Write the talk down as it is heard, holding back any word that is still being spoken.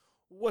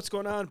What's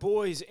going on,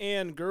 boys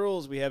and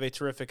girls? We have a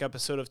terrific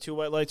episode of Two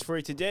White Lights for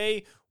you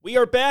today. We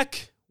are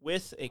back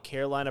with a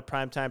Carolina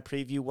Primetime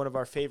Preview, one of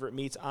our favorite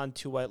meets on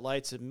Two White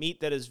Lights, a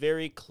meet that is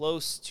very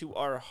close to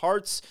our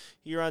hearts.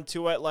 Here on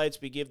Two White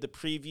Lights, we give the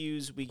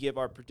previews, we give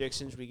our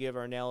predictions, we give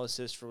our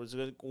analysis for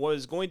what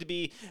is going to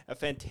be a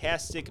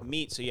fantastic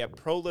meet. So you have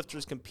pro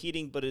lifters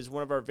competing, but it is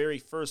one of our very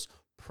first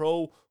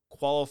pro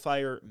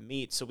qualifier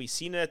meet. So we've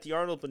seen it at the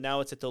Arnold, but now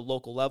it's at the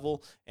local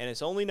level, and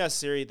it's only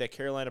necessary that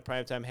Carolina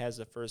Primetime has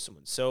the first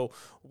one. So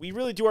we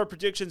really do our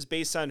predictions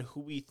based on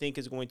who we think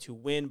is going to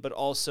win, but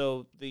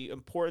also the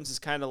importance is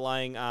kind of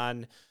lying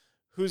on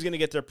who's going to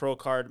get their pro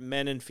card,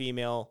 men and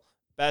female.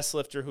 Best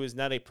lifter who is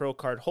not a pro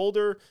card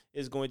holder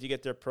is going to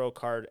get their pro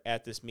card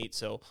at this meet.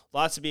 So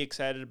lots to be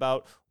excited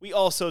about. We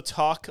also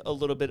talk a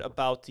little bit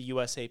about the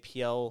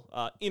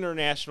USAPL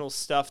international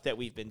stuff that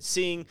we've been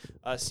seeing.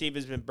 Steve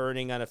has been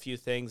burning on a few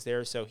things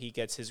there, so he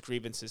gets his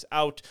grievances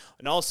out.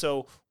 And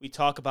also we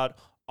talk about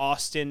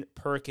Austin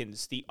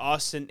Perkins. The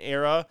Austin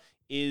era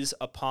is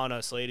upon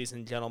us, ladies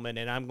and gentlemen,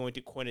 and I'm going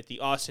to coin it the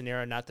Austin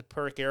era, not the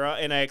Perk era,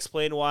 and I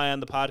explain why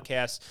on the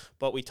podcast,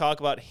 but we talk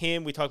about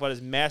him, we talk about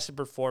his massive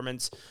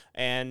performance,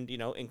 and, you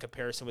know, in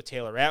comparison with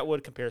Taylor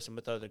Atwood, comparison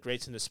with other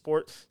greats in the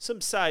sport,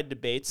 some side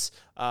debates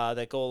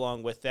that go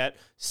along with that.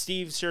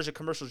 Steve shares a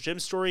commercial gym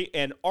story,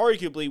 and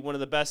arguably one of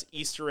the best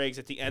Easter eggs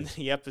at the end of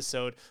the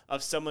episode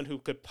of someone who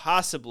could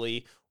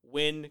possibly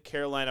win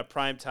Carolina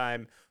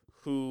Primetime,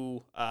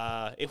 who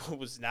it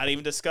was not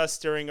even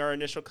discussed during our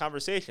initial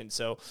conversation.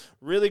 So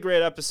really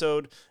great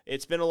episode.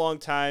 It's been a long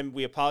time.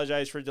 We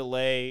apologize for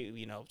delay.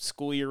 You know,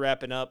 school year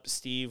wrapping up,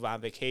 Steve on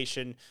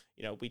vacation.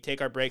 You know, we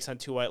take our breaks on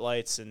Two White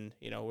Lights, and,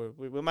 you know,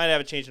 we might have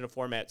a change in the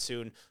format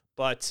soon,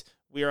 but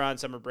we are on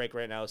summer break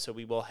right now, so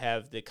we will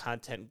have the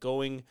content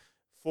going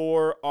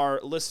for our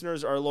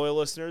listeners, our loyal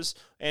listeners.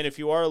 And if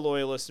you are a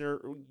loyal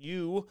listener,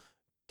 you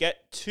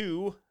get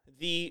to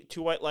the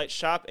Two White Light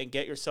shop and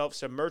get yourself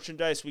some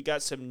merchandise. We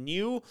got some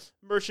new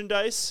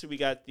merchandise. We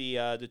got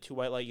the Two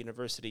White Light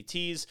University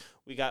tees.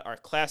 We got our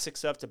classic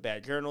stuff, the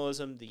bad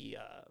journalism, the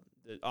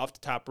off the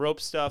top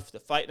rope stuff, the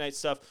fight night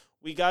stuff.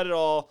 We got it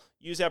all.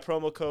 Use that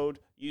promo code.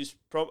 Use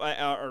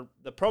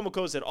the promo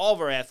codes that all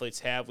of our athletes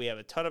have. We have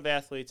a ton of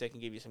athletes that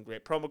can give you some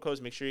great promo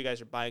codes. Make sure you guys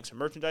are buying some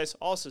merchandise.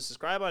 Also,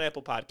 subscribe on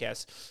Apple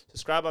Podcasts.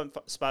 Subscribe on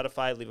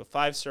Spotify. Leave a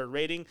 5-star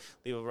rating.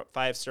 Leave a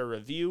 5-star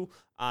review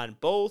on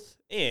both.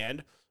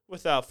 And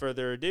without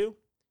further ado,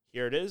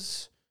 here it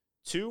is,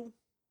 Two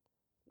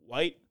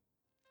White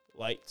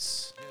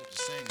Lights. Yeah,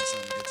 just saying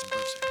something to get some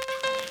mercy.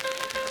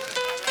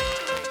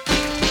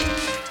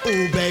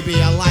 Oh, baby,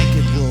 I like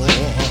it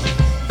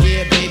raw.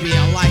 Yeah, baby,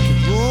 I like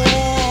it raw.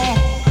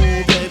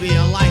 Oh, baby,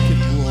 I like it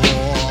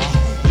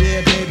raw. Yeah,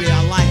 baby,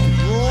 I like it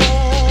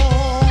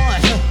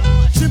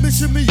raw. Shimmy,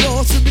 shimmy,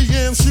 y'all, shimmy,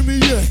 yam, shimmy,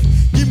 yeah.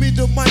 Give me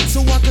the mic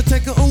so I can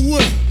take it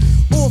away.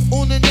 Off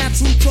on the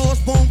natural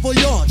charge, bon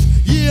voyage.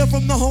 Yeah,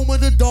 from the home of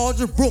the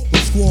Dodger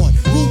Brooklyn squad.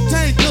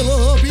 Wu-Tang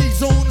Killer,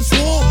 hubby's on the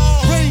swarm.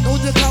 Rain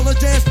on your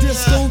college ass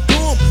disco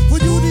dorm.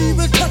 For you to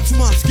even touch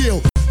my skill,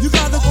 you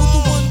gotta go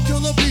to one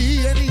killer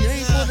B, and he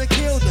ain't gonna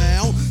kill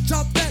now.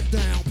 Chop that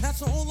down,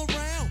 pass it all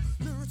around.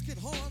 Lyrics get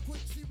hard,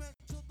 quick cement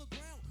to the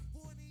ground.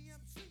 For an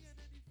EMC and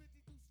any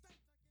 52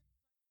 steps.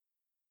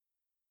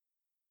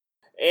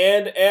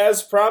 And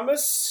as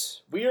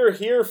promised, we are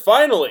here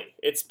finally.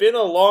 It's been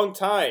a long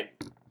time.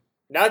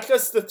 Not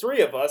just the three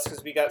of us,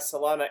 because we got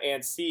Solana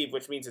and Steve,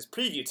 which means it's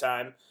preview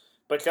time,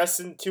 but just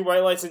in Two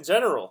White Lights in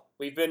general.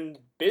 We've been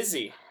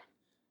busy.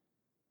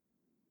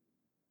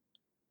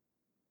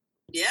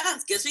 Yeah,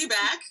 it's good to be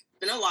back.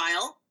 Been a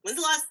while. When's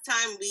the last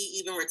time we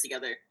even were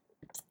together?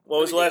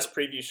 What was the last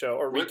preview show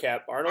or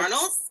recap? Arnold?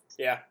 Arnold's?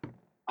 Yeah.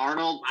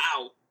 Arnold.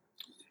 Wow.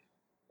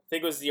 I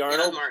think it was the Yeah,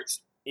 Arnold. March.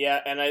 Yeah,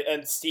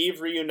 and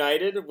Steve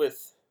reunited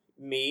with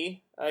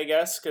me, I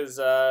guess, because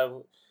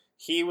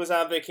he was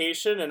on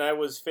vacation and I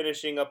was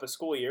finishing up a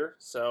school year.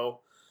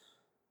 So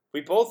we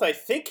both, I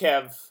think,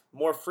 have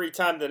more free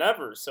time than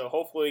ever. So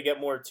hopefully we get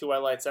more Two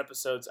White Lights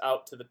episodes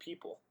out to the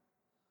people.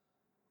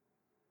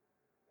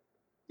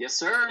 Yes, It's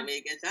sir. gonna be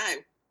a good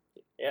time.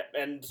 Yeah,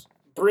 and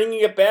bringing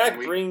it back,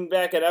 And bringing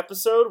back an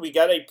episode, we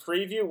got a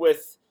preview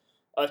with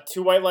a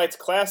Two White Lights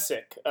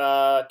classic.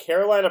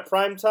 Carolina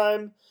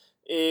Primetime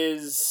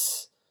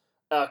is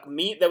a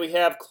meet that we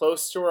have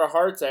close to our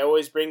hearts. I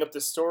always bring up the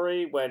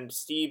story when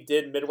Steve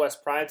did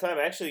Midwest Primetime.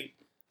 I actually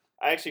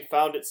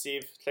found it,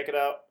 Steve. Check it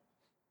out.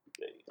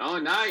 Oh,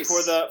 nice.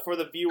 For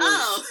the viewers.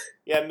 Oh.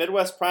 Yeah,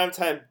 Midwest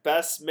Primetime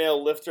Best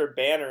Male Lifter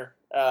banner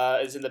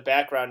is in the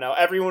background. Now,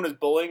 everyone is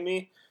bullying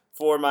me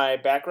for my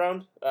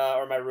background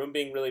or my room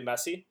being really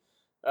messy.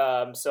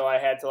 So I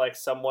had to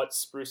somewhat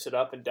spruce it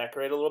up and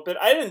decorate a little bit.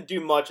 I didn't do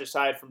much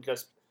aside from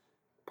just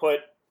put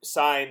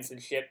signs and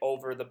shit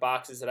over the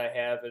boxes that I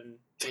have and,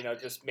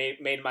 just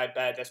made my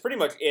bed. That's pretty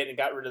much it, and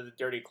got rid of the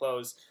dirty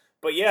clothes.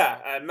 But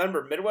yeah, I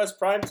remember Midwest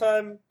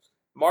Primetime.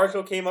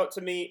 Marshall came up to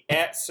me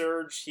at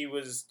Surge. He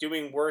was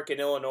doing work in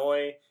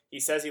Illinois. He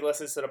says he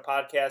listens to the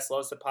podcast,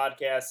 loves the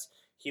podcast.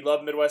 He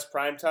loved Midwest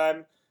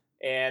Primetime,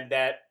 and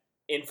that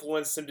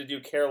influenced him to do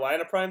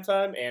Carolina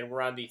Primetime, and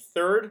we're on the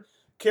third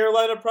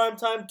Carolina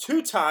Primetime,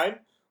 two-time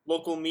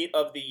local meet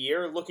of the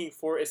year, looking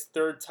for his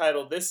third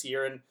title this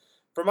year. And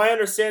from my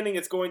understanding,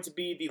 it's going to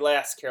be the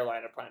last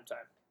Carolina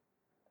Primetime.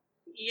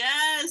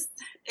 Yes,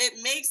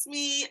 it makes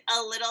me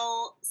a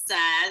little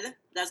sad.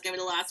 That's going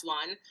to be the last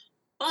one.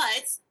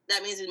 But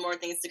that means there's more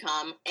things to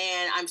come.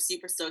 And I'm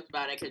super stoked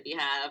about it because we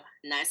have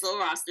a nice little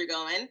roster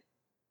going.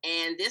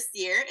 And this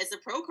year, it's a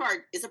pro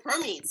card. It's a pro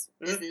meet.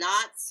 Mm-hmm. It's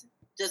not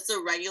just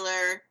a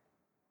regular,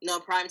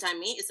 primetime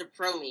meet. It's a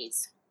pro meet.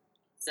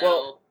 So,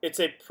 well, it's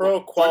a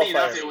pro qualifier. Funny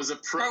enough, it was a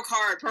pro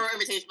card, pro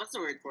invitation. What's the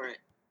word for it?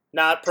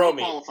 Not pro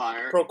meet.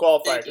 Qualifier. Pro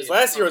qualifier. Because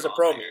last year was a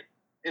pro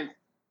meet.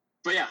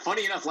 But yeah,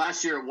 funny enough,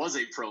 last year it was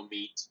a pro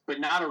meet, but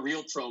not a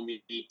real pro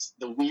meet.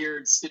 The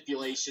weird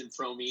stipulation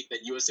pro meet that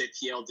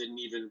USAPL didn't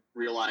even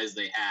realize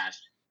they had.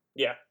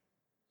 Yeah.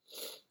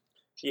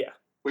 Yeah.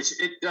 Which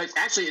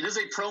actually it is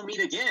a pro meet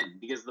again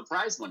because of the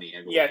prize money.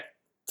 Yeah,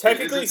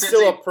 technically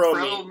still a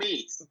pro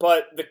meet.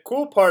 But the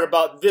cool part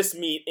about this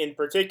meet in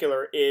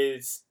particular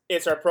is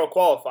it's our pro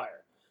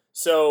qualifier.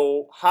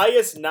 So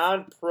highest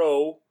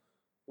non-pro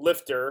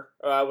lifter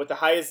with the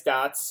highest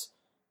dots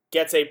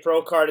gets a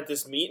pro card at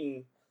this meet,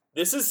 and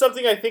this is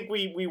something I think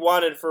we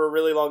wanted for a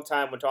really long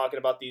time when talking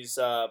about these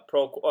the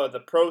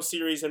pro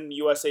series in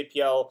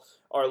USAPL,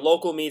 our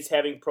local meets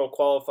having pro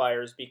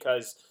qualifiers,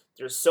 because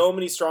there's so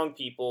many strong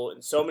people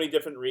in so many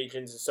different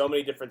regions and so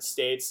many different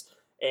states,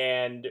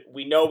 and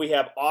we know we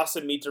have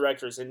awesome meet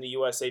directors in the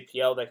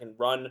USAPL that can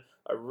run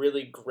a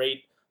really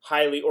great,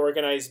 highly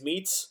organized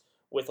meets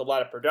with a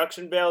lot of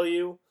production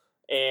value,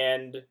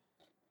 and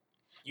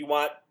you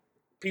want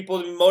people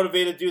to be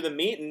motivated to do the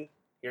meet, and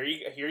here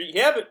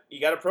you have it.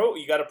 You got a pro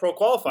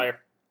qualifier.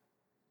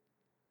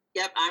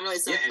 Yep, I'm really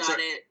stoked about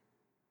it.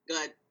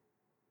 Good.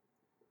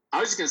 I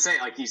was just gonna say,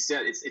 like you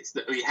said,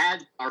 we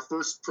had our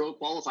first pro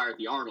qualifier at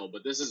the Arnold,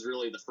 but this is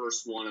really the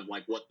first one of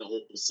like what the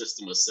whole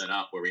system was set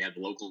up, where we had the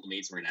local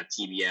meets, we're gonna have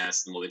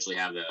TBS, and we'll eventually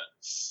have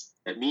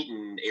that meet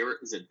in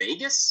is it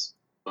Vegas?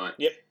 But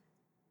yep.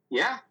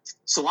 Yeah,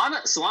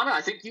 Solana.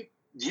 I think do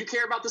you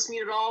care about this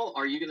meet at all?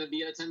 Are you gonna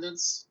be in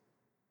attendance?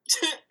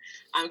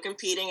 I'm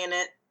competing in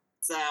it.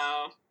 So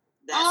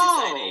that's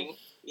exciting.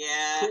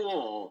 Yeah.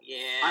 Cool. Yeah.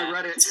 I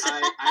read it.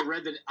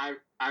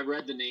 I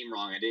read the name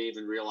wrong. I didn't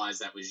even realize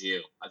that was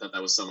you. I thought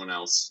that was someone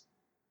else.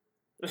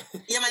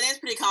 Yeah, my name's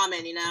pretty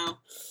common,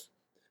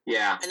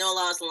 Yeah. I know a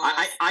lot of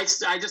Solana.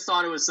 I just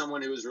thought it was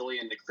someone who was really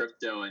into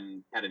crypto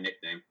and had a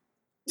nickname.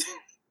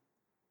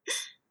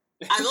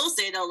 I will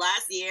say though,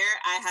 last year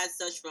I had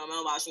such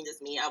FOMO watching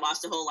this meet. I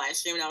watched the whole live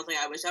stream and I was like,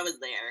 I wish I was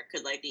there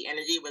because like the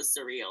energy was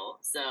surreal.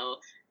 So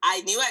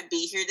I knew I'd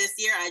be here this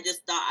year. I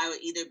just thought I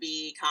would either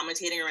be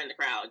commentating or in the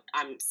crowd.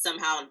 I'm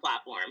somehow on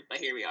platform, but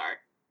here we are.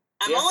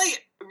 Only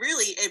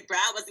really, if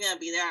Brad wasn't gonna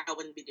be there, I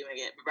wouldn't be doing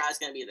it. But Brad's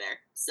gonna be there,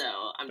 so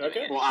I'm doing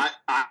it. Well,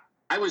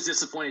 I was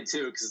disappointed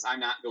too because I'm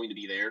not going to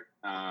be there.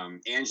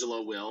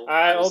 Angelo will.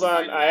 Hold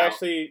on. I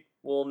actually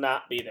will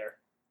not be there.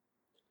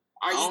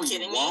 Are you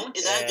kidding me?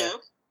 Is that a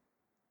joke?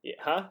 Yeah.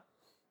 Huh?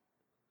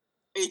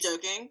 Are you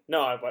joking?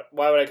 No.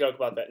 Why would I joke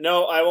about that?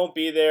 No, I won't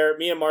be there.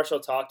 Me and Marshall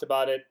talked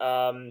about it.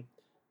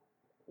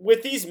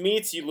 With these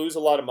meets, you lose a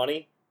lot of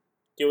money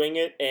doing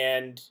it,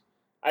 and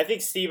I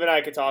think Steve and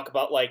I could talk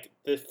about like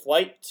the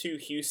flight to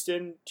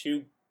Houston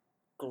to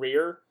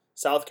Greer,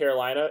 South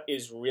Carolina,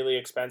 is really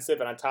expensive,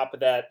 and on top of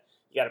that,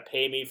 you got to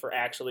pay me for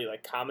actually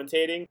like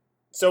commentating.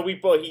 So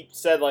he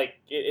said like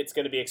it's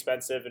going to be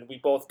expensive, and we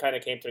both kind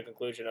of came to the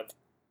conclusion of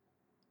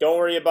don't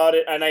worry about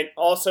it. And I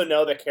also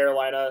know that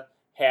Carolina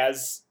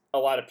has a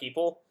lot of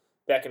people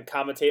that can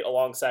commentate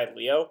alongside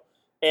Leo,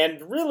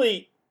 and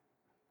really,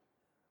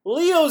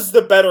 Leo's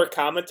the better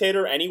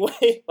commentator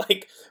anyway.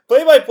 Like,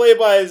 play-by-play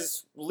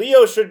wise,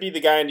 Leo should be the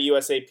guy in the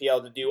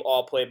USAPL to do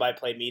all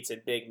play-by-play meets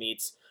and big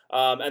meets.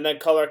 And then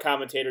color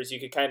commentators, you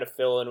could kind of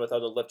fill in with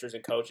other lifters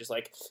and coaches.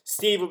 Like,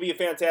 Steve would be a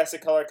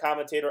fantastic color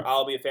commentator.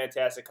 I'll be a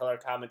fantastic color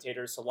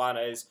commentator.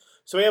 Solana is.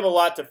 So we have a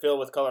lot to fill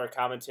with color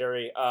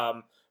commentary.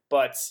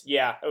 But,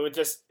 yeah,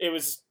 it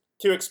was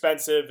too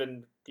expensive,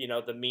 and,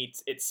 the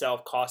meet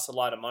itself costs a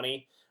lot of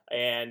money.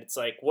 And it's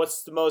like,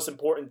 what's the most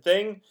important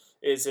thing?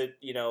 Is it,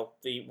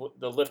 the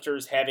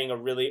lifters having a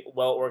really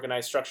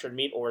well-organized, structured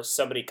meet, or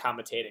somebody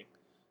commentating?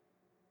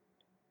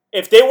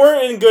 If they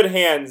weren't in good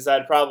hands,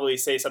 I'd probably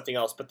say something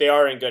else, but they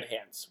are in good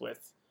hands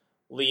with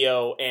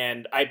Leo,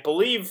 and I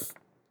believe,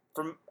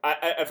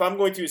 if I'm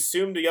going to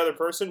assume the other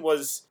person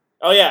was,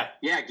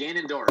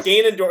 Ganondorf.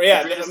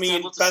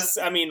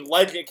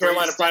 Legend,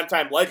 Carolina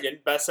Primetime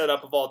legend, best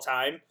setup of all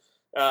time.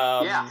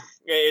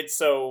 It's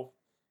so,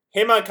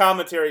 him on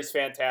commentary is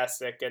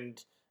fantastic,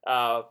 and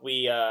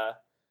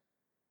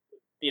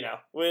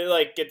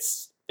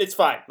it's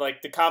fine.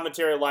 Like, the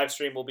commentary live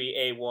stream will be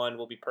A1,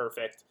 will be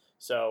perfect.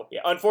 So,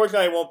 yeah,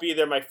 unfortunately, I won't be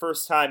there. My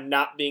first time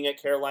not being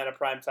at Carolina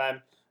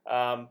Primetime,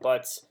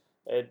 but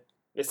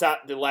it's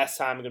not the last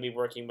time I'm going to be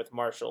working with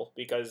Marshall,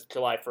 because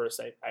July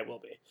 1st I will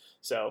be.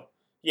 So,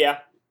 yeah,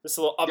 just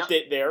a little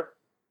update there.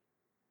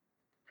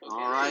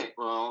 All right,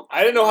 well.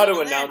 I didn't know how to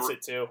announce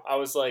it, too. I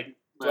was like,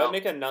 Do I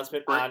make an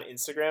announcement on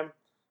Instagram?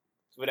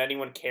 Would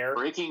anyone care?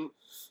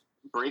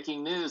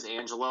 Breaking news: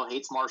 Angelo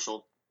hates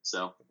Marshall,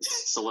 so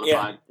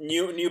solidified.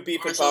 Yeah, new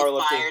beef and Marshall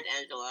powerlifting. fired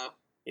Angelo.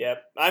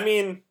 Yep. I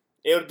mean,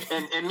 it would.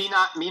 And me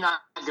not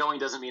going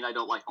doesn't mean I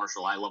don't like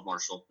Marshall. I love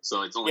Marshall,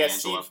 so it's only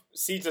Angelo.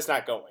 Steve's just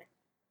not going.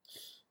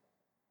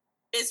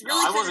 It's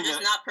really because you're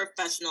just not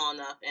professional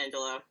enough,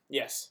 Angelo.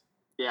 Yes.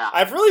 Yeah.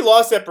 I've really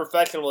lost that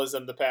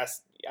professionalism the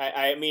past.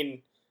 I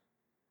mean,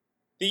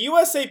 the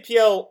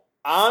USAPL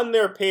on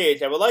their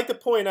page, I would like to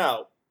point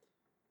out,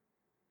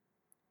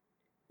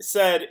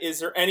 said, "Is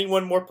there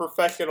anyone more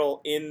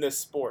professional in this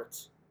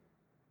sport?"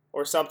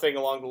 Or something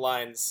along the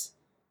lines.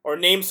 Or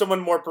name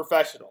someone more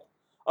professional.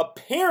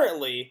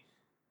 Apparently,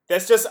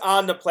 that's just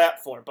on the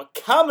platform. But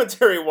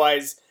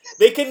commentary-wise,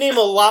 they can name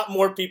a lot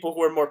more people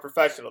who are more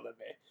professional than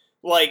me.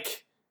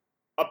 Like,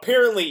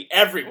 apparently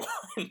everyone.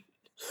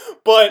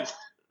 But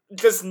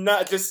just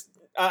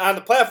on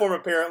the platform,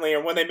 apparently,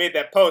 and when they made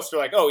that post, they're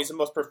like, oh, he's the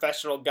most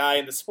professional guy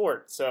in the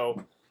sport.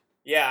 So,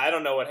 yeah, I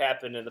don't know what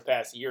happened in the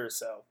past year or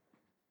so.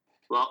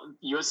 Well,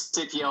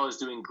 USAPL is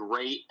doing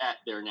great at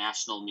their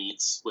national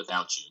meets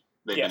without you.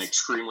 They've been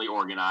extremely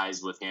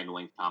organized with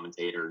handling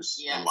commentators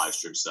and live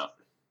stream stuff.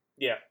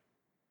 Yeah.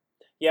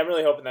 Yeah, I'm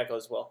really hoping that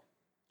goes well.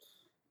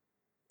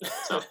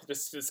 So,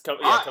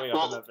 coming up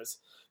in Memphis.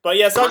 But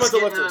yeah, talk about the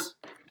lifters.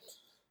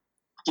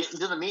 Get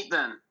into the meet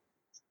then.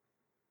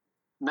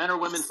 Men or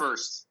women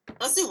first?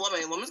 Let's do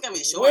women. Women's going to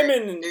be short.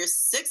 Women. There's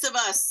 6 of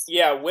us.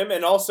 Yeah,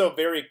 women also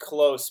very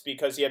close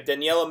because you have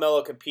Daniela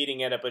Mello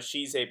competing in it, but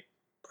she's a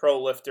pro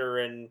lifter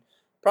and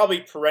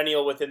probably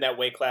perennial within that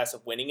weight class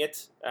of winning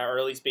it, or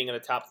at least being in the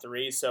top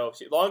 3. So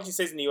as long as she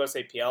stays in the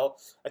USAPL,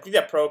 I think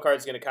that pro card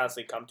is going to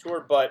constantly come to her.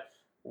 But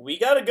we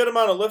got a good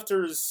amount of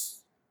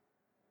lifters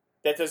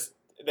that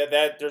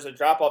there's a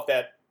drop off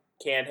that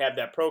can have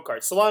that pro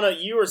card. Solana,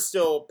 you are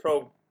still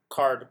pro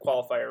card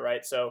qualifier,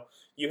 right? So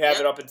you have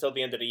it up until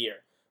the end of the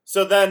year.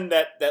 So then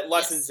that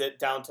lessens it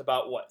down to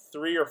about what,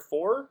 3 or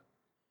 4?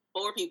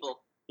 4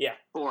 people. Yeah,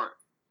 4.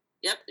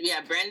 Yep, yeah,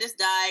 Brandis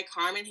Dye,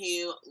 Carmen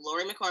Hugh,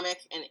 Lori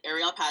McCormick, and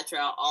Ariel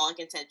Patra all in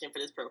contention for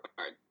this pro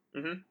card.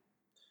 Mm-hmm.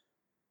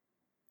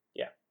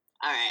 Yeah.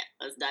 All right,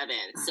 let's dive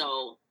in.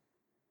 So,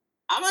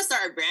 I'm going to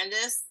start with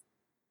Brandis.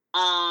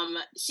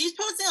 She's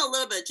posting a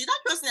little bit. She's not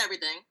posting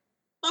everything,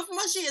 but from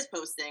what she is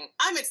posting,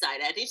 I'm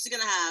excited. I think she's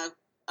going to have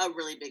a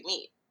really big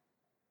meet,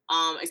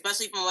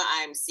 especially from what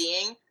I'm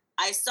seeing.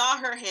 I saw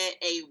her hit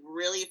a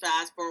really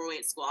fast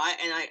 408 squat,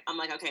 and I'm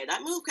like, okay,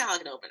 that move kind of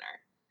like an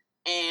opener.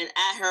 And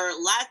at her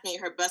last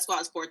meet, her best squat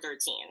was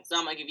 413. So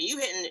I'm like, if you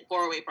hitting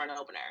 408 for an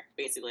opener,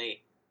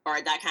 basically, or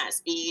at that kind of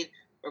speed,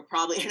 we're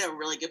probably in a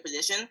really good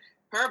position.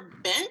 Her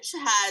bench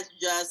has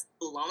just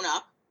blown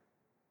up.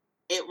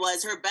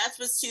 Her best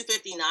was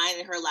 259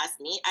 in her last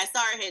meet. I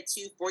saw her hit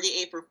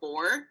 248 for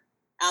 4.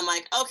 I'm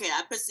like, okay,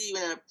 that puts you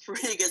in a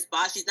pretty good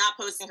spot. She's not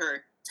posting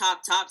her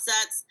top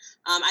sets.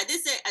 I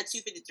did say a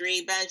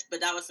 253 bench, but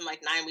that was from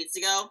like 9 weeks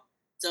ago.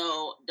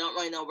 So don't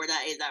really know where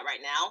that is at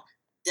right now.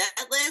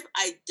 Deadlift,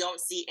 I don't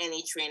see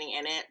any training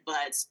in it,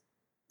 but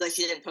like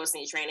she didn't post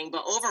any training.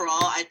 But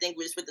overall, I think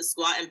just with the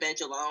squat and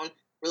bench alone,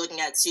 we're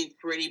looking at 2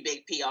 pretty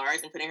big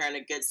PRs and putting her in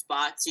a good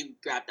spot to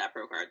grab that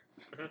pro card.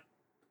 Mm-hmm.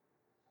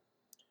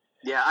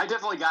 Yeah, I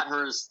definitely got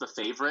her as the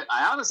favorite.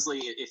 I honestly,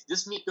 if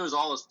this meet goes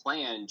all as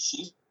planned,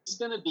 she's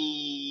going to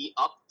be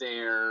up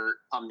there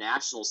come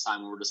nationals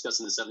time when we're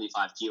discussing the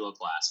 75 kilo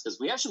class because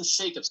we have some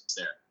shakeups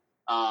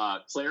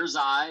there. Claire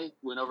Zai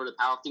went over to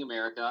Powerlifting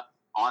America.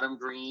 Autumn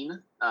Green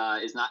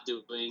is not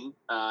doing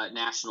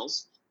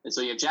nationals. And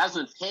so you have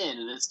Jasmine Penn,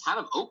 and it's kind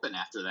of open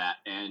after that.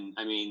 And,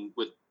 I mean,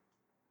 with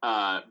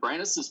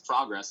Brandis'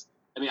 progress,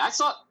 I mean, I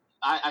saw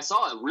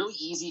a really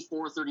easy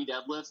 430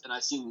 deadlift, and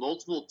I've seen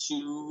multiple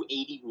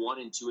 281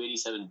 and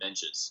 287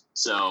 benches.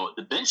 So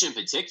the bench in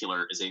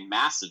particular is a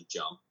massive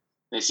jump.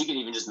 And if she can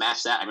even just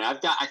match that, I mean,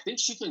 I think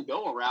she can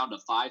go around a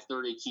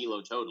 530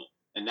 kilo total.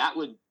 And that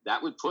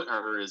would put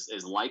her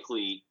as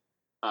likely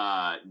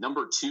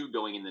number 2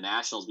 going in the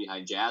nationals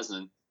behind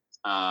Jasmine.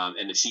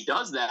 And if she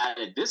does that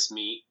at this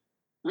meet,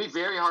 it'll be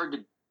very hard to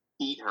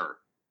beat her.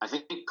 I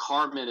think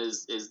Carmen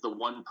is the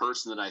one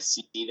person that I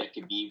see that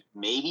could be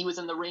maybe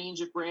within the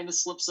range if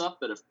Brandis slips up.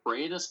 But if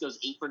Brandis goes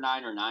 8 for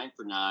 9 or 9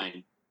 for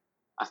 9,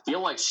 I feel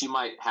like she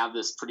might have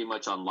this pretty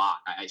much on lock.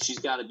 She's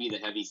got to be the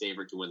heavy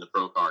favorite to win the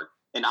pro card.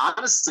 And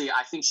honestly,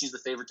 I think she's the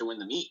favorite to win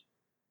the meet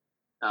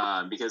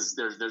because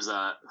there's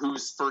a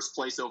who's first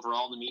place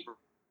overall in the meet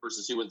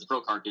versus who wins the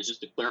pro card. Because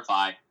just to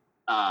clarify,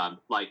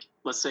 like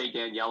let's say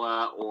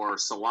Daniela or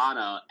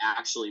Solana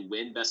actually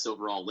win best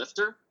overall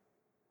lifter,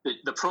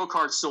 the pro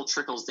card still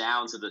trickles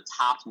down to the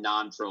top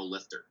non-pro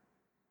lifter.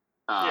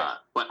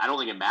 But I don't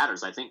think it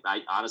matters. I think I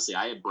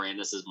have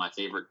Brandis as my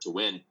favorite to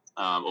win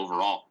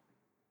overall.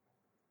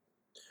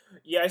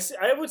 Yeah,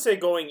 I would say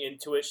going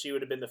into it, she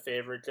would have been the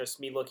favorite,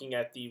 just me looking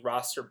at the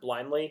roster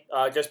blindly.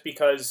 Just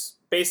because,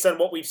 based on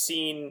what we've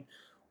seen,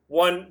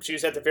 one, she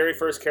was at the very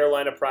first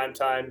Carolina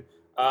Primetime.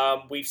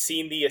 We've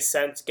seen the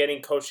ascent,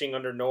 getting coaching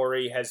under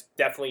Nori has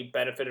definitely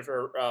benefited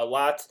her a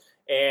lot.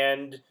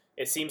 And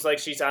It seems like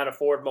she's on a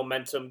forward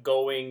momentum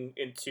going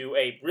into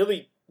a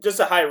really just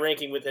a high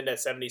ranking within that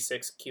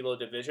 76 kilo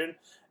division.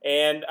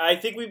 And I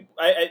think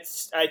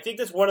I think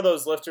that's one of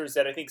those lifters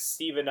that I think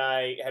Steve and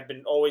I have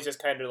been always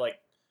just kind of like,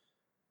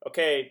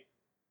 okay,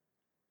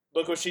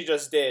 look what she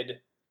just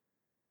did.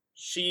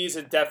 She's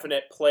a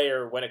definite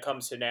player when it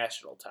comes to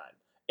national time.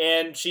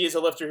 And she is a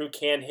lifter who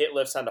can hit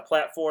lifts on the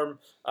platform.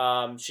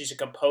 She's a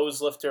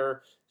composed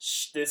lifter.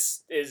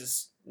 This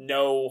is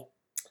no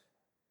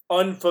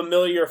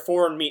unfamiliar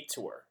foreign meet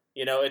to her.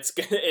 You know,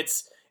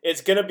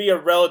 it's gonna be a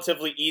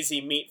relatively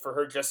easy meet for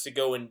her just to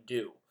go and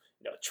do.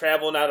 You know,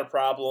 travel not a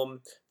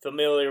problem.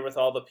 Familiar with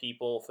all the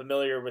people.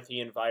 Familiar with the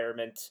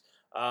environment.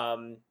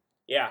 I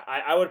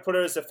would put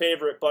her as a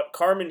favorite. But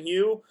Carmen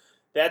Hugh,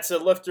 that's a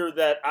lifter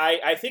that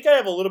I think I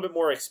have a little bit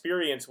more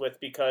experience with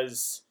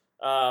because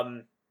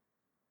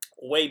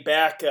way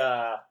back,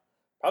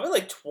 probably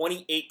like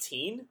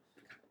 2018.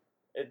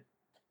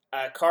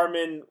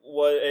 Carmen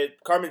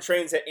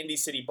trains at Indy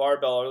City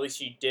Barbell, or at least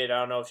she did. I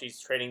don't know if she's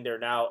training there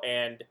now.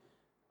 And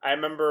I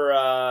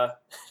remember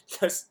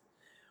just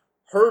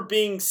her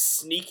being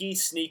sneaky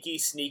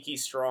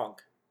strong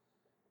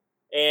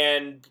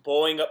and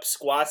blowing up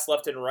squats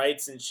left and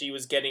rights, and she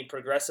was getting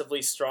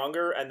progressively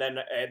stronger. And then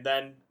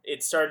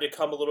it started to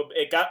come a little bit.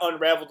 It got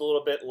unraveled a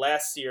little bit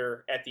last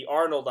year at the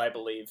Arnold, I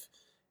believe,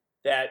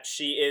 that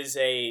she is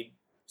a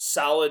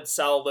solid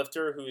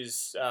lifter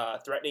who's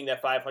threatening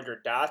that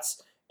 500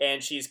 dots,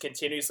 and she's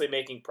continuously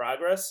making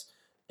progress.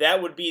 That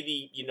would be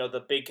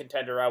the big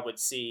contender I would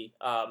see.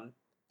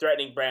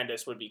 Threatening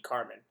Brandis would be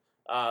Carmen.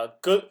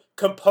 Good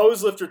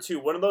composed lifter too.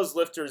 One of those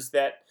lifters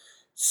that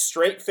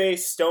straight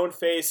face, stone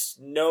face,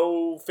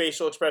 no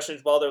facial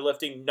expressions while they're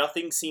lifting.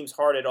 Nothing seems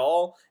hard at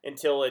all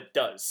until it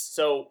does.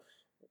 So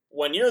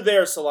when you're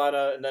there,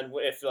 Solana, and then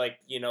if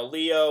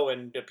Leo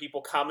and the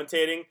people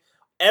commentating,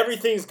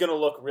 everything's gonna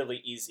look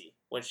really easy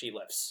when she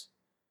lifts.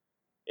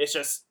 It's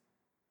just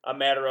a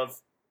matter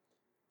of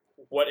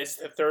what is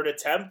the third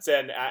attempt,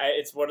 and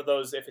it's one of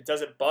those. If it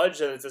doesn't budge,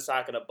 then it's just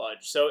not gonna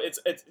budge. So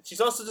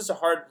she's also just a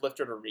hard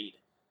lifter to read.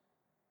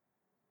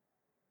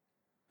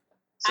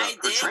 So I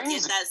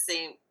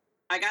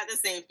got the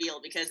same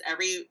feel because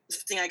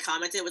everything I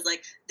commented was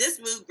like, this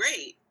moved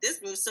great.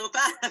 This moves so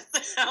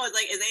fast. I was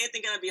like, is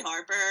anything going to be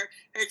hard for her?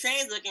 Her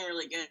training's looking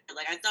really good.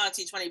 Like, I saw a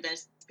 220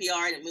 bench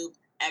PR and it moved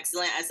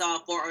excellent. I saw a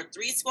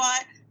 403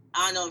 squat.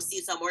 I don't know if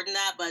Steve saw more than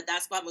that, but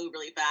that squat moved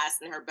really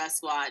fast. And her best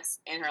squats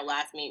in her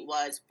last meet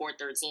was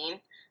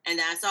 413. And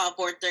then I saw a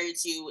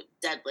 432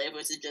 deadlift,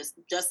 which is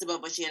just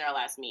above what she had in her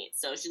last meet.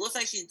 So she looks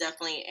like she's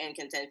definitely in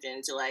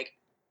contention to, like,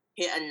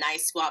 hit a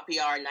nice squat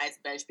PR, nice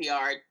bench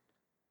PR,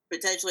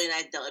 potentially a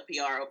nice deadlift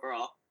PR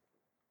overall.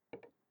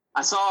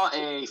 I saw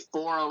a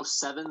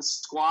 407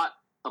 squat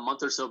a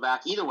month or so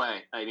back. Either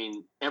way, I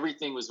mean,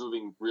 everything was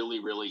moving really,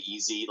 really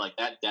easy. Like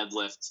that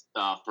deadlift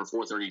for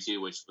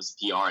 432, which was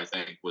a PR, I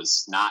think,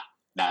 was not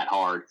that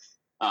hard.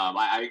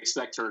 I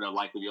expect her to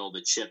likely be able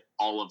to chip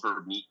all of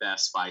her meet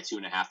best by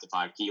 2.5 to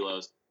 5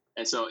 kilos.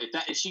 And so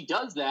if she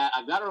does that,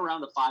 I've got her around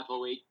the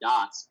 508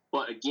 dots.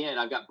 But again,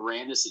 I've got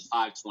Brandis at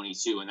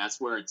 522, and that's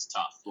where it's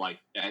tough. Like,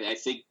 I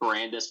think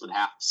Brandis would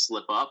have to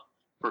slip up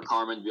for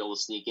Carmen to be able to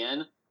sneak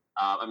in.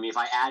 I mean, if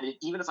I added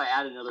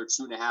another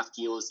 2.5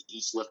 kilos to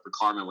each lift for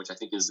Carmen, which I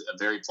think is a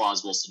very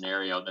plausible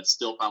scenario, that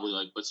still probably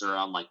like puts her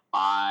around like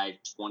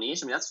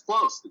 520-ish. I mean, that's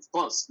close. It's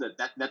close.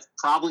 That's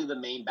probably the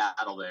main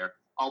battle there.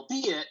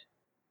 Albeit,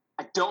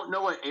 I don't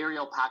know what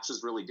Ariel Patch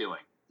is really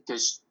doing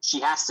because she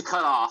has to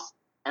cut off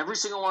every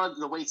single one of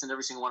the weights in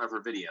every single one of her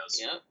videos.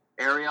 Yep.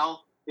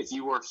 Ariel, if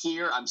you were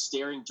here, I'm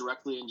staring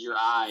directly into your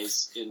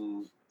eyes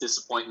in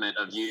disappointment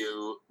of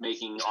you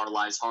making our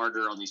lives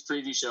harder on these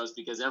preview shows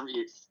because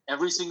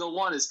every single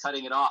one is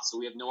cutting it off, so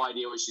we have no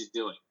idea what she's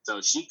doing.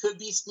 So she could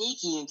be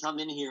sneaky and come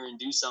in here and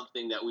do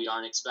something that we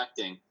aren't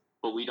expecting,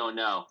 but we don't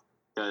know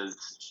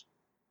because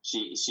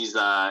she's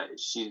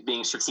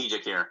being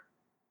strategic here.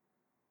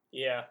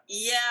 Yeah,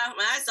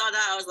 when I saw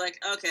that, I was like,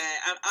 okay.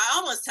 I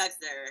almost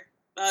texted her.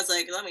 But I was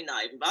like, let me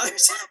not even bother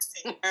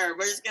texting her.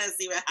 We're just going to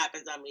see what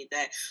happens on meet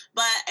day.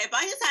 But if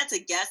I just had to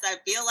guess, I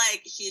feel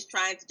like she's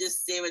trying to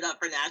just save it up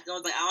for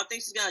nationals. Like, I don't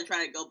think she's going to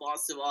try to go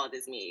balls to wall at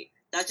this meet.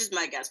 That's just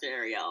my guess for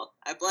Ariel.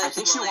 I feel like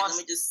she's like, let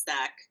me just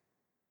stack.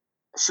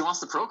 She wants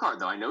the pro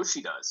card, though. I know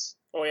she does.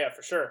 Oh, yeah,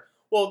 for sure.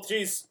 Well,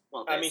 she's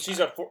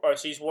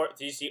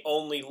the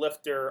only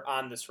lifter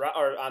on this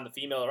or on the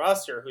female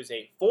roster who's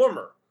a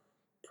former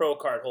pro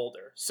card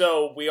holder.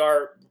 So we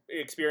are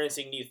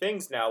experiencing new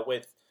things now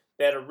with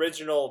that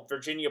original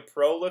Virginia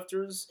Pro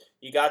lifters.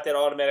 You got that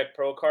automatic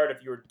pro card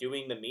if you were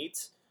doing the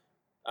meets.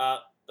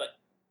 But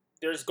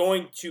there's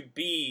going to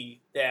be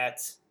that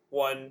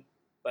one,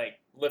 like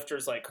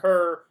lifters like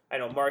her. I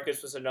know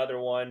Marcus was another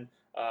one.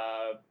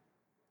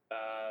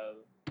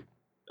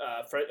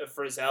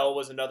 Frizzell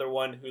was another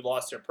one who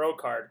lost their pro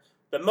card.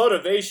 The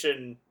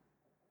motivation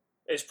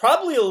is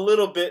probably a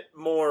little bit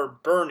more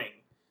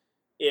burning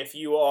if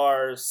you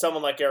are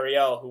someone like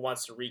Ariel who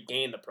wants to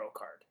regain the pro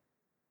card.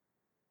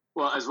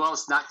 Well, as well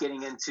as not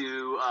getting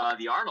into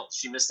the Arnold.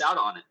 She missed out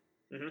on it.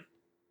 Mm-hmm.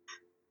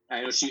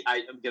 I know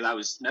because I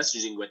was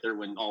messaging with her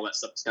when all that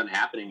stuff was kind of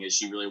happening, is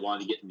she really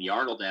wanted to get in the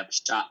Arnold to have a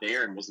shot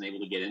there and wasn't able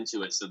to get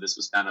into it. So this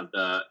was kind of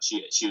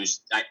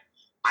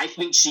I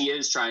think she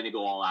is trying to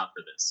go all out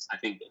for this. I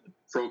think the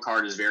pro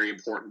card is very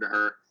important to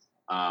her.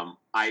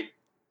 I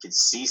could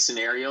see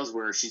scenarios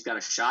where she's got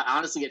a shot.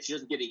 Honestly, if she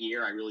doesn't get it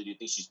here, I really do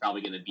think she's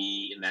probably going to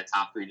be in that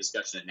top 3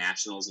 discussion at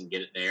Nationals and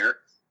get it there.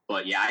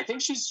 But yeah, I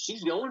think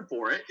she's going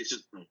for it. It's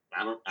just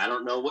I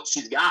don't know what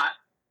she's got.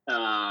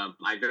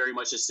 I very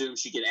much assume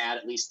she could add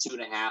at least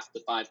 2.5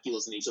 to 5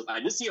 kilos in each.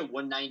 I did see a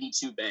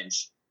 192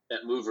 bench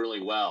that moved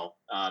really well,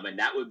 and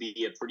that would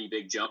be a pretty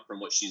big jump from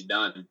what she's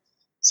done.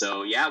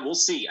 So yeah, we'll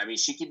see. I mean,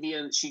 she could be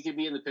in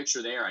the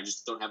picture there. I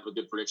just don't have a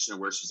good prediction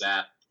of where she's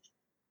at.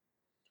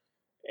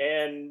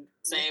 And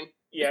same.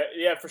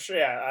 Yeah, for sure.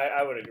 Yeah,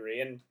 I would agree.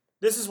 And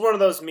this is one of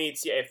those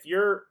meets. Yeah,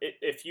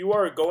 if you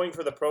are going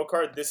for the pro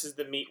card, this is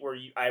the meet where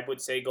I would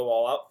say go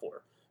all out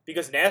for.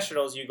 Because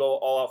Nationals, you go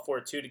all out for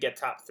it too to get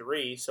top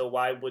 3. So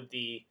why would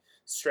the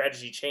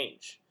strategy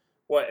change?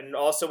 And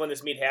also when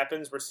this meet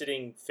happens, we're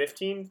sitting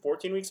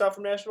 14 weeks out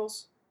from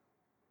Nationals.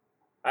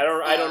 I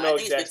don't know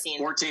exactly.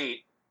 14.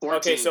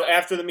 Okay, so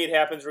after the meet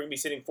happens, we're gonna be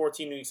sitting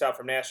 14 weeks out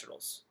from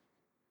Nationals.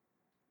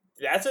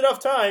 That's enough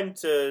time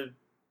to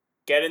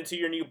get into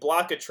your new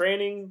block of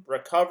training,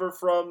 recover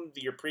from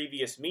your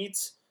previous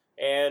meets,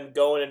 and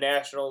go into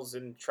Nationals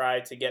and try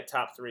to get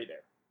top 3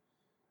 there.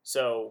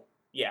 So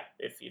yeah,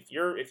 if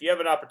you have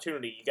an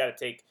opportunity, you gotta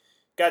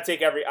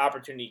take every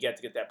opportunity you get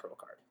to get that pro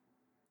card.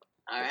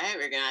 All right,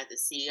 we're gonna have to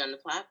see you on the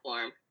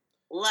platform.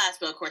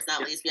 Last but of course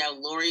not least, we have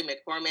Lori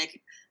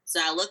McCormick. So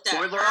I looked at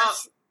Boiler up.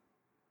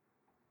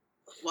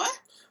 What?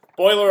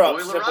 Boiler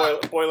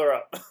up. Boiler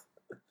up.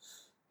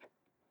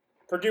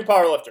 Purdue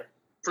powerlifter.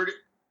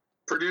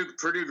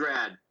 Purdue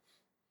grad.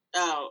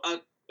 Oh,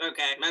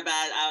 okay. My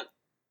bad.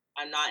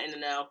 I'm not in the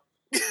know.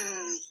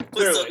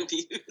 Clearly. So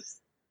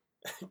confused.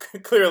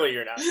 Clearly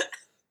you're not.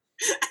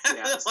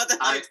 Yeah. What the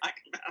hell are you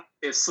talking about?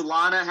 If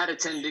Solana had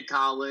attended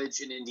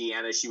college in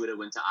Indiana, she would have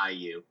went to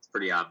IU. It's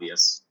pretty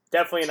obvious.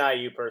 Definitely an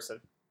IU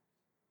person.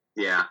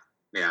 Yeah.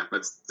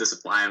 That's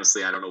disappointing.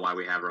 Honestly, I don't know why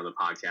we have her on the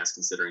podcast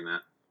considering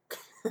that.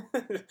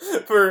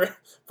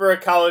 for a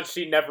college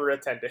she never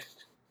attended.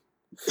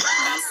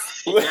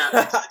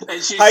 Yeah.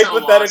 And she's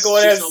hypothetical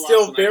and so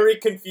still very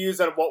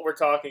confused on what we're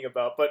talking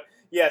about. But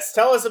yes,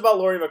 tell us about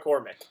Lori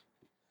McCormick.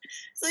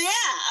 So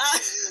yeah,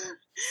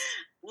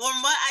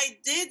 from what I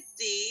did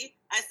see,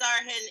 I saw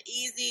her hit an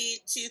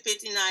easy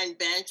 259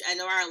 bench. I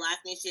know our last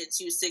meet she had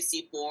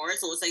 264,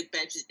 so it looks like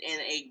bench is in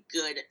a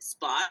good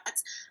spot.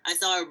 I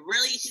saw her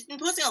she's been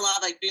posting a lot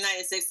of like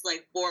 396 to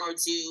like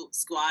 402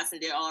 squats,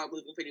 and they all are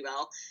moving pretty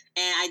well.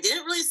 And I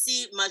didn't really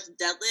see much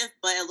deadlift,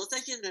 but it looks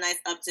like she has a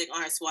nice uptick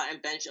on her squat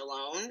and bench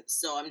alone.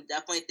 So I'm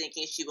definitely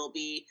thinking she will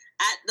be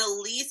at the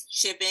least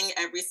chipping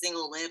every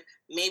single lift.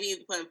 Maybe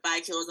putting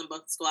 5 kilos on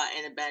both squat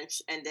and a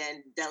bench, and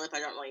then deadlift I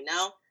don't really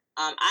know.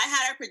 I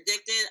had her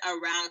predicted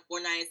around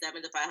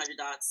 497 to 500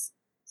 dots,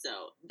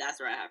 so that's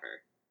where I have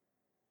her.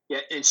 Yeah,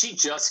 and she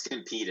just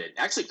competed.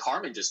 Actually,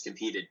 Carmen just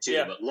competed too,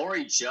 yeah. But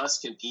Lori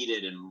just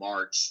competed in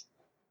March,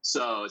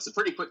 so it's a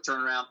pretty quick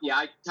turnaround. Yeah,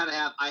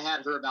 I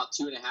had her about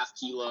 2.5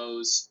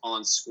 kilos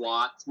on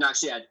squat. No,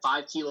 actually, I had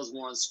 5 kilos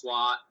more on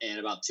squat and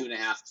about 2.5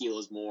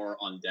 kilos more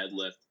on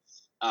deadlift.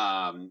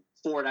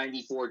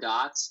 494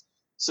 dots.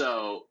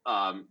 So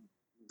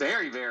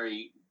very,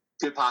 very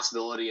good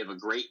possibility of a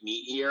great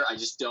meet here. I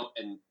just don't,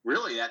 and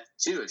really that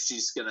too, if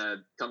she's going to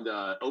come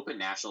to Open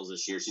Nationals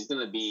this year, she's going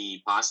to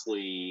be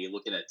possibly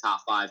looking at top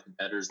 5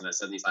 competitors in that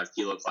 75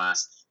 kilo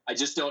class. I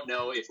just don't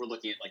know if we're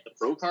looking at like the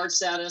pro card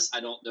status.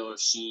 I don't know if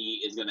she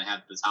is going to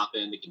have the top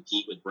end to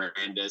compete with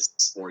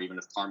Brandis, or even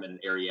if Carmen and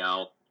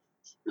Ariel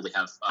really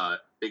have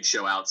big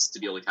show outs to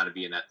be able to kind of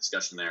be in that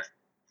discussion there.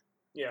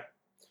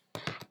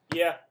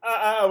 Yeah,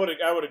 I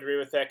would agree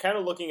with that. Kind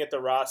of looking at the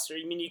roster,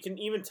 I mean, you can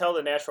even tell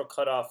the natural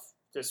cutoff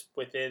just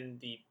within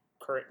the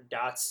current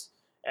dots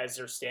as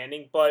they're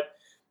standing. But,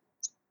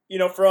 you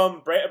know,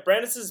 from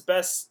Brandis'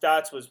 best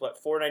dots was,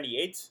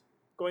 498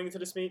 going into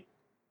this meet?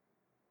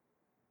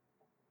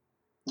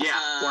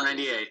 Yeah,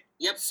 498.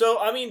 Yep. So,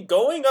 I mean,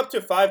 going up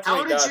to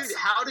 520 dots.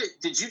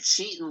 Did you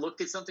cheat and look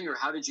at something, or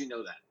how did you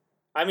know that?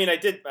 I mean, I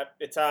did.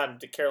 It's on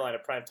the Carolina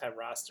Primetime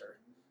roster.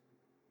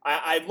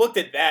 I looked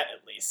at that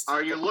at least.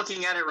 Are you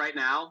looking at it right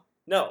now?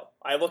 No,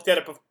 I looked at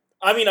it.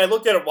 I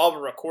looked at it while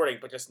we're recording,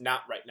 but just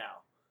not right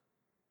now.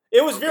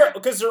 It was very,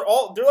 because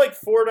they're like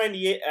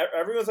 498.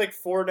 Everyone's like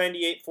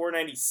 498,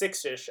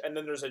 496-ish, and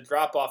then there's a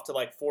drop off to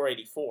like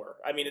 484.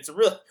 I mean, it's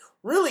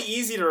really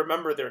easy to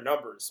remember their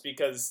numbers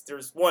because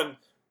there's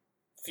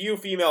few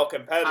female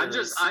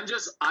competitors. I'm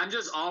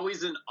just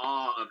always in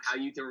awe of how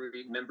you can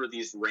remember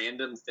these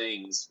random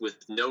things with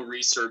no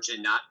research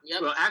and not.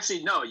 Yep. Well,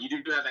 actually, no. You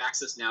do have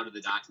access now to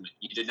the document.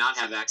 You did not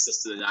have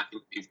access to the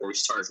document before we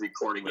started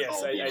recording with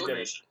all the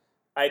information.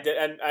 I did,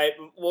 and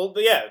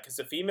because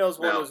the females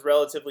one was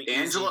relatively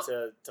easy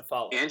to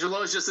follow.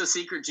 Angelo's just a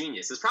secret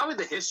genius. It's probably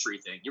the history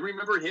thing. You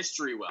remember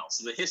history well.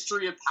 So the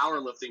history of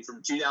powerlifting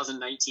from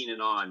 2019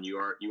 and on, you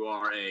are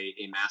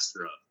a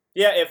master of.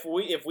 Yeah, if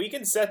we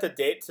can set the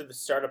date to the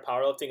start of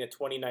powerlifting in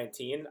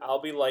 2019,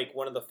 I'll be like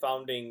one of the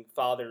founding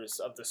fathers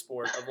of the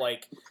sport of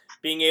like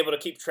being able to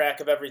keep track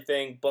of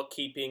everything,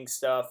 bookkeeping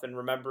stuff, and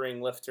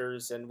remembering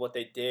lifters and what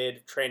they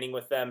did, training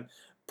with them.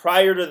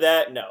 Prior to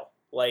that, no.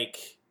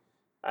 Like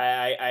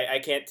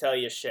I can't tell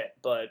you shit,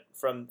 but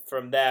from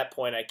that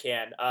point I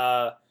can.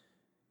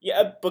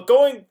 Yeah, but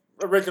going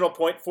original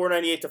point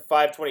 498 to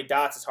 520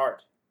 dots is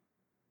hard.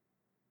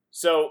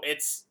 So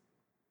it's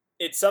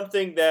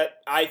something that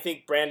I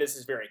think Brandis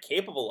is very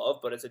capable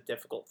of, but it's a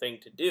difficult thing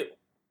to do.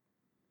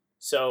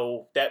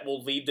 So that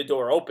will leave the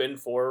door open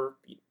for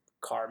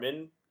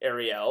Carmen,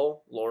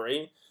 Ariel,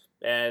 Lori,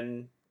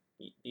 and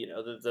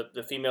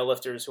the female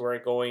lifters who are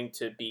going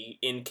to be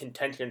in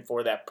contention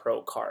for that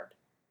pro card.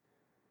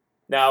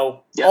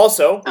 Now,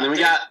 also, and then we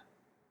got.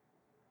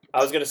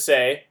 I was going to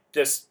say,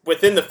 just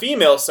within the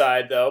female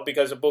side, though,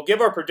 because we'll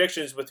give our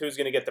predictions with who's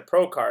going to get the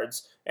pro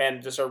cards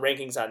and just our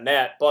rankings on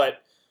that,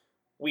 but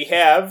we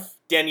have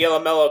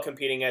Daniela Mello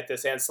competing at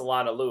this and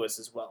Solana Lewis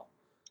as well.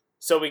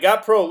 So we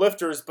got pro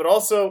lifters, but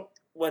also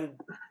when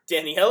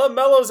Daniela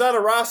Mello's on a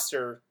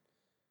roster,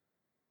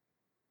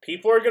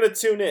 people are going to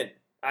tune in.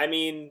 I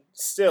mean,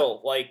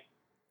 still, like,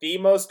 the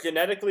most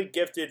genetically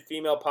gifted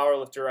female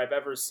powerlifter I've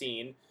ever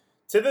seen.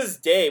 To this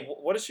day,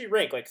 what does she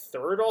rank? Like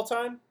third all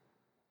time?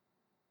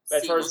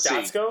 As far as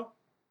dots go?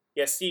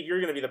 Yeah, Steve, you're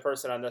going to be the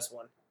person on this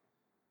one.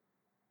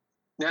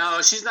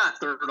 No, she's not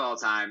third all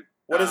time.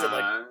 What is it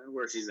like?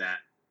 Where she's at?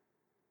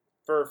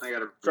 For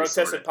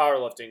drug-tested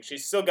powerlifting,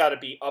 she's still got to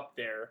be up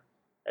there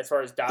as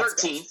far as dots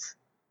 13th.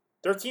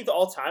 Goes. 13th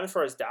all time as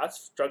far as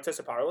dots,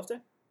 drug-tested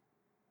powerlifting?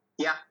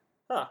 Yeah.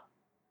 Huh.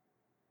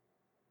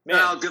 Man.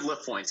 No, good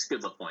lift points.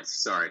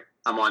 Sorry.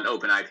 I'm on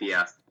Open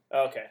IPF.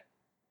 Okay.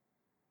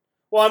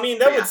 Well, I mean,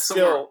 that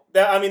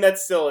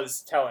still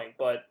is telling,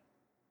 but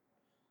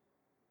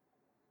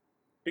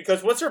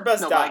because what's her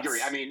best dots? I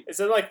agree. I mean, is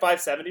it like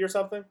 570 or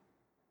something?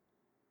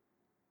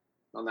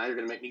 Well, now you're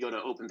going to make me go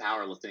to open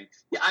powerlifting.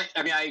 Yeah,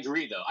 I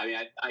agree, though. I mean,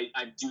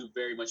 I do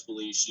very much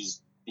believe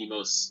she's the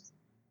most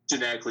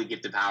genetically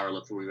gifted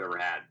powerlifter we've ever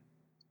had.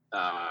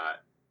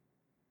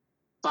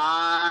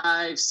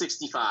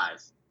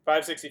 565.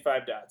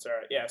 565 dots, all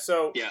right. Yeah,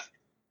 so... Yeah,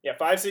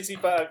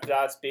 565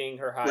 dots being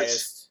her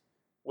highest,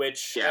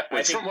 which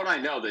I think, from what I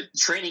know, the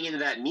training into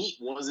that meet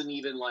wasn't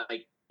even,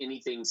 like,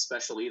 anything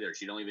special either.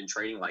 She'd only been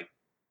training, like,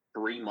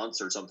 3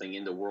 months or something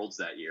into Worlds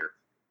that year.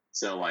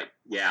 So, like,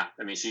 yeah,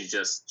 I mean, she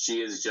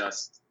is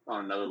just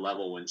on another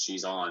level when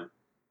she's on,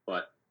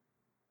 but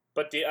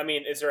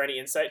is there any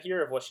insight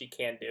here of what she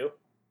can do?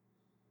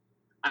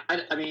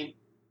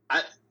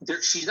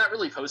 She's not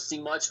really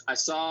posting much. I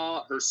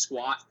saw her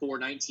squat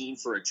 419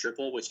 for a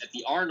triple, which at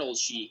the Arnold,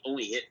 she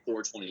only hit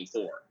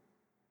 424.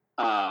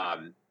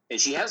 And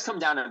she has come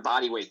down in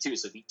body weight, too.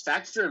 So if you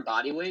factor in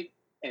body weight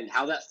and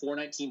how that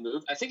 419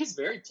 moved, I think it's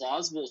very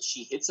plausible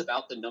she hits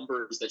about the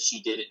numbers that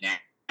she did at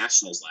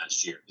Nationals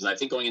last year, because I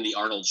think going into the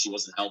Arnold she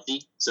wasn't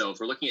healthy. So if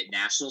we're looking at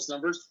Nationals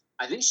numbers,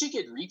 I think she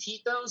could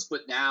repeat those,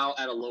 but now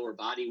at a lower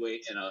body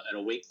weight and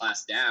a weight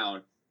class down.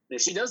 And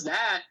if she does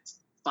that,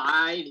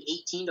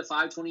 518 to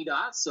 520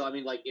 dots. So I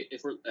mean, like,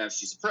 if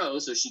she's a pro,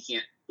 so she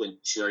can't when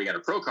she already got a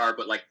pro card,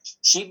 but like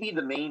she'd be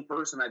the main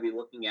person I'd be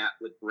looking at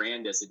with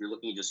Brandis if you're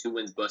looking at just who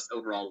wins best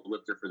overall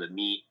lifter for the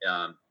meet,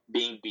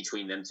 being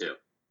between them two.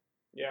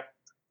 Yeah.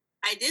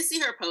 I did see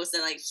her post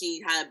that, like,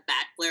 she had a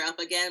back flare up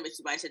again, but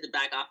she might have to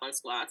back off on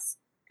squats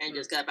and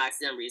just got back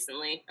to them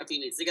recently, a few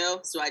weeks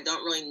ago. So I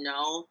don't really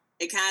know.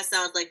 It kind of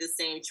sounds like the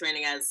same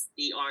training as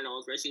the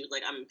Arnold's, where she was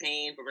like, I'm in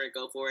pain, but we're going to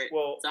go for it.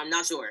 Well, so I'm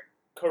not sure.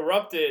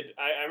 Corrupted,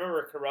 I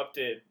remember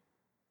Corrupted,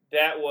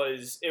 it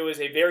was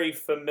a very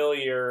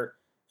familiar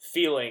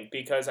feeling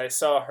because I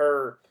saw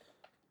her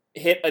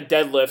hit a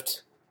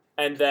deadlift,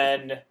 and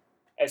then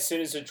as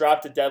soon as it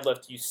dropped the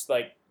deadlift, you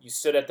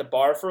stood at the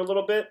bar for a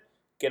little bit,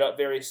 get up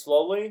very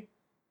slowly,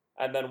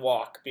 and then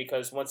walk,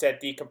 because once that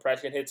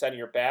decompression hits on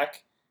your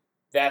back,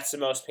 that's the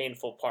most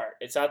painful part.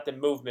 It's not the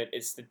movement,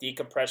 it's the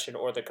decompression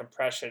or the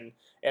compression,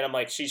 and I'm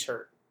like, she's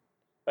hurt.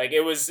 Like,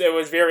 it was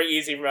very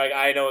easy for me. Like,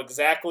 I know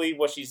exactly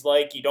what she's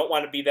like. You don't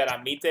want to be that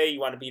on meet day. You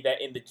want to be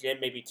that in the gym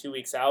maybe 2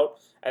 weeks out,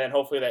 and then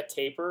hopefully that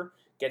taper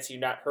gets you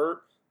not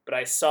hurt. But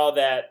I saw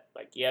that,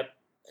 like, yep,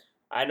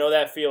 I know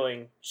that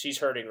feeling. She's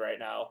hurting right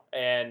now,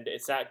 and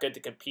it's not good to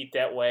compete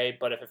that way.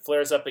 But if it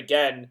flares up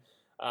again,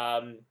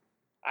 I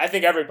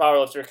think every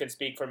powerlifter can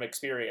speak from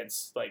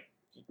experience. Like,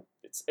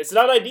 it's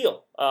not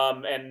ideal.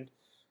 And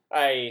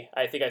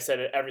I think I said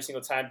it every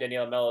single time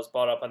Daniela Mello is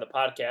brought up on the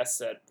podcast,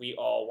 that we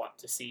all want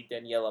to see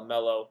Daniela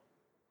Mello,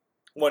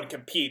 one,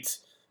 compete,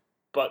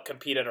 but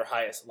compete at her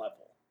highest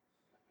level.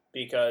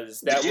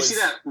 Because that was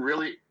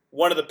really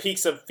one of the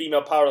peaks of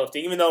female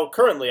powerlifting, even though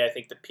currently I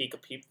think the peak of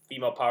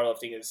female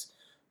powerlifting is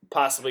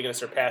possibly going to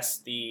surpass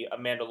the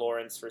Amanda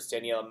Lawrence versus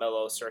Daniela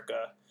Mello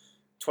circa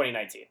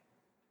 2019.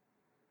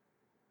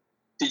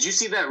 Did you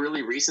see that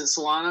really recent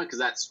Solana? Because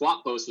that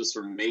squat post was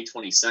from May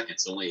 22nd,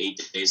 so only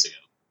 8 days ago.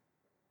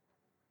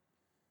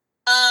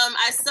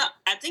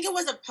 I think it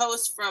was a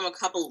post from a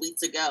couple of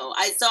weeks ago.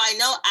 I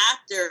know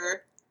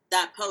after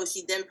that post,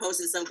 she then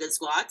posted some good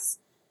squats.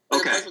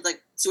 But Okay. the post was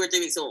like 2 or 3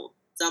 weeks old.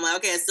 So I'm like,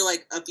 okay, it's still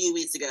like a few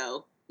weeks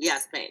ago.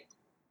 Yes, pain.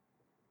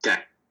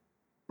 Okay.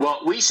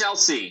 Well, we shall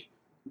see.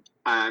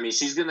 I mean,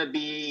 she's going to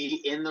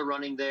be in the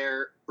running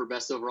there for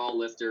best overall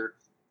lifter.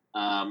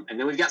 And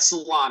then we've got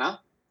Solana.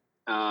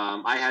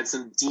 I had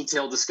some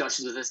detailed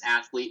discussions with this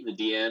athlete in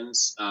the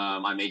DMs.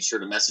 I made sure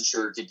to message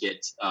her to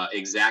get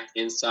exact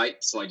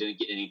insight so I didn't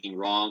get anything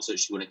wrong so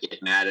she wouldn't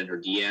get mad in her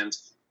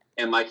DMs.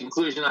 And my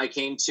conclusion I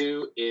came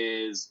to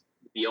is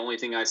the only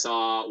thing I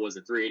saw was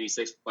a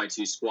 386 by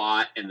 2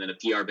 squat and then a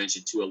PR bench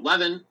at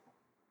 211.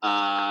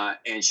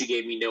 And she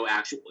gave me no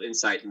actual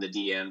insight in the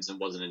DMs and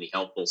wasn't any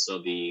helpful. So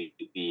the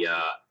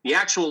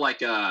actual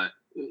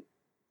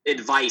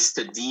advice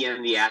to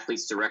DM the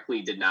athletes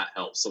directly did not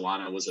help.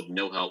 Solana was of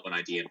no help when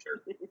I DM'd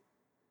her.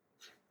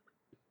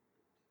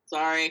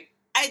 Sorry.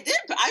 I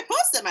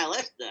posted my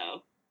lift,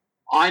 though.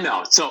 I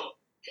know. So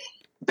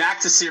back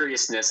to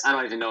seriousness. I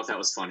don't even know if that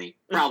was funny.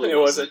 Probably It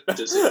wasn't.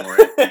 Just ignore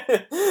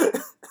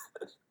it.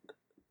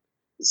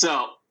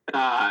 So,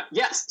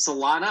 yes,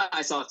 Solana,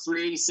 I saw a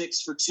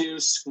 386 for 2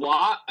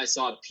 squat. I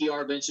saw a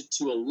PR bench at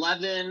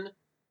 211.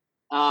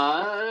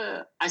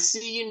 I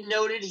see you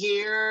noted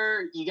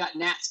here, you got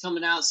Nats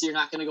coming out, so you're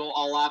not going to go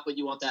all out, but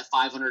you want that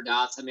 500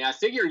 dots. I mean, I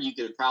figure you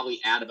could probably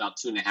add about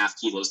 2.5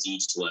 kilos to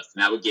each lift,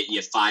 and that would get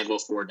you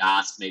 504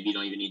 dots. Maybe you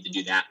don't even need to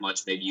do that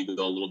much. Maybe you could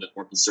go a little bit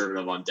more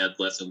conservative on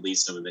deadlift and leave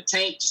some in the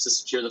tank just to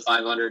secure the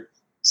 500.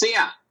 So,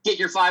 yeah, get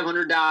your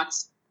 500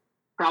 dots.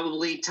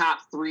 Probably top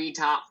 3,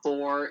 top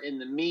 4 in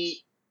the meet.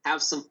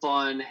 Have some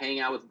fun.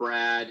 Hang out with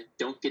Brad.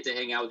 Don't get to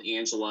hang out with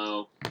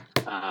Angelo.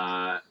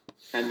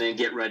 And then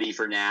get ready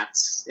for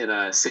Nats in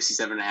a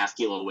 67.5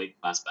 kilo weight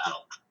class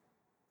battle.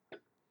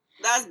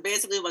 That's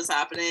basically what's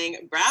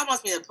happening. Brad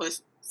wants me to push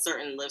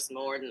certain lifts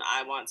more than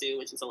I want to,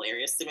 which is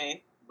hilarious to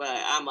me.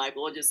 But I'm like,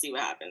 we'll just see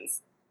what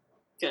happens.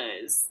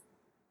 Because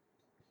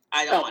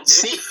I don't want to.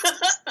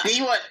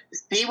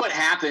 See what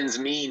happens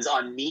means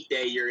on meet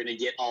day you're going to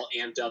get all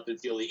amped up and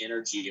feel the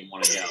energy and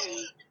want to go.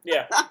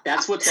 Yeah.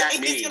 That's what that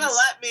means. He's going to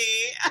let me.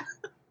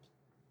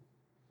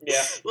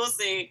 Yeah. We'll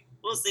see.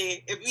 We'll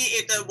see.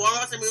 If the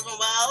warm-ups are moving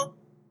well.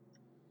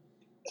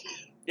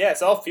 Yeah,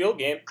 it's all field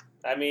game.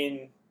 I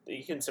mean,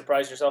 you can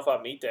surprise yourself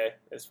on meet day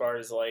as far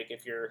as, like,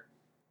 if you're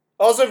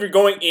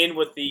going in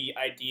with the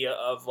idea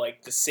of,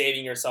 like, just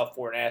saving yourself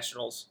for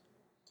nationals.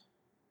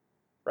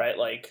 Right?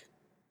 Like,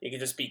 you could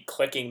just be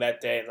clicking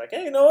that day. It's like,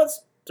 hey, you know what?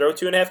 Let's throw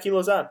 2.5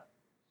 kilos on.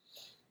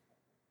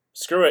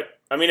 Screw it.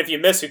 I mean, if you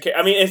miss, who cares?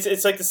 I mean,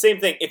 it's like the same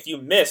thing. If you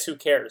miss, who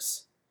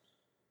cares?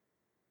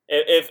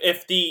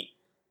 If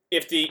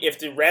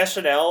the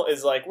rationale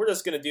is like, we're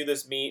just going to do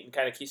this meet and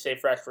kind of stay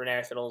fresh for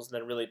nationals and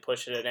then really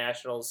push it at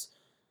nationals.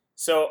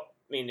 So,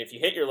 I mean, if you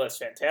hit your list,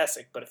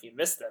 fantastic. But if you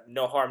miss them,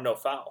 no harm, no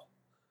foul.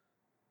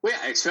 Well,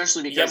 yeah,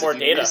 especially because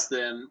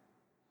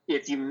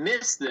if you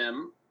miss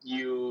them,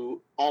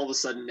 you all of a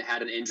sudden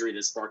had an injury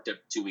that sparked up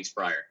 2 weeks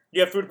prior.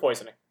 You have food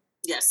poisoning.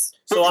 Yes.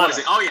 Food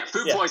poisoning. Oh, yeah,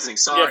 food poisoning.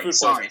 Sorry. Food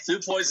poisoning.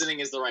 Food poisoning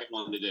is the right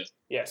one to do.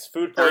 Yes,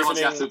 food poisoning.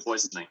 Everyone's got food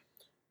poisoning.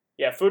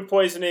 Yeah, food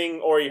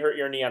poisoning or you hurt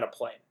your knee on a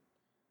plane.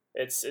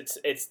 It's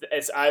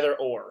either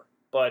or,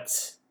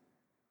 but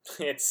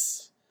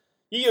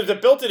the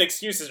built-in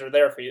excuses are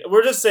there for you.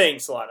 We're just saying,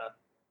 Solana.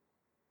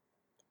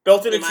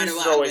 Built-in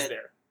excuses are always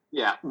there.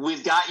 Yeah,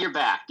 we've got your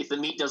back. If the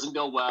meet doesn't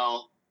go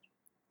well,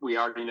 we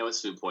already know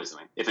it's food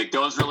poisoning. If it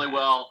goes really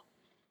well,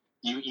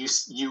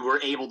 you were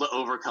able to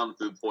overcome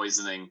food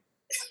poisoning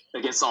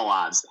against all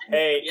odds.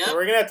 Hey, Yep.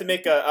 we're gonna have to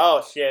make a.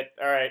 Oh shit!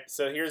 All right,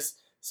 so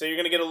you're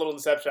gonna get a little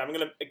deception.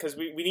 Because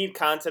we need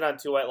content on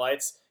Two White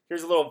Lights.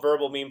 Here's a little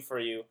verbal meme for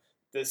you.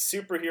 The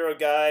superhero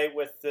guy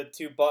with the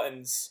 2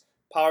 buttons,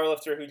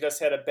 powerlifter who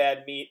just had a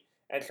bad meet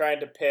and trying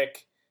to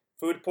pick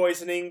food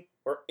poisoning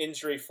or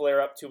injury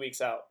flare up 2 weeks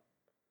out.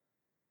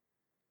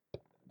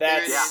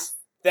 That's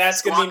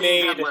going to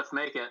be made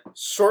Make it.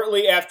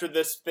 shortly after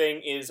this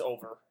thing is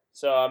over.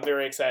 So I'm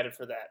very excited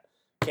for that.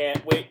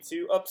 Can't wait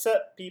to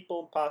upset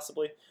people,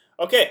 possibly.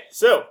 Okay,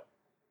 so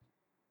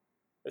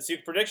let's do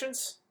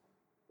predictions.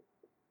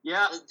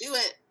 Yeah, Let's do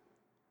it.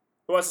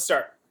 Who wants to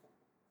start?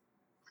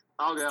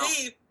 I'll go.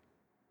 Steve.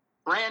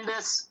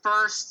 Brandis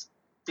first,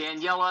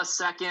 Daniela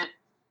second,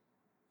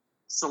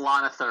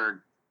 Solana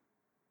third.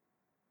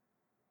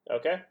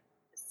 Okay.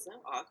 It's so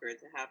awkward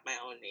to have my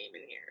own name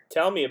in here.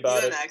 Tell me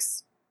about You it. go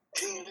next.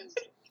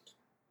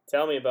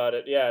 Tell me about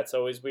it. Yeah, it's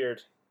always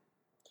weird.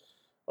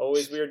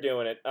 Always weird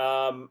doing it.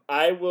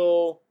 I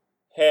will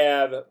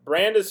have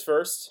Brandis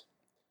first,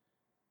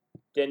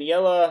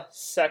 Daniela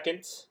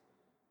second,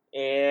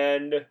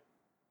 and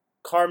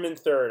Carmen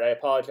third. I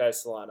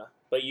apologize, Solana,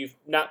 but you've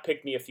not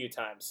picked me a few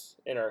times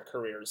in our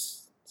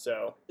careers,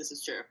 so. This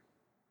is true.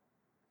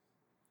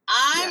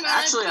 I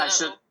actually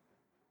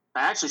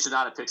should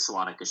not have picked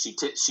Solana because she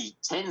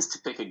tends to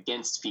pick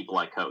against people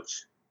I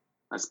coach.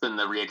 That's been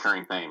the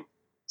reoccurring thing.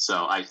 So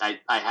I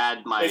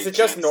had my. Is it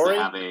just Nori?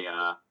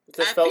 It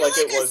just felt like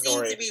it was I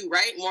seem Nori. to be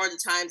right more of the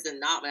times than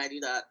not when I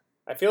do that.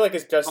 I feel like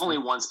it's just only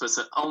one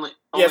specific.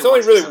 it's only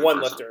really one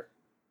lifter.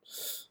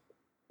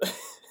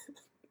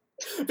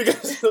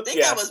 because I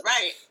think I was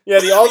right. Yeah,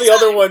 all the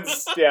other Every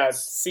time. ones,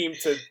 seem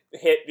to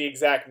hit the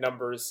exact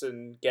numbers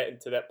and get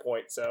into that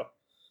point. So,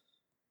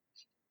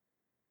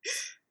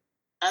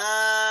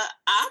 I'm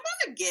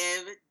gonna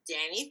give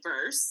Danny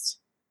first,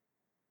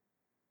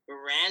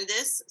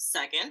 Brandis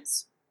second,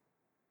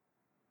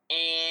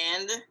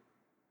 and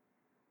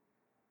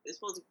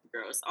this was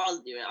gross. I'll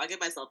do it. I'll give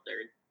myself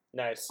third.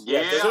 nice.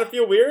 Yeah. Doesn't it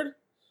feel weird?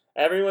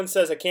 Everyone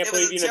says, "I can't It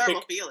was believe a you didn't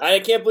terrible pick. feeling. I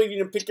can't believe you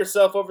didn't pick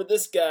yourself over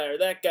this guy or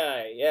that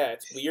guy." Yeah,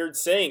 it's weird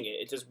saying it.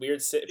 It's just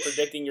weird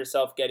predicting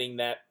yourself getting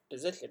that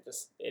position.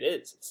 It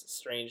is. It's a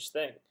strange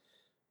thing.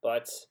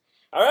 But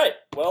all right,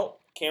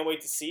 well, can't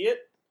wait to see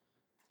it.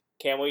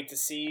 Can't wait to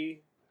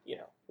see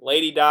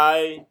Lady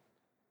Di,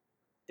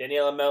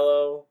 Daniela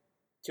Mello,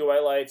 Two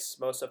White Lights,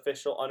 most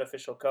official,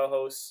 unofficial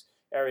co-hosts,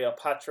 Ariel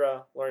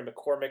Patra, Laurie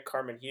McCormick,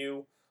 Carmen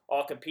Hugh,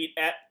 all compete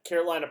at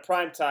Carolina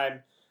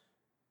Primetime.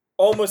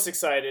 Almost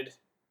excited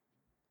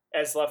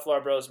as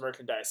LeFlar Bros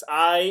merchandise.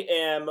 I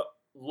am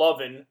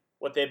loving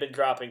what they've been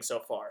dropping so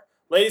far.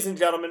 Ladies and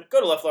gentlemen,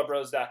 go to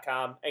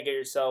leftlarbros.com and get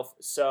yourself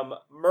some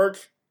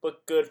merch.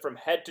 Look good from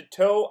head to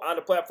toe, on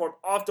the platform,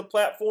 off the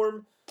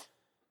platform.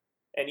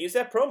 And use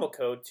that promo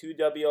code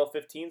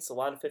 2WL15,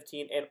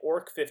 Solana15, and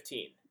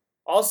Orc15.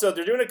 Also,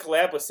 they're doing a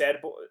collab with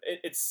Sad Boy.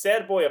 It's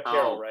Sad Boy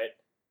Apparel, right?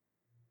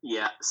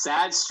 Yeah,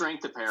 Sad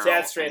Strength Apparel.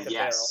 Sad Strength and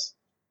Apparel. Yes,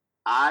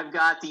 I've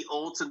got the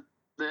ultimate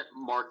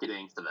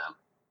marketing for them.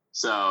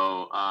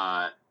 So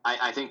I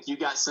think you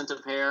got sent a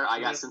pair. I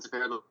got sent a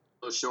pair of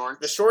those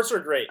shorts. The shorts are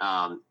great.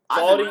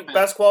 Quality,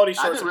 best quality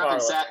I've shorts been in repping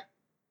powerlifting.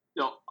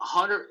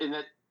 100,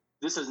 and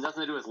this has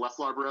nothing to do with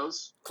LeFlar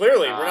Bros.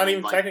 Clearly, we're not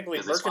even like, technically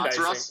 'cause they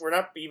sponsor merchandising. us. We're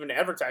not even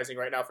advertising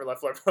right now for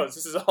LeFlar Bros.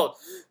 This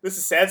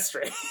is Sad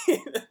Strength.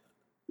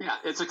 Yeah,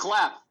 it's a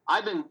collab.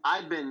 I've been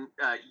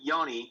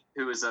Yoni,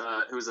 we're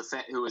a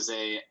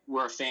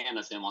fan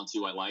of him on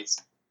Two White Lights.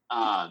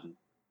 I've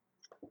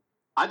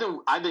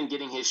been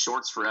getting his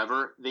shorts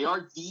forever. They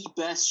are the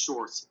best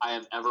shorts I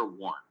have ever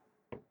worn.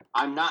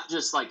 I'm not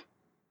just like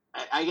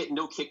I get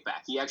no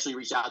kickback. He actually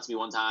reached out to me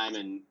one time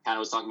and kind of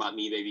was talking about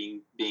me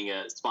maybe being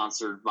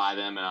sponsored by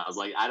them, and I was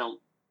like,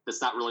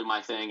 that's not really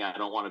my thing. I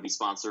don't want to be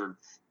sponsored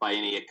by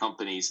any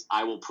companies.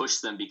 I will push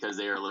them because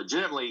they are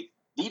legitimately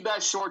the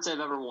best shorts I've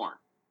ever worn,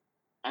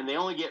 and they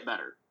only get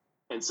better.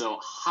 And so,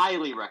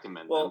 highly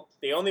recommend them. Well,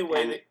 the only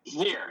way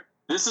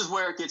this is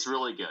where it gets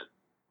really good.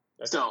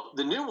 Okay. So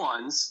the new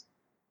ones,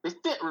 they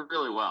fit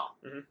really well.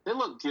 Mm-hmm. They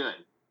look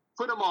good.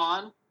 Put them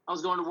on. I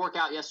was going to work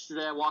out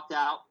yesterday. I walked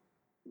out.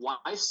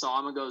 Wife saw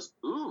them and goes,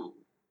 "Ooh,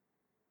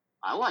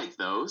 I like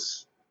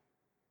those."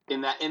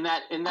 In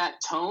that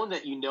tone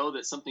that you know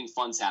that something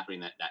fun's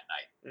happening that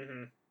night.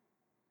 Mm-hmm.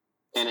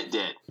 And it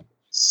did.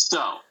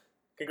 So,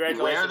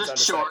 congratulations. Wear the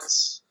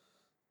shorts.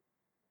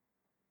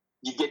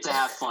 You get to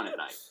have fun at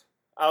night.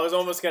 I was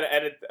almost gonna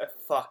edit.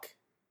 Fuck.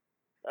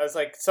 I was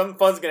like, some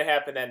fun's gonna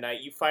happen that night.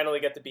 You finally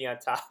get to be on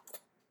top.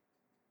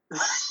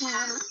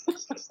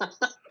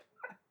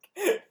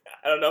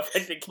 I don't know if I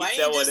should keep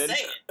that one in.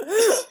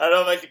 I don't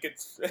know if I should get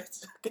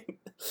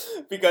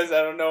because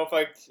I don't know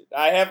if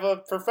I have a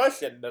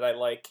profession that I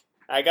like.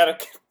 I gotta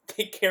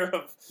take care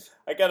of.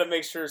 I gotta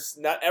make sure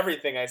not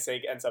everything I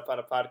say ends up on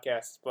a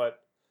podcast.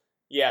 But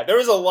yeah, there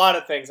was a lot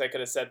of things I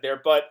could have said there.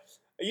 But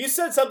you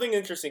said something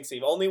interesting,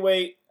 Steve. Only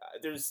way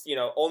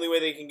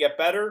they can get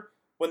better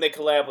when they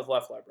collab with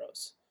LeFlar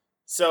Bros.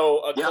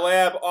 So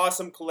collab,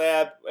 awesome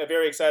collab. I'm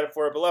very excited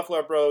for it. But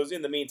LeFlar Bros,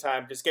 in the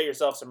meantime, just get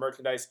yourself some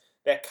merchandise.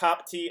 That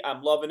comp tee,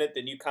 I'm loving it.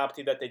 The new comp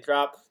tee that they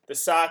dropped. The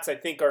socks, I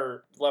think,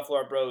 are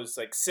LeFlar Bros'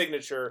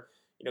 signature.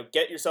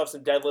 Get yourself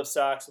some deadlift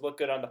socks. Look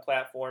good on the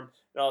platform.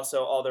 And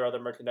also all their other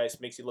merchandise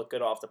makes you look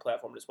good off the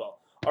platform as well.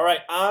 All right,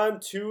 on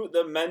to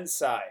the men's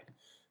side.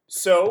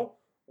 So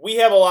we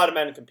have a lot of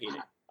men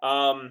competing.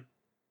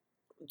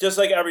 Just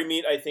like every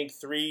meet, I think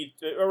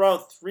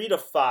around 3 to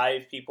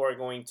 5 people are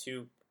going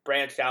to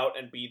branch out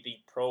and be the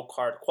pro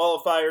card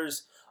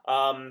qualifiers.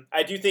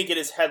 I do think it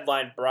is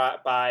headlined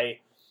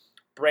by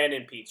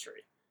Brandon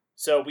Petrie.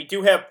 So we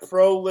do have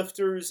pro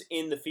lifters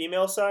in the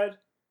female side,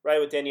 right,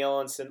 with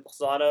Daniela and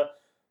Solana.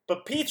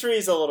 But Petrie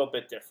is a little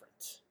bit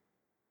different,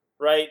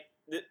 right?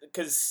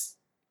 Because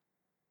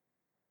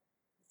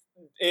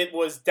it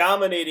was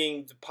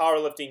dominating the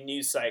powerlifting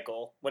news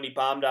cycle when he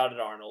bombed out at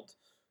Arnold.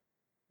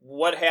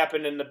 What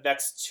happened in the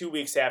next 2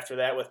 weeks after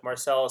that with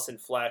Marcellus and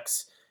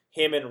Flex,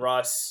 him and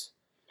Russ,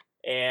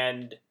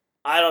 and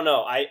I don't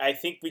know. I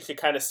think we should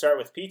kind of start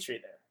with Petrie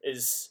there.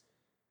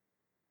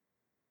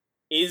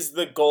 Is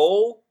the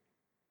goal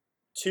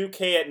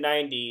 2K at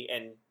 90,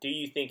 and do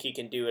you think he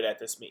can do it at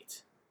this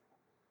meet?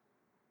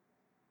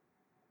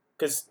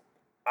 Because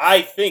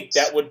I think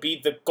that would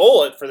be the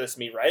goal for this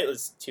meet, right?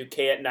 It's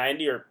 2K at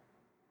 90, or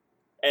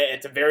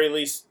at the very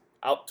least,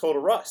 out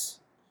total Russ.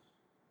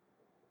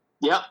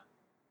 Yep.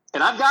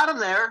 And I've got him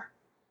there.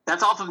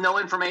 That's off of no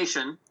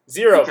information.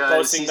 Zero,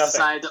 posting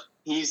nothing.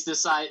 He's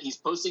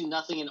posting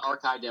nothing and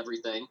archived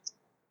everything.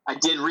 I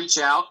did reach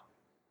out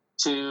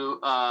to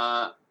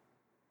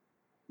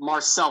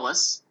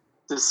Marcellus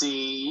to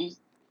see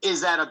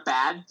Is that a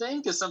bad thing?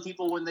 Because some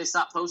people, when they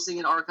stop posting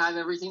and archive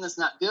everything, that's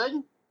not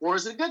good? Or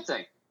is it a good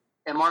thing?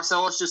 And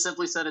Marcellus just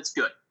simply said it's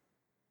good.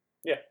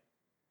 Yeah.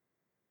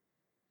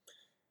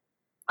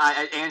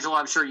 Angela,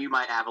 I'm sure you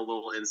might have a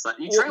little insight.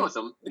 You train with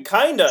him.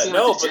 Kinda,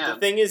 no, but the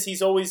thing is,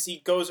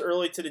 he goes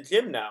early to the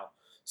gym now.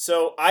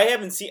 So I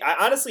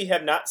honestly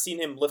have not seen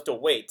him lift a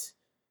weight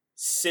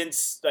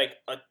since,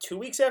 2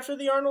 weeks after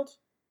the Arnold.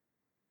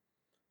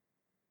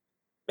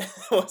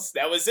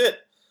 That was it.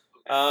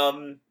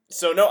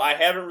 So no, I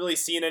haven't really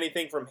seen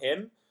anything from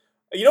him.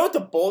 You know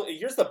what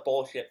here's the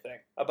bullshit thing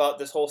about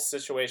this whole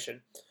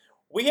situation.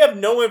 We have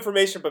no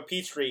information but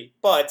Petrie,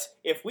 but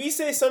if we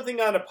say something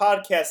on a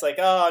podcast like,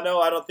 oh, no,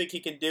 I don't think he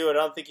can do it, I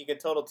don't think he can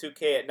total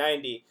 2K at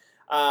 90,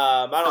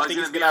 I don't think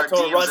he's going to have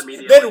total runs,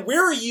 then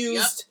we're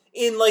used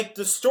in,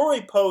 the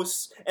story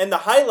posts and the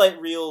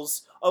highlight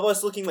reels of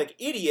us looking like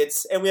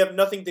idiots, and we have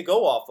nothing to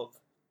go off of.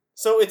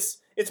 So it's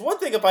one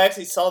thing if I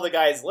actually saw the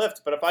guy's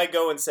lift, but if I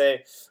go and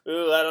say,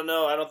 ooh, I don't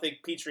know, I don't think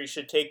Petrie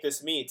should take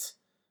this meet,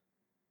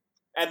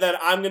 and then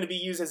I'm going to be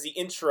used as the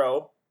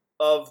intro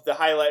of the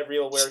highlight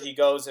reel where he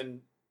goes and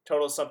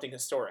totals something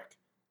historic.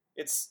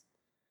 It's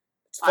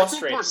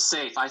frustrating. I think we're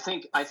safe.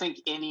 I think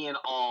any and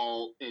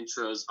all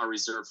intros are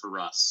reserved for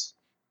Russ.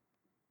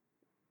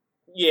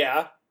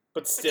 Yeah,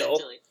 but still.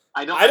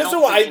 I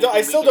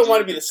still don't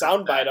want to be the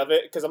soundbite of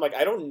it, because I'm like,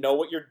 I don't know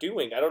what you're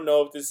doing. I don't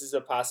know if this is a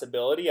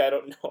possibility. I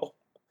don't know.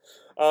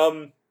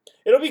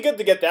 It'll be good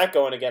to get that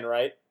going again,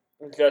 right?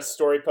 Just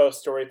story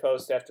post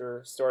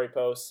after story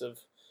post of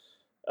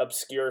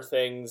obscure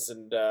things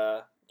and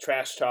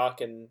trash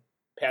talk and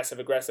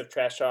passive-aggressive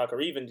trash talk,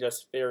 or even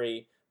just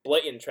very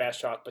blatant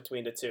trash talk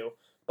between the two.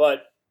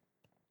 But,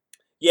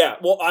 yeah,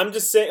 well, I'm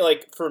just saying,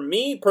 for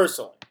me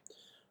personally,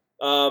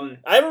 I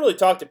haven't really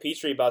talked to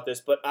Petrie about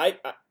this, but I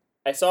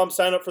saw him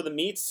sign up for the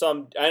meets,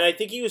 and I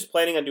think he was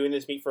planning on doing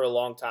this meet for a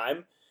long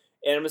time,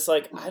 and I'm just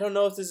like, I don't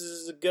know if this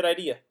is a good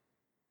idea.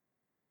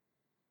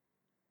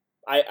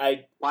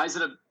 Why is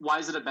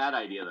it a bad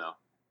idea, though?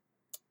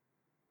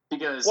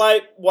 Because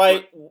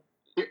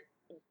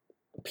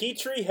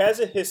Petrie has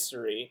a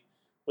history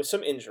with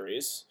some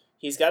injuries.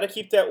 He's got to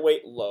keep that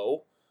weight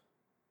low.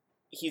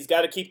 He's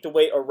got to keep the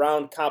weight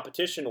around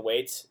competition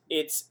weights.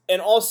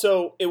 And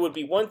also, it would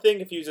be one thing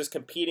if he was just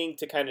competing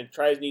to kind of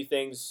try new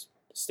things,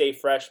 stay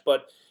fresh.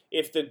 But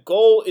if the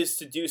goal is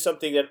to do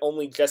something that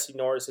only Jesse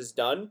Norris has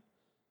done,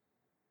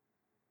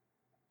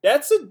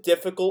 that's a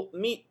difficult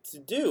meet to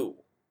do.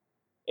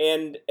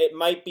 And it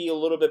might be a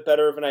little bit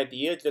better of an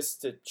idea just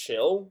to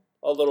chill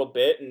a little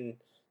bit and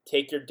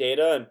take your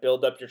data and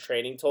build up your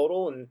training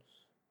total and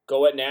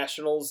go at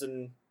nationals.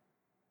 And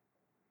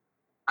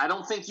I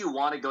don't think you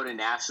want to go to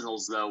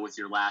nationals, though, with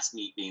your last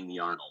meet being the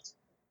Arnold.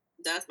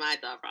 That's my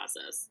thought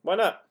process. Why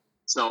not?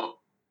 So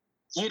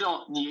you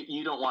don't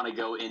want to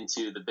go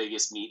into the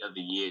biggest meet of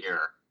the year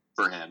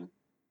for him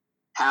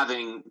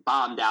having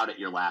bombed out at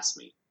your last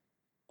meet.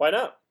 Why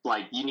not? You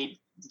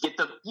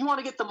want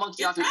to get the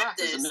monkey off your back.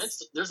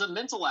 There's a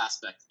mental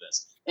aspect to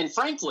this. And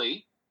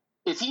frankly,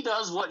 if he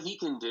does what he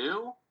can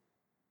do,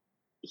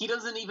 he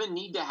doesn't even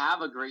need to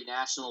have a great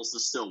nationals to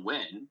still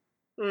win.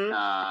 Mm-hmm.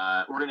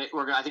 I think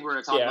we're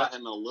gonna talk about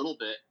him in a little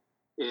bit.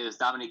 Is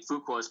Dominque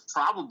Fuqua is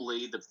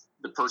probably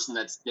the person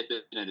that's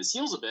dipping at his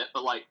heels a bit,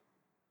 but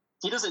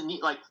he doesn't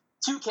need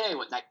 2K.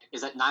 What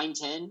is that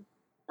 910?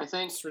 I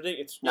think it's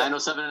ridiculous.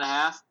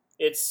 907.5.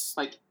 It's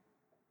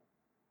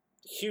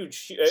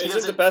huge.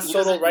 Isn't the best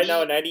total right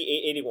now at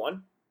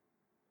 98.81?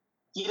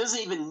 He doesn't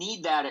even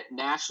need that at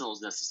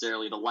nationals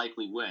necessarily to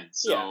likely win.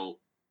 So yeah.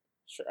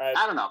 Sure,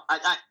 I don't know.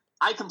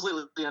 I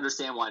completely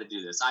understand why to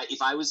do this.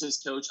 If I was his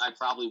coach, I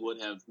probably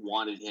would have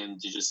wanted him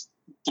to just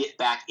get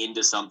back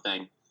into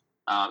something,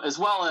 as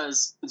well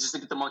as just to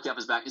get the monkey off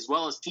his back, as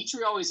well as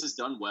Petrie always has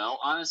done well,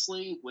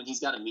 honestly, when he's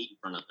got a meet in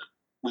front of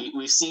him.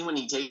 We've seen when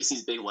he takes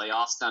these big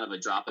layoffs, kind of a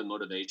drop in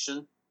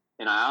motivation,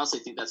 and I honestly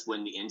think that's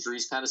when the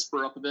injuries kind of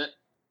spur up a bit.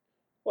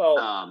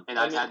 Well,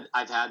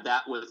 I've had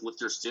that with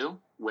lifters too,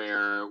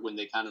 where when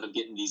they kind of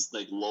get in these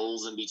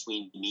lulls in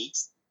between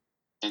meets,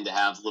 and to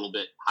have a little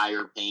bit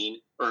higher pain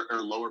or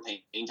lower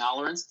pain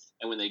tolerance.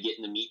 And when they get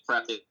into meet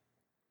prep, they have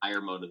higher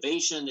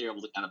motivation. They're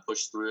able to kind of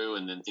push through,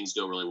 and then things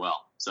go really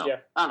well. So yeah.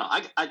 I don't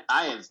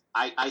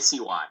know. I see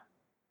why.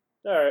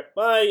 All right.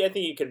 Well, I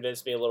think you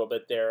convinced me a little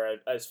bit there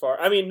as far.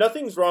 I mean,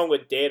 nothing's wrong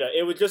with data.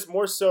 It was just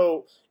more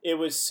so, it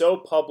was so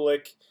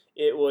public.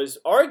 It was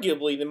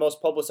arguably the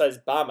most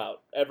publicized bomb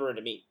out ever in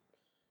a meet.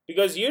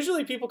 Because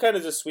usually people kind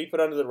of just sweep it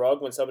under the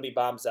rug when somebody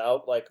bombs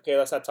out. Okay,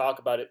 let's not talk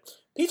about it.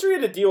 Petrie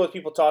had to deal with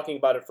people talking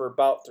about it for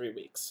about 3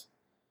 weeks.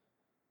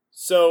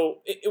 So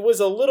it was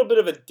a little bit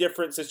of a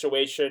different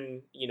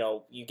situation.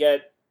 You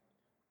get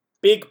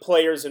big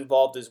players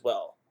involved as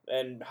well.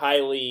 And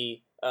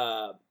highly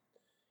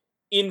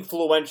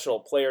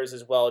influential players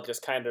as well,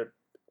 just kind of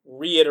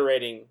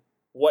reiterating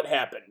what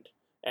happened.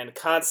 And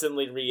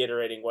constantly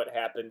reiterating what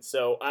happened.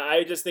 So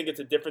I just think it's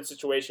a different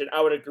situation.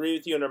 I would agree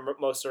with you in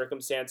most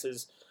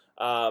circumstances.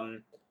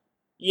 Also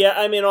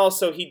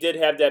he did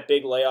have that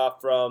big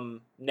layoff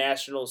from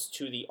Nationals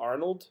to the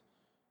Arnold,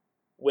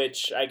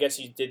 which I guess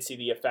you did see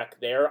the effect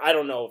there. I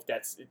don't know if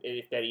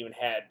that even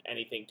had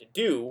anything to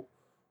do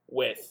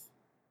with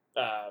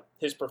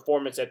his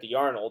performance at the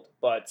Arnold,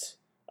 but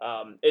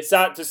it's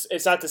not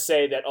to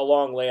say that a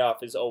long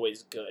layoff is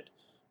always good.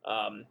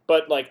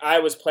 But like I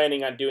was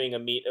planning on doing a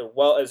meet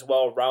as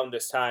well around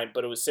this time,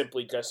 but it was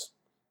simply just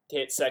to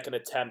hit second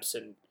attempts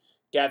and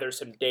gather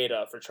some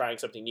data for trying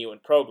something new in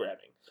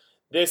programming.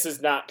 This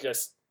is not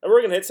just we're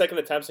going to hit second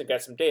attempts and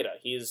get some data.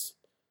 He's,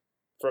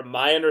 from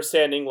my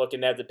understanding,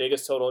 looking at the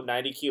biggest total at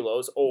 90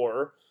 kilos,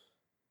 or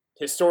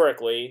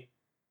historically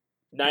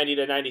 90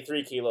 to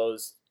 93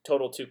 kilos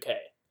total 2K.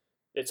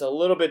 It's a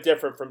little bit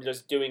different from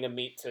just doing a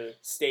meet to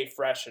stay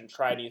fresh and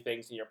try new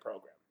things in your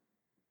program.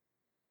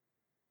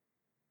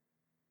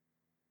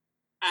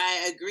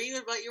 I agree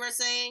with what you were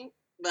saying,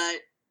 but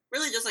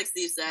really just like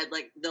Steve said,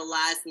 like the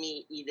last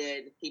meet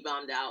he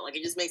bombed out. Like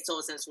it just makes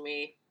total sense for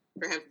me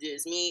for him to do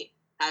his meet,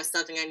 have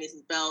something underneath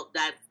his belt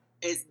that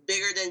is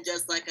bigger than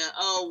just like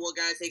we're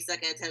going to take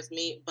second attempts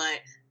meet,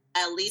 but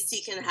at least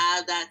he can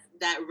have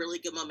that really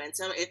good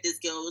momentum if this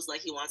goes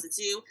like he wants it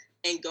to,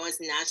 and go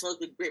into nationals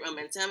with great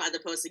momentum, as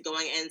opposed to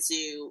going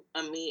into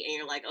a meet and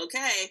you're like,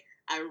 okay,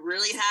 I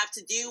really have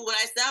to do what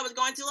I said I was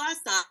going to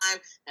last time.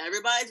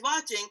 Everybody's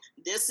watching.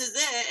 This is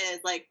it. And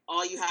it's like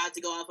all you have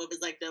to go off of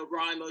is like the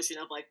raw emotion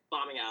of like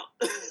bombing out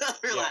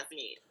for last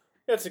meet.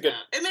 That's a good.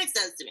 It makes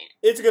sense to me.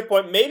 It's a good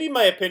point. Maybe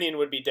my opinion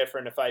would be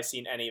different if I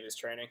seen any of his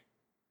training.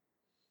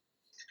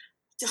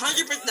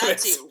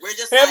 100% too. We're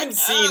just haven't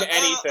seen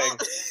anything.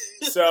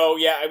 So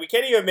yeah, we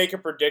can't even make a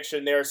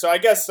prediction there. So I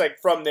guess like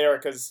from there,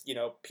 because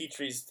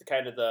Petrie's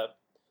kind of the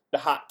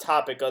hot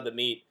topic of the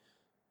meet.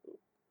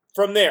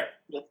 From there.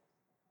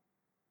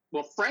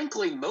 Well,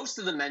 frankly, most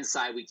of the men's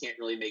side we can't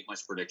really make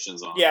much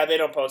predictions on. Yeah, they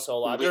don't post a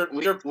whole lot. They're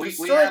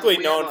historically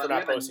known for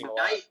not posting a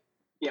lot.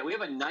 Yeah, we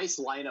have a nice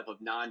lineup of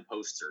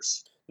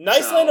non-posters.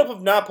 Lineup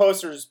of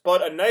non-posters,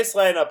 but a nice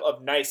lineup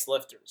of nice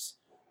lifters.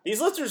 These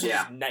lifters are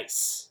just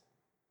nice.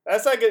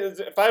 That's like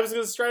if I was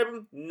going to describe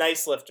them,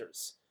 nice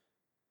lifters.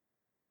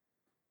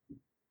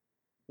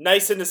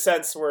 Nice in the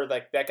sense where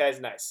like that guy's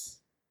nice.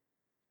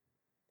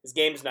 His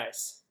game's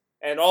nice,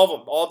 and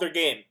all of their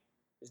game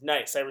is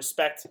nice. I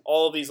respect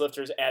all of these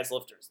lifters as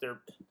lifters.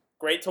 They're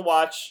great to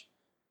watch.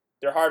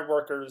 They're hard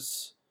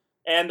workers,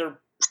 and they're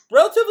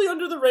relatively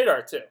under the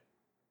radar too.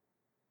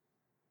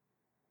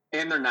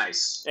 And they're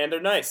nice.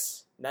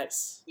 Nice.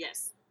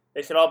 Yes.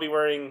 They should all be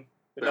wearing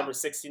the number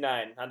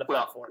 69 on the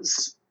platform.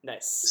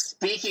 Nice.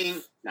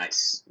 Speaking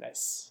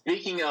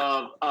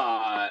of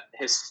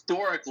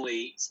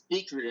historically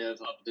secretive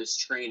of this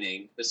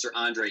training, Mr.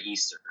 Andre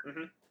Easter.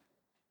 Mm-hmm.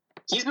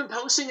 He's been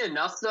posting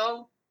enough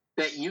though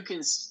that you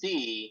can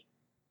see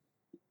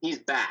he's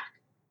back.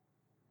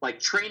 Like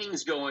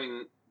training's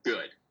going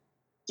good.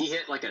 He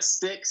hit like a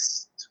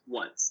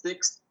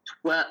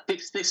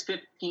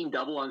 615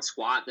 double on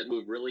squat that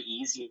moved really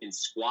easy, and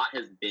squat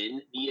has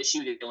been the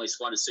issue. He only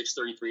squatted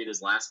 633 at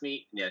his last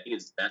meet. Yeah, I think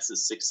his best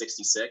is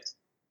 666.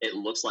 It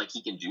looks like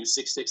he can do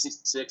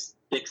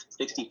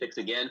 666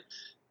 again.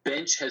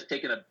 Bench has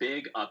taken a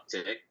big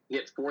uptick. He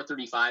hit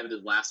 435 at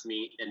his last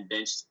meet and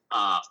benched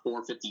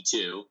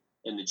 452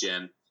 in the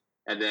gym.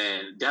 And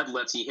then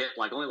deadlifts, he hit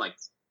only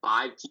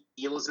 5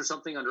 kilos or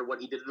something under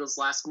what he did at his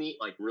last meet,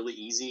 really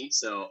easy.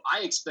 So I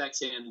expect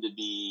him to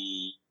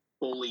be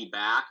fully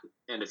back.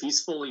 And if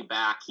he's fully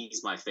back,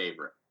 he's my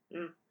favorite.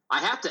 Mm. I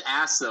have to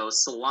ask, though,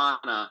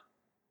 Solana,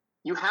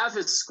 you have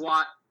his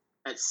squat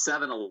at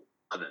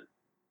 711.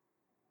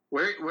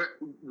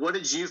 What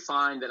did you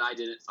find that I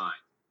didn't find?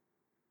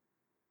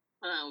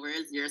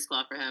 Where's your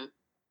squat for him?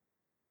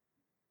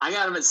 I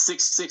got him at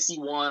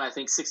 661, I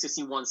think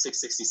 661,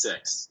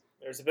 666.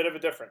 There's a bit of a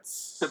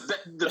difference.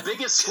 The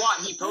biggest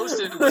squat he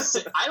posted was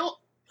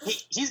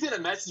he's gonna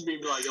message me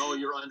and be like, "Oh,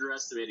 you're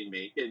underestimating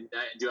me."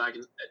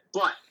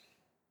 But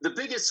the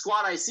biggest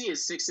squat I see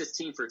is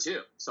 615 for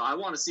 2. So I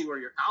want to see where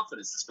your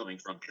confidence is coming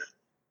from here.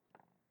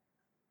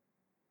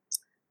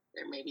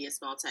 There may be a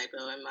small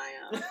typo in my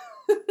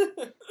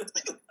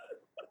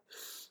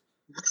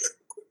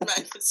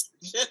my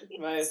position.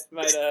 I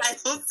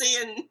don't see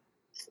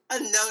a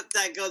note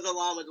that goes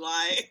along with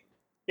why.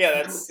 Yeah,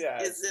 that's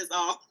Is this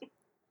all?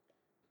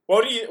 All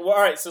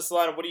right, so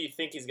Solana, what do you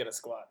think he's gonna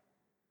squat?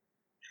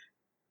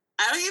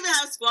 I don't even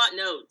have squat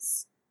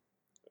notes.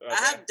 Okay. I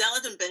have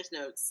deadlift and bench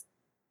notes.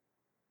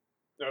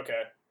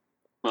 Okay.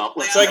 Well,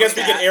 so I guess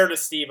we can air to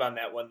Steve on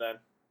that one then.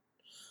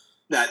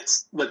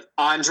 That's with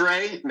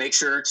Andre. Make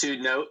sure to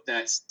note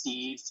that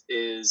Steve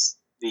is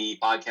the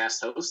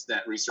podcast host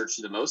that researches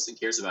you the most and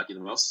cares about you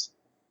the most.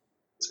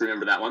 Let's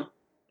remember that one.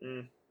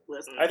 Mm.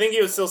 I think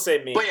he would still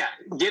say me. But yeah,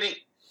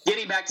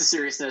 getting back to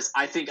seriousness,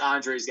 I think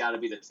Andre's got to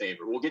be the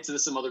favorite. We'll get to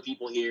some other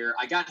people here.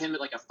 I got him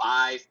at a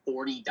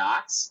 540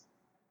 dots.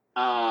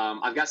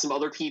 I've got some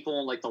other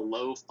people in the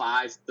low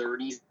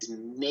 530s,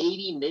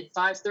 maybe mid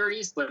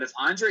 530s. But if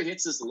Andre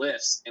hits his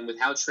lifts and with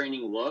how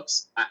training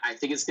looks, I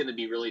think it's going to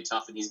be really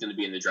tough and he's going to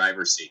be in the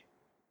driver's seat.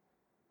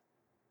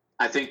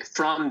 I think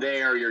from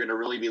there, you're going to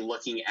really be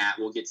looking at,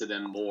 we'll get to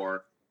them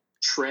more,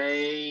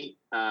 Trey,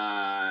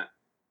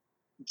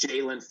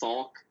 Jalen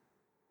Falk,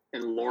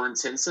 and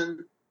Lawrence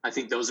Hinson. I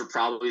think those are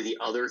probably the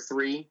other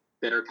three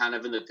that are kind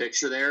of in the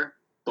picture there.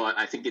 But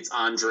I think it's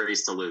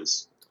Andre's to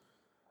lose.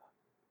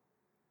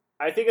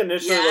 I think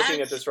initially Yeah.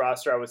 looking at this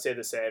roster, I would say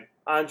the same.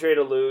 Andre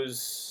to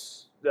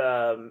lose,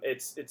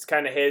 it's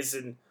kind of his,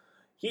 and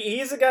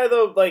he's a guy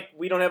though. Like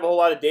we don't have a whole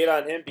lot of data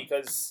on him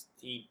because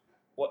he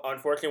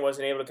unfortunately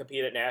wasn't able to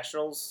compete at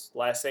nationals.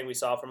 Last thing we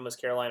saw from him was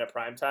Carolina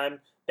Primetime.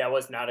 That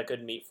was not a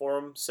good meet for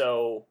him.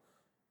 So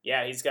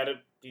yeah, he's got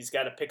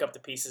to pick up the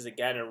pieces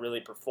again and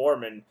really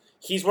perform. And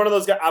he's one of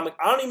those guys. I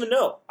don't even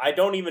know. I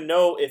don't even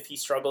know if he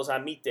struggles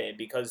on meet day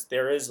because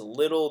there is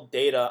little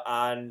data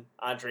on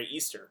Andre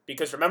Easter.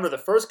 Because remember the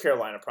first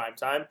Carolina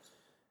Primetime,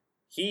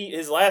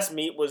 his last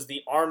meet was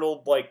the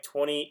Arnold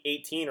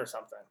 2018 or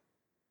something.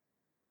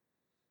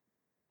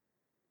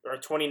 Or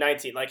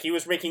 2019. Like he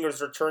was making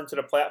his return to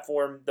the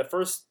platform the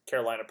first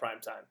Carolina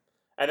Primetime.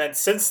 And then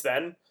since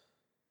then,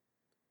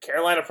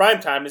 Carolina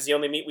Primetime is the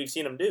only meet we've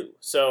seen him do.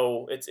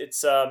 So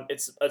it's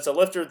a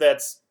lifter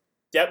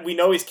that we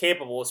know he's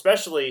capable.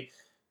 Especially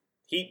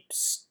he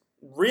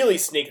really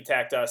sneak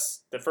attacked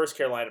us the first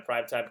Carolina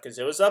Primetime because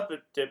it was up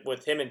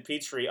with him and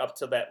Petrie up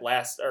to that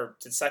last or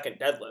to second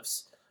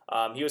deadlifts.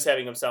 He was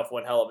having himself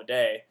one hell of a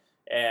day,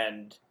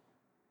 and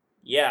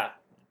yeah,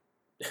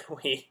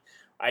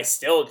 I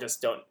still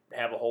just don't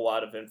have a whole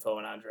lot of info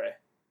on Andre.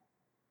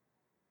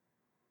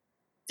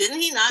 Didn't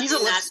he not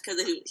do match because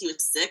he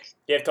was sick?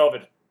 He had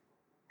COVID.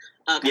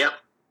 Okay. Yep.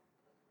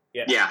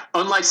 Yeah.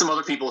 Unlike some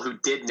other people who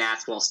did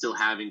Nats while still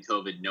having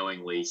COVID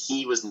knowingly,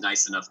 he was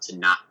nice enough to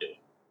not do it.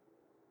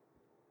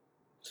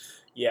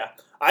 Yeah.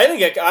 I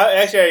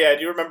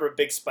do remember a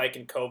big spike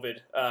in COVID.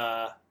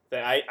 That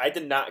I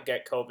did not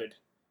get COVID.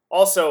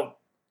 Also,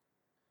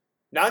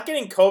 not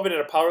getting COVID at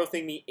a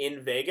powerlifting meet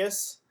in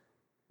Vegas,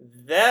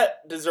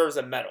 that deserves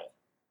a medal.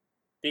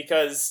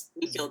 Because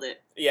he killed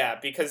it. Yeah,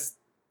 because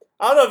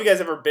I don't know if you guys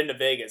have ever been to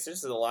Vegas.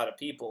 There's a lot of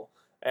people.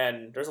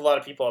 And there's a lot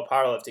of people at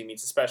powerlifting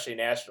meets, especially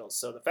nationals.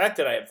 So the fact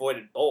that I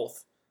avoided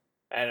both,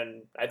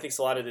 and I think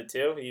Solana did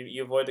too.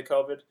 You avoided the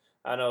COVID.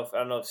 I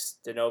don't know if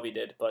Denovi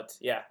did, but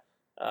yeah.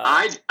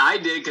 I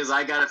did because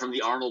I got it from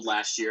the Arnold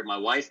last year. My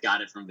wife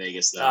got it from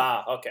Vegas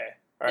though. Okay.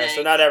 All right.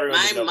 So not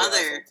everyone.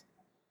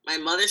 My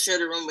mother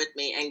shared a room with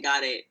me and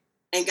got it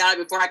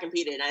before I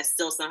competed. And I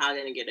still somehow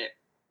didn't get it.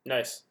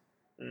 Nice.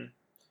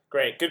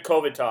 Great. Good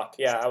COVID talk.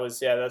 Yeah,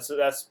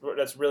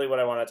 that's really what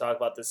I want to talk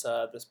about this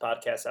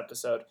podcast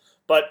episode.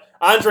 But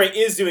Andre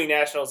is doing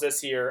nationals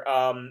this year.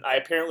 I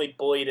apparently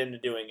bullied into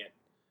doing it,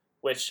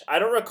 which I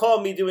don't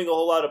recall me doing a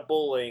whole lot of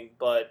bullying,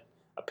 but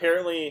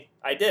apparently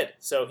I did.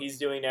 So he's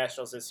doing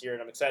nationals this year,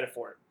 and I'm excited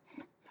for it.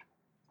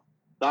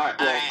 All right.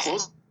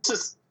 Well,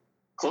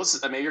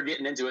 closest. I mean, you're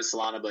getting into it,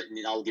 Solana, but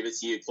I'll give it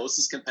to you.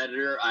 Closest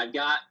competitor, I've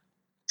got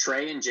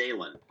Trey and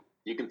Jalen.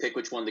 You can pick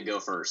which one to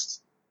go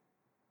first.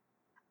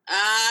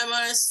 I'm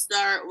going to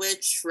start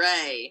with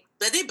Trey.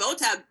 But they both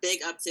have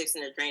big upticks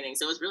in their training,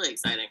 so it's really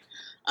exciting.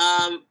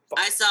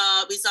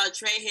 We saw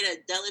Trey hit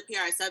a deadlift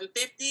PR at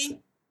 750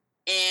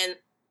 and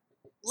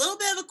a little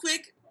bit of a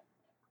quick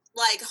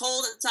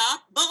hold at the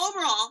top, but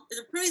overall it's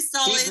a pretty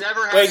solid. He's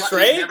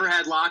never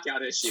had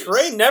lockout issues.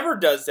 Trey never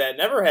does that.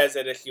 Never has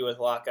that issue with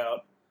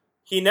lockout.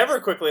 He never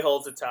quickly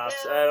holds the tops.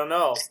 I don't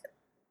know.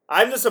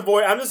 I'm just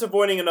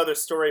avoiding another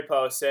story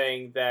post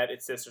saying that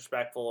it's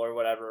disrespectful or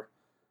whatever.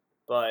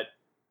 But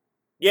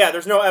yeah,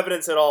 there's no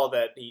evidence at all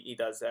that he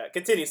does that.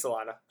 Continue,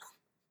 Solana.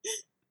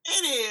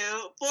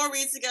 Anywho, 4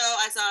 weeks ago,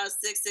 I saw a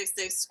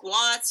 666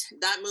 squat.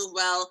 That moved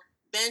well.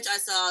 Bench, I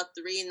saw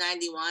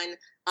 391.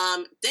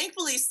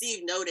 Thankfully,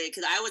 Steve noted,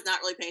 because I was not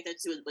really paying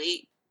attention to his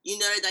weight. You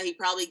noted that he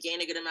probably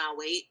gained a good amount of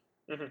weight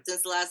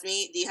since the last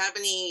meet. Do you have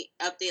any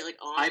update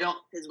on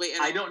his weight?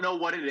 I don't know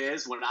what it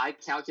is. When I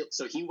calculate,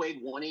 so he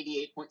weighed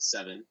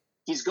 188.7.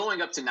 He's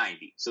going up to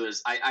 90. So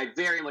I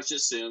very much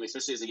assume,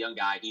 especially as a young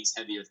guy, he's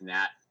heavier than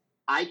that.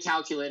 I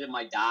calculated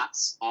my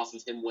dots off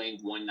of him weighing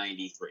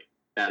 193.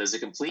 That is a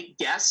complete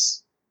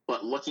guess,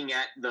 but looking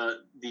at the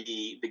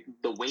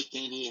weight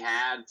gain he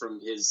had from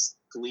his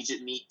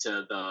collegiate meet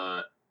to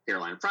the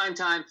Carolina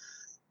Primetime,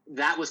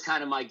 that was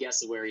kind of my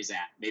guess of where he's at.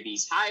 Maybe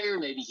he's higher,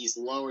 maybe he's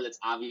lower. That's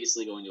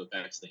obviously going to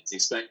affect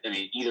things.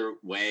 Either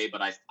way,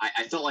 but I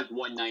felt like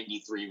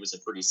 193 was a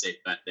pretty safe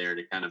bet there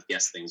to kind of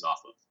guess things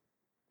off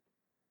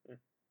of.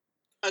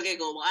 Okay,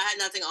 cool. Well, I had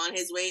nothing on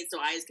his weight, so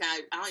I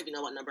don't even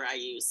know what number I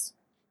used.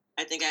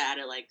 I think I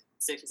added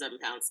 6 or 7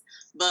 pounds.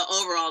 But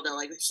overall, though,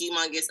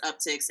 humongous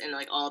upticks in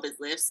all of his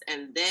lifts.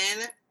 And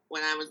then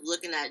when I was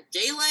looking at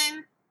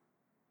Jalen,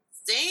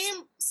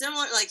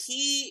 similar.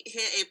 He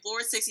hit a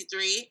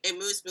 463. It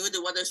moved smooth.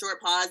 It was a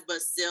short pause,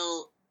 but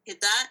still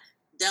hit that.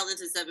 Deadlift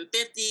to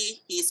 750.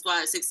 He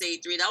squatted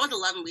 683. That was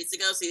 11 weeks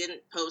ago, so he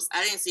didn't post.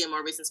 I didn't see a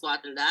more recent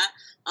squat than that.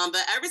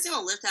 But every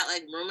single lift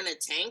had room in a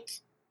tank.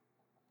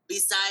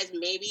 Besides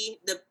maybe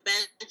the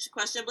bench,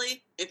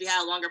 questionably, if he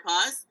had a longer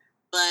pause.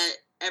 But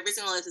every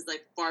single lift is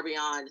far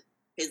beyond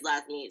his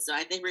last meet. So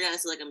I think we're gonna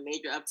see a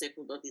major uptick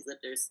from both these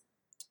lifters.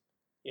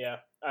 Yeah,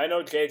 I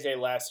know JJ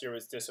last year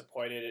was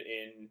disappointed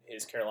in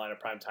his Carolina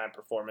Primetime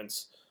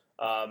performance.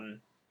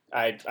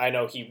 I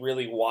know he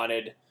really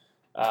wanted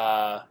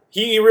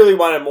he really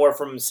wanted more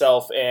from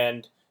himself,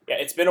 and yeah,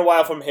 it's been a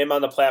while from him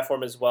on the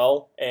platform as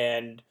well,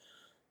 and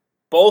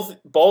both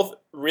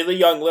really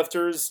young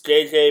lifters.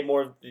 JJ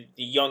more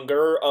the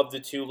younger of the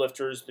two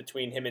lifters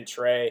between him and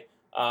Trey.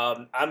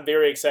 I'm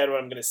very excited what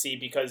I'm going to see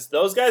because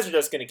those guys are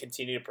just going to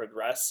continue to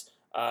progress.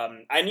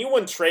 I knew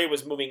when Trey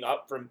was moving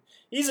up from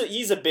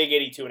he's a big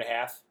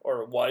 82.5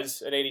 or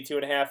was an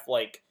 82.5.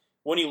 Like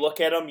when you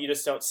look at him, you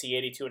just don't see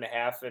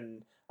 82.5.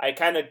 And I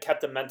kind of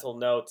kept the mental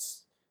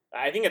notes.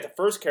 I think at the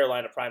first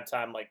Carolina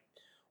Primetime, like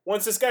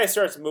once this guy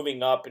starts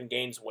moving up and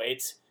gains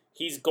weight,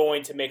 he's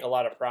going to make a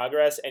lot of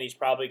progress, and he's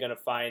probably going to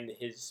find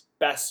his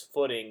best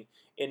footing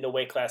in the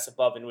weight class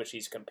above in which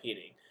he's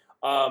competing.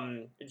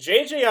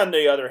 JJ, on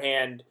the other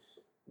hand,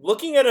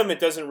 looking at him, it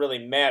doesn't really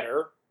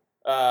matter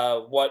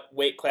what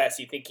weight class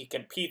you think he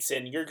competes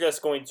in. You're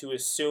just going to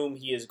assume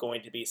he is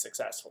going to be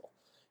successful.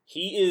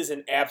 He is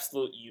an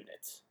absolute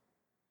unit.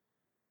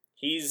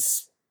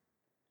 He's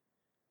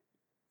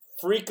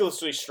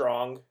freakishly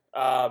strong,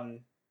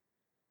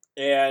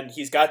 and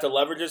he's got the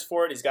leverages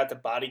for it. He's got the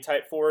body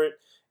type for it.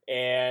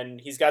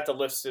 And he's got the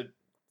lifts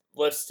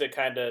to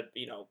kind of,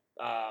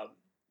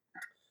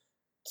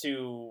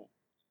 to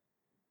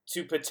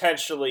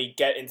potentially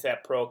get into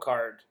that pro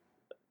card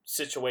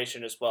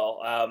situation as well.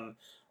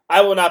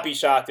 I will not be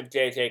shocked if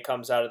JJ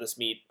comes out of this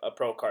meet a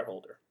pro card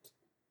holder.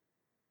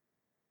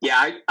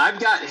 Yeah, I've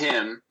got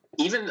him.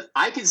 Even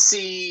I could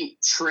see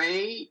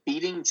Trey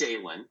beating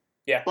Jalen.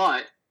 Yeah.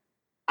 But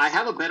I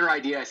have a better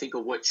idea, I think,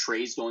 of what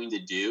Trey's going to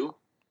do.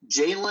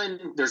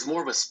 Jalen, there's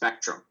more of a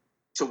spectrum.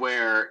 To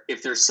where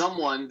if there's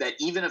someone that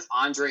even if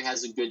Andre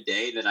has a good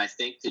day that I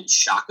think could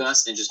shock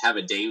us and just have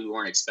a day we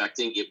weren't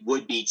expecting, it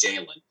would be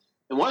Jalen.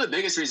 And one of the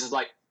biggest reasons,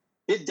 like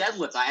his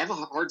deadlift, I have a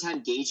hard time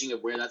gauging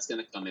of where that's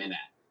going to come in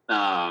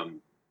at.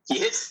 He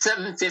hit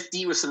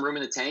 750 with some room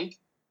in the tank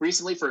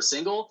recently for a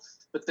single,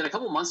 but then a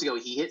couple months ago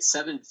he hit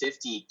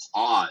 750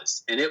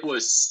 paused, and it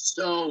was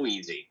so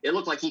easy. It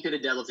looked like he could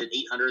have deadlifted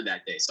 800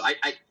 that day. So I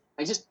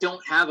just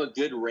don't have a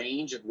good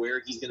range of where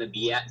he's going to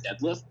be at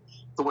deadlift.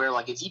 To where,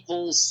 like, if he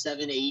pulls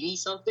 780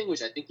 something,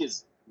 which I think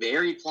is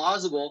very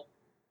plausible,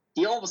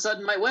 he all of a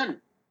sudden might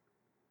win.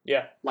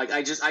 Yeah. Like,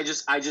 I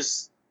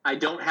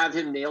don't have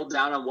him nailed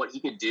down on what he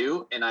could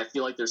do, and I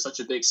feel like there's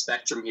such a big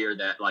spectrum here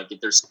that, like,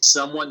 if there's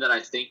someone that I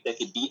think that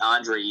could beat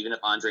Andre, even if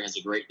Andre has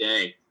a great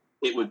day,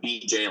 it would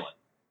be Jalen.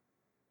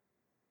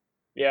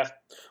 Yeah.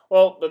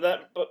 Well,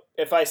 but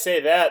if I say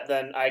that,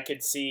 then I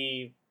could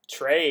see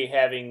Trey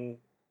having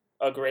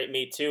a great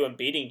meet too and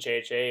beating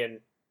JJ and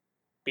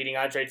beating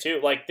Andre too.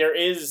 Like there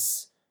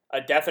is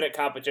a definite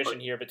competition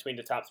here between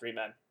the top three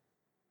men.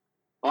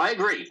 Well, I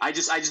agree. I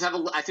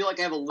feel like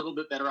I have a little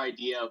bit better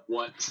idea of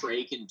what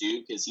Trey can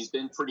do because he's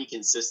been pretty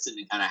consistent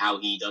in kind of how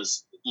he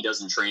does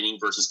in training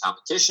versus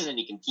competition, and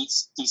he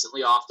competes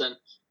decently often.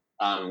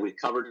 We've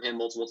covered him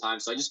multiple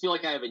times, so I just feel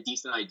like I have a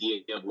decent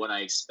idea of what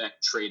I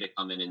expect Trey to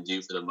come in and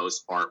do for the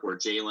most part. Where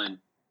Jalen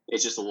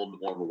is just a little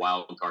bit more of a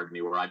wild card to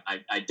me, where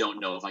I don't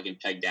know if I can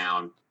peg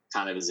down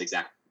kind of his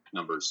exact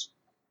numbers.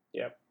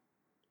 Yep.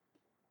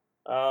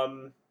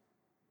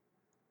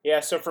 Yeah,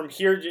 so from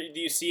here, do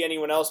you see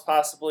anyone else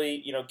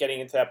possibly, getting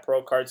into that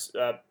pro cards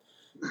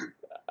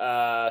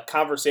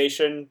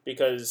conversation?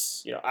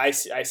 Because, I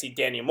see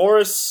Daniel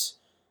Morris,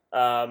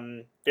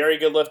 very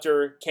good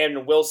lifter,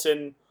 Camden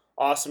Wilson,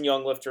 awesome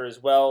young lifter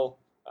as well,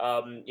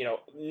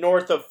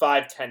 north of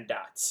 5'10"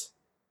 dots.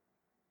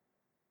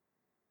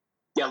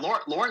 Yeah,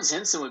 Lawrence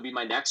Henson would be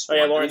my next one.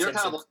 Oh, yeah, Lawrence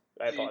Henson.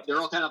 They're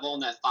all kind of on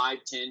that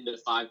 5'10" to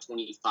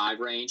 5'25"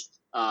 range.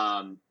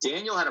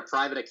 Daniel had a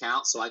private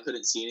account, so I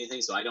couldn't see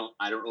anything, so I don't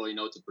really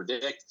know what to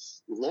predict.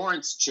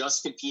 Lawrence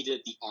just competed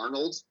at the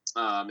Arnold.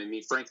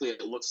 Frankly,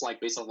 it looks like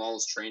based on all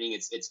his training,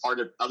 it's hard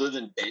to, other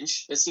than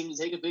bench, it seemed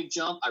to take a big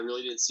jump. I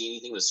really didn't see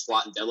anything with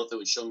squat and deadlift that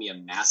would show me a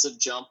massive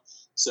jump.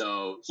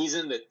 So he's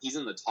in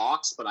the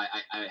talks, but I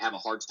have a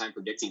hard time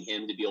predicting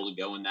him to be able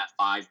to go in that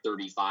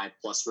 535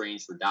 plus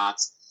range for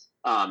dots.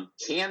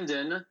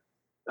 Camden,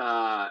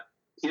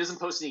 he doesn't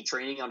post any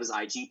training on his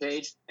IG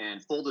page,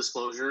 and full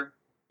disclosure,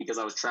 because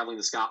I was traveling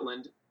to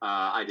Scotland,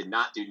 I did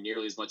not do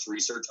nearly as much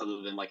research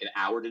other than like an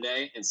hour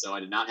today. And so I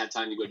did not have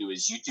time to go to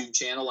his YouTube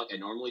channel like I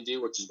normally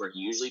do, which is where he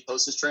usually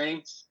posts his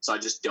training. So I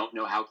just don't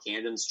know how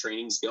Camden's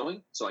training is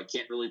going. So I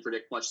can't really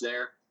predict much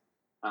there.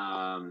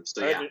 I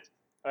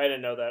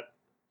didn't know that.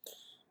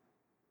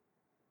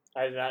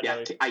 I did not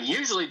know. I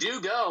usually do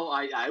go.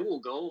 I will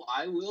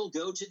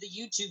go to the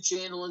YouTube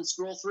channel and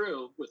scroll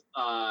through with.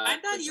 I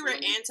thought you were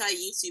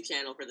anti-YouTube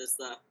channel for this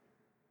though.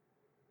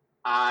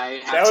 I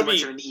have too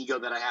much of an ego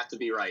that I have to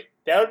be right.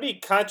 That would be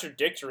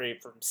contradictory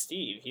from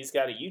Steve. He's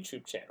got a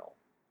YouTube channel.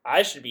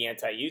 I should be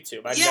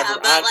anti-YouTube. He's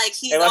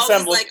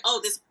always like,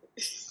 oh, this.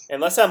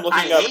 Unless I'm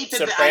looking up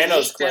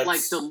Sopranos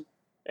clips.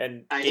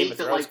 I hate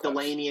that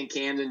Delaney and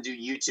Camden do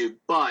YouTube,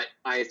 but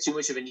I have too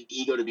much of an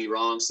ego to be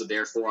wrong, so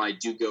therefore I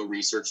do go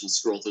research and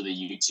scroll through the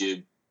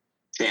YouTube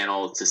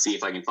channel to see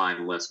if I can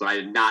find lists. But I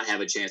did not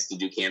have a chance to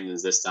do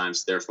Camden's this time,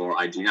 so therefore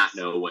I do not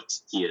know what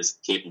he is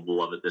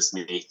capable of at this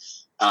meet.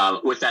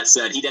 With that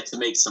said, he'd have to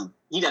make some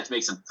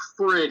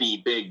pretty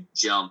big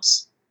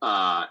jumps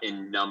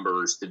in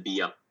numbers to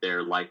be up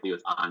there, likely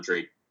with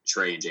Andre,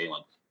 Trey, and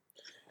Jalen.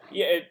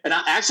 Yeah, and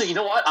actually, you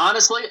know what?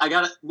 Honestly,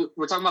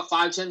 we're talking about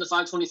 5'10" to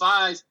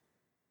 525.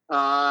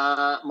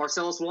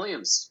 Marcellus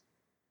Williams.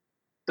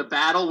 The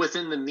battle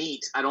within the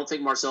meet, I don't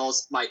think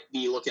Marcellus might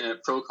be looking at a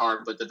pro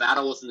card, but the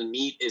battle within the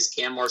meet is,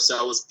 can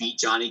Marcellus beat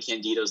Johnny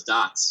Candido's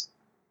dots?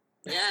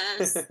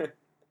 Yes.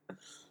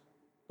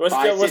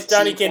 What's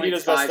Johnny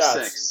Candido's best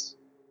stats?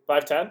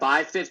 5'10"?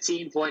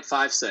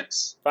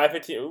 515.56.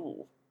 5'15".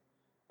 Ooh.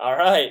 All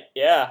right.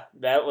 Yeah.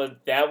 That'll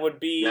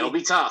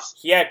be tough.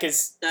 Yeah,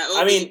 because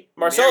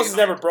Marcellus has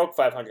never broke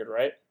 500,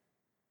 right?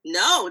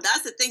 No,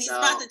 that's the thing. He's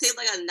about to take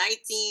like a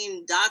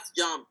 19 dots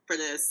jump for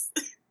this.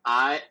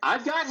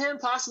 I've got him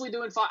possibly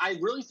doing 5. I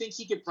really think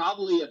he could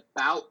probably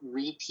about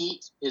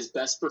repeat his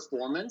best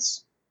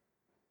performance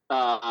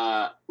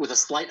with a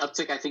slight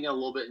uptick, I think, a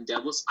little bit in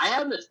deadlifts. I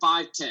have him at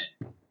 5'10".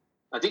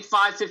 I think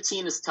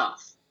 5'15" is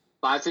tough.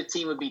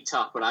 5'15" would be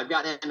tough, but I've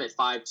got him at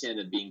 5'10"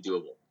 and being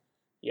doable.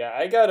 Yeah,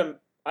 I got him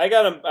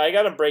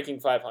breaking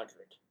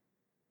 500.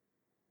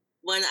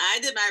 When I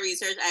did my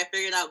research, I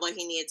figured out what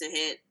he needed to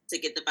hit to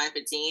get the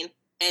 515,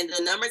 and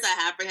the numbers I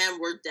have for him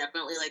were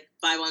definitely like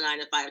 509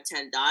 to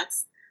 510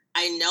 dots.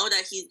 I know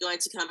that he's going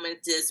to come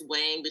into this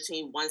weighing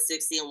between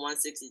 160 and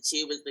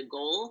 162 was the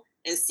goal.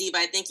 And Steve,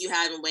 I think you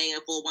have him weighing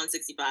a full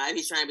 165.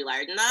 He's trying to be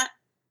lighter than that.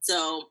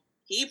 So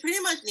he pretty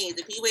much needs,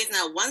 if he weighs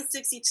now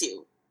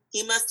 162,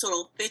 he must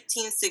total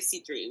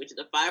 1563, which is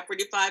a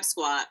 545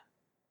 squat,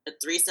 a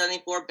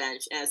 374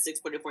 bench, and a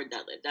 644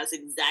 deadlift. That's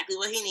exactly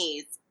what he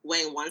needs,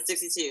 weighing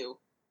 162,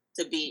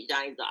 to beat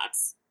Johnny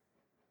Dots.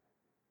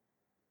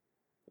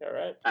 All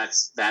right.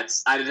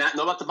 That's. I did not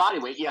know about the body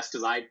weight. Yes,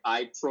 because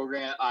I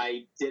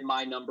did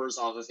my numbers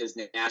off of his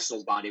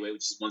nationals body weight,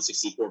 which is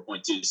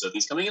 164.2. So if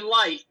he's coming in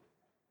light,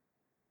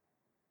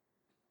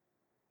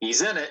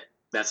 he's in it.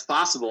 That's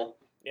possible.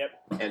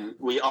 Yep. And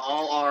we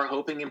all are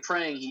hoping and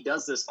praying he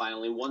does this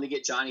finally. 1, to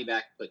get Johnny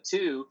back, but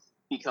 2,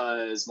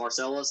 because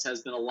Marcellus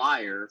has been a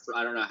liar for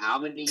I don't know how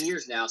many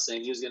years now,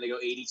 saying he was going to go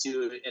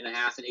 82 and a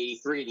half and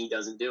 83, and he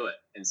doesn't do it.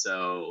 And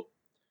so,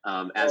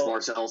 as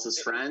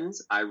Marcellus's friend,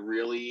 I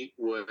really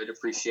would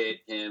appreciate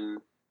him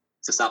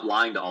to stop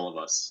lying to all of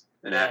us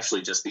and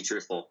actually just be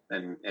truthful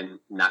and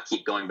not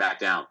keep going back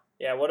down.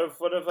 Yeah. What if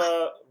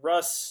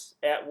Russ,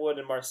 Atwood,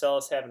 and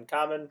Marcellus have in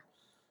common?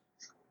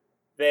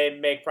 They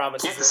make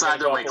promises Can't decide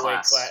their weight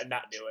class and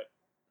not do it.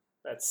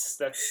 That's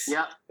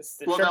yeah. It's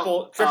the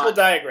triple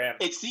diagram.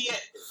 It's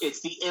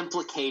the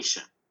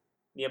implication.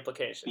 The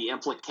implication. The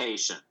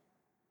implication.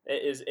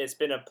 It's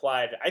been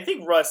applied. I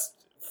think Russ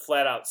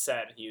flat out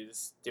said he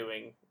was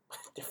doing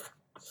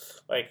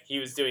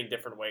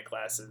different weight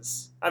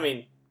classes. I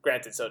mean,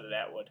 granted, so did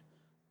Atwood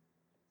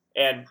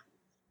and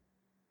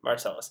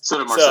Marcellus. So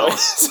did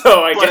Marcellus.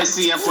 So I guess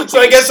the implication? So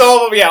I guess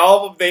all of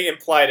them they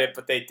implied it,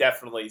 but they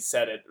definitely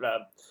said it.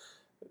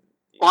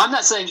 Well, I'm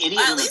not saying any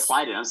of them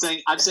implied it.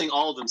 I'm saying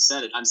all of them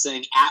said it. I'm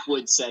saying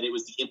Atwood said it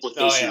was the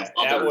implication of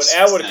others.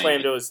 Atwood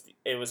claimed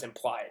it was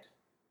implied,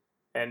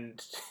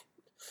 and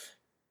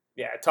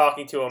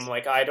talking to him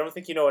like I don't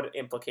think you know what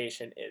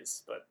implication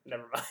is, but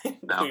never mind.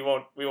 No.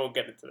 We won't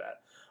get into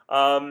that.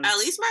 At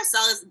least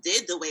Marcellus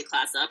did the weight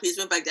class up. He's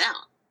went back down.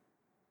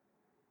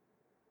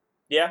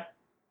 Yeah,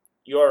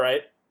 you are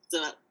right.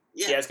 So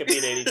yeah, he has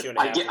competed 82 and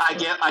a half.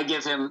 I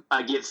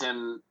give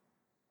him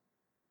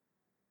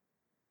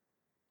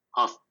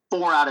a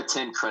 4 out of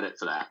 10 credit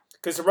for that.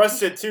 Because Russ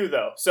did too,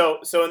 though.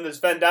 So in this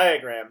Venn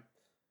diagram,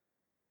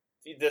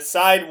 the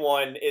side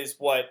one is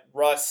what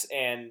Russ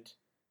and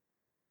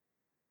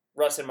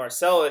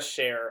Marcellus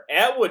share.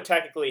 Atwood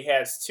technically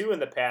has 2 in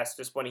the past,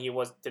 just when he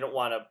didn't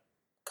want to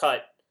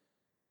cut.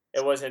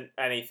 It wasn't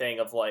anything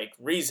of like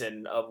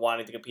reason of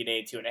wanting to compete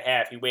 82 and a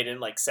half. He weighed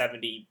in like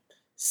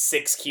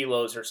 76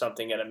 kilos or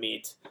something at a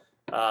meet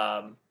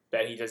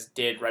that he just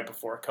did right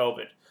before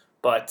COVID.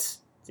 But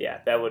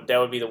yeah, that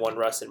would be the one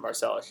Russ and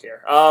Marcellus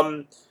share.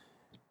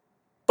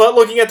 But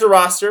looking at the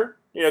roster,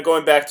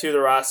 going back to the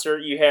roster,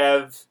 you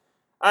have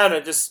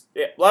a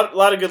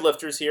lot of good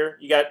lifters here.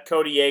 You got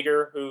Cody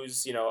Yeager,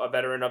 who's a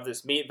veteran of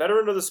this meet,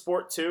 veteran of the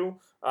sport too.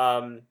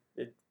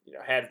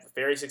 Had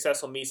very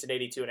successful meets in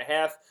 82 and a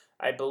half.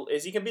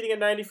 Is he competing at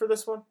 90 for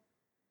this one?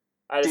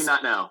 I do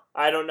not know.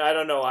 I don't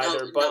know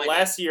either. But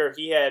last year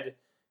he had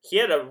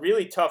a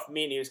really tough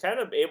meet. And he was kind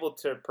of able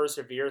to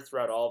persevere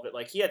throughout all of it.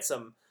 Like he had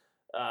some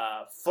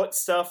foot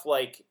stuff,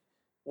 like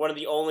one of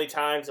the only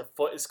times a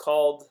foot is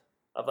called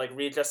of like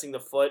readjusting the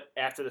foot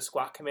after the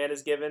squat command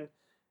is given,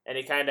 and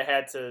he kind of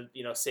had to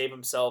save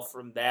himself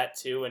from that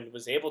too, and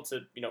was able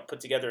to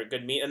put together a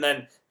good meet. And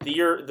then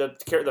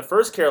the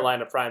first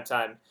Carolina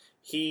Primetime,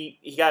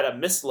 he got a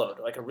misload,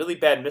 like a really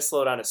bad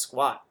misload on his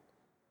squat.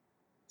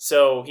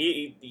 So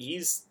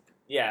he's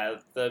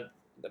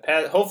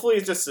hopefully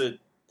it's just a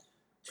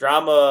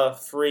drama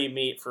free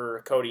meet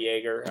for Cody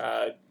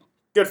Yeager.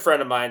 Good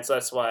friend of mine, so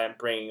that's why I'm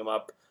bringing him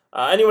up.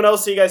 Anyone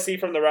else you guys see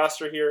from the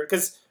roster here?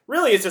 Because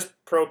really, it's just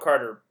Pro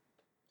Carter.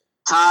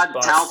 Todd,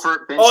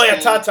 Talfort, Oh, yeah,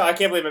 Todd. I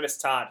can't believe I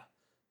missed Todd.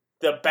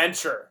 The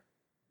bencher.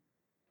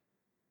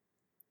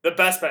 The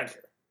best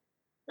bencher.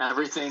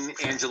 Everything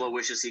Angelo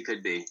wishes he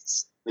could be.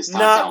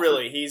 Not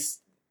really.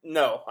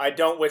 No, I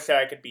don't wish that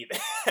I could be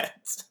that.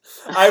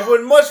 I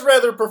would much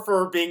rather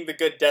prefer being the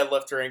good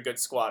deadlifter and good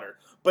squatter.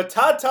 But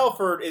Todd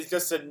Telford is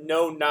just a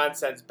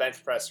no-nonsense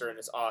bench presser, and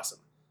it's awesome.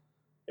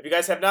 If you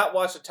guys have not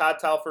watched a Todd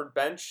Telford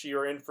bench,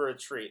 you're in for a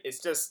treat.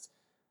 It's just,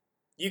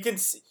 you can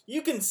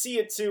see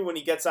it too when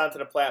he gets onto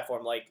the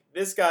platform. Like,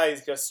 this guy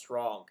is just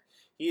strong.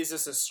 He is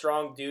just a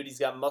strong dude. He's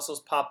got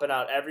muscles popping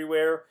out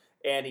everywhere,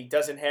 and he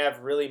doesn't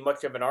have really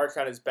much of an arch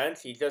on his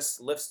bench. He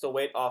just lifts the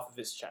weight off of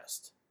his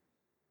chest.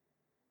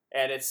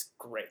 And it's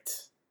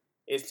great.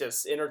 It's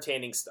just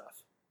entertaining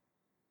stuff.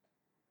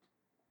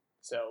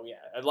 So,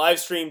 yeah, a live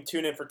stream,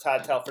 tune in for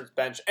Todd Telford's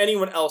bench.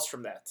 Anyone else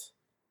from that?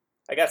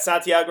 I got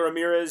Santiago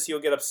Ramirez.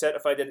 He'll get upset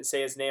if I didn't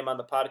say his name on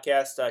the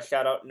podcast.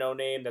 Shout out No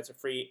Name. That's a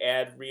free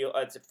ad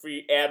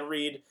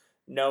read.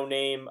 No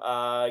Name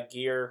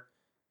gear.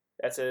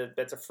 That's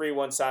a free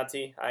one,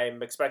 Santi.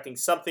 I'm expecting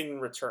something in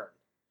return.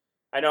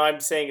 I know I'm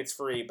saying it's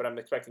free, but I'm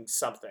expecting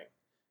something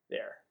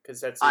there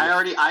because that's.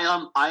 I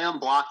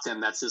unblocked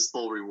him. That's his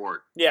full reward.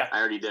 Yeah, I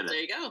already did it.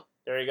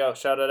 There you go.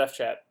 Shout out F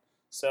Chat.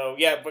 So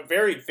yeah, but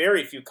very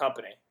very few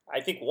company.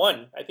 I think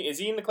one. Is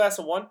he in the class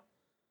of one?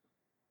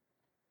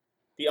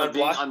 The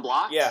unblocked.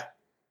 Unblocked? Yeah.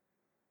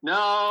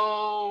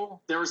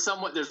 No, there's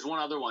one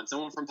other one.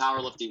 Someone from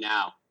Powerlifting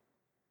Now.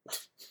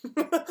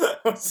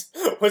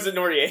 was it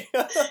Noriega?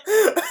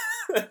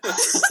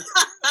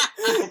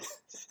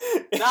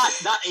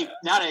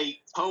 not a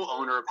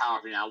co-owner of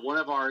Powerlifting Now. One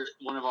of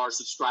our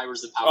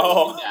subscribers of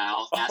Powerlifting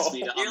Now asked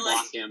me to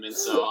unblock him, and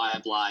so I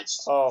obliged.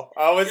 Oh,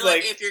 I was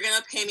like, if you're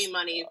gonna pay me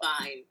money,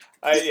 fine.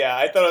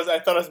 I thought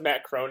it was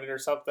Matt Cronin or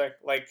something.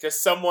 Like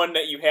just someone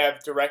that you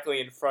have directly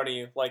in front of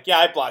you. Like, yeah,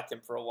 I blocked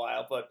him for a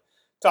while, but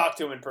talk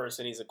to him in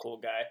person. He's a cool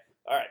guy.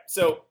 All right,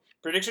 so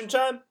prediction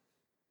time.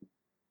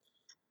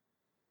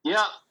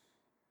 Yeah,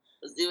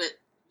 let's do it.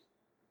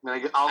 I'm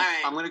gonna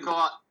go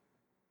out.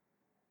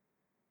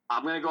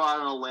 I'm going to go out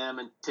on a limb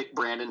and pick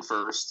Brandon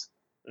first.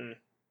 I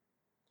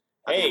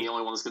think I'm the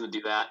only one that's going to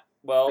do that.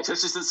 Well,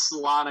 especially since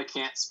Solana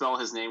can't spell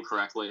his name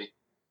correctly.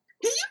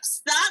 Can you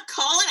stop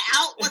calling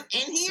out what's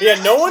in here?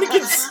 Yeah, no one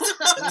can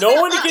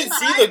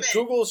see the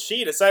Google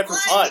sheet aside from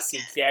us, you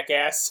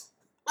jackass.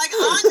 Like,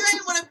 Andre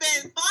would have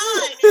been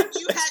fine if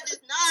you had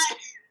just not.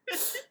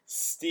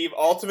 Steve,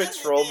 ultimate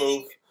troll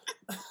move.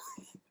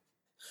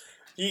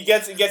 He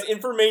gets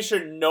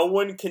information no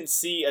one can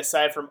see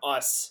aside from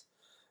us.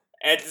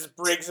 And just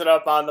brings it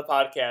up on the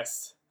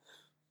podcast.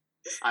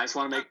 I just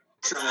want to make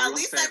sure at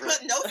least I put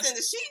notes in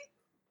the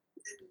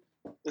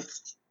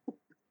sheet.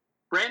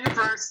 Brandon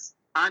first,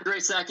 Andre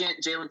second,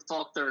 Jalen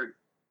Falk third.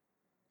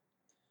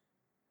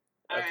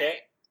 Okay.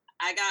 Right.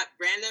 I got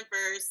Brandon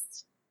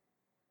first,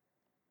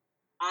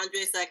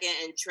 Andre second,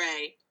 and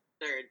Trey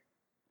third.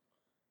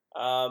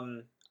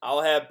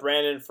 I'll have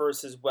Brandon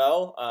first as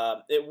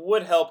well. It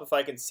would help if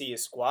I can see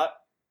his squat.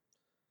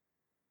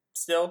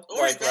 Still,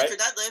 or his bench or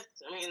deadlift.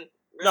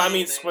 No, I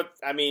mean squat.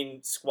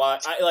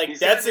 He's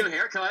got a new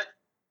haircut.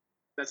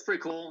 That's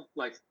pretty cool.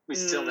 Like we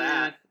still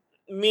that.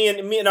 Me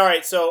and all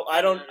right. So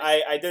I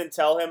didn't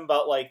tell him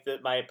about like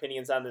my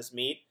opinions on this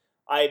meet.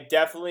 I've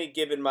definitely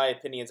given my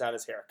opinions on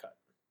his haircut.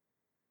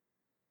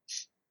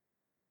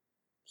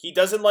 He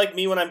doesn't like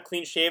me when I'm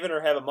clean shaven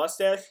or have a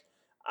mustache.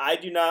 I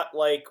do not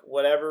like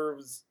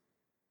whatever's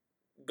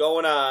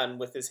going on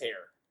with his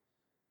hair.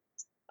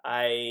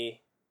 I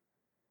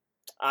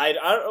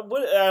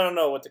don't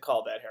know what to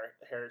call that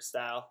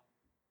hairstyle.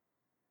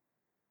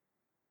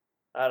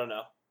 I don't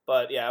know.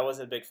 But yeah, I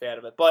wasn't a big fan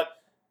of it. But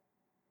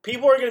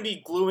people are going to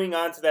be gluing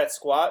onto that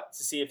squat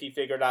to see if he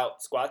figured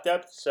out squat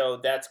depth. So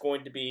that's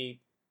going to be,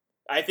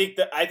 I think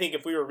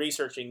if we were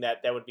researching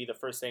that would be the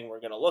first thing we're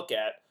going to look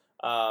at.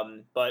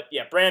 But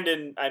yeah,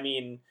 Brandon, I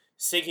mean,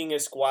 sinking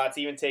his squats,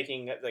 even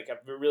taking like a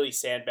really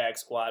sandbag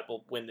squat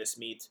will win this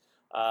meet.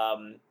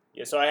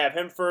 So I have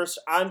him first.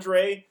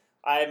 Andre,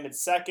 I have him in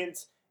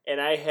second. And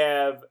I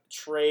have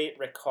Trey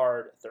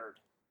Ricard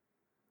third.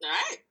 All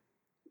right.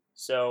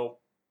 So,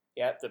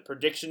 yeah, the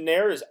prediction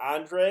there is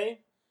Andre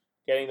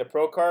getting the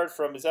pro card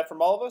from, is that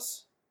from all of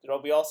us? Did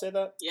we all say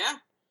that? Yeah.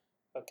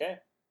 Okay.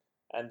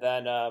 And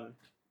then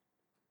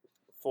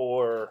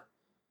for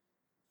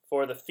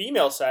the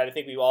female side, I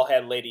think we all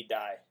had Lady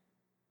Di.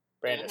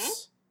 Brandis.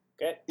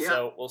 Mm-hmm. Okay. Yeah.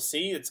 So we'll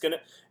see.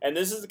 And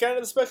this is kind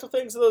of the special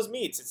things of those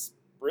meets. It's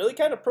really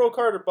kind of pro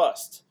card or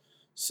bust.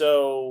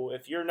 So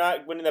if you're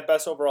not winning that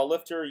best overall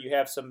lifter, you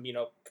have some,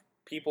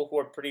 people who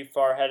are pretty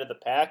far ahead of the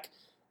pack.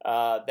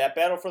 That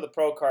battle for the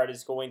pro card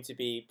is going to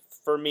be,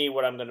 for me,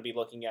 what I'm going to be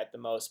looking at the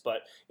most.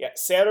 But yeah,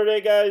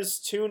 Saturday, guys,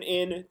 tune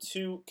in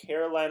to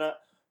Carolina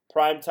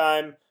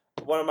Primetime,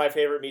 one of my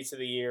favorite meets of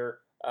the year.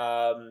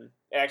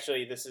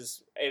 Actually, this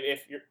is,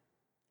 if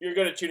you're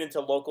going to tune into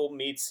local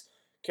meets,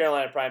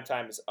 Carolina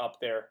Primetime is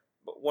up there.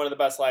 One of the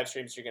best live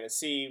streams you're going to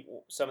see,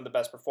 some of the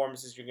best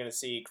performances you're going to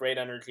see, great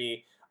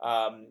energy.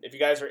 If you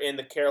guys are in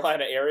the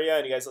Carolina area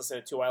and you guys listen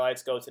to Two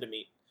Highlights, go to the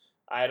meet.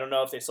 I don't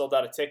know if they sold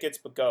out of tickets,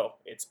 but go.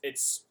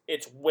 It's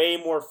way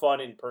more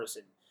fun in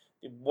person.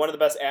 One of the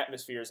best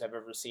atmospheres I've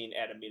ever seen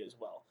at a meet as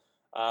well.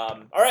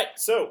 All right,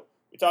 so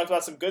we talked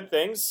about some good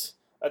things.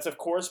 Let's, of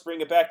course,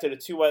 bring it back to the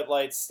Two White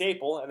Lights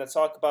staple, and let's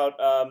talk about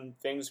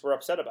things we're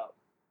upset about.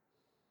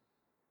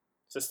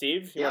 So,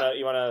 Steve,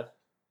 you wanna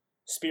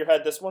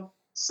spearhead this one?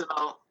 So,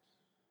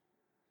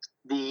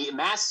 the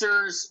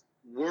Masters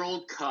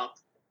World Cup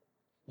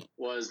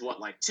was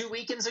like 2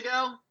 weekends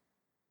ago?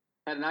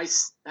 Had a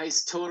nice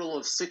total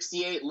of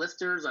 68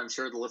 lifters. I'm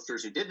sure the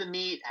lifters who did the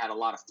meet had a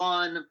lot of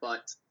fun,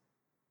 but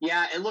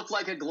yeah, it looked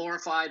like a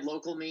glorified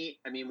local meet.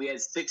 I mean, we had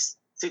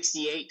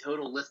 68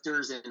 total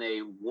lifters in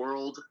a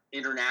world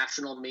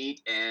international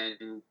meet,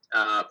 and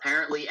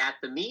apparently at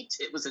the meet,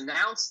 it was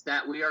announced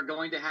that we are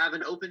going to have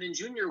an Open and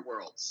Junior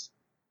Worlds.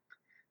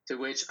 To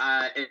which,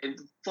 and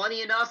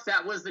funny enough,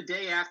 that was the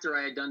day after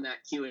I had done that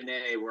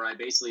Q&A where I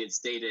basically had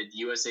stated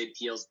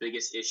USAPL's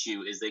biggest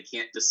issue is they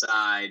can't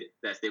decide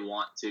that they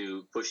want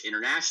to push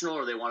international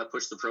or they want to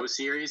push the Pro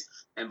Series,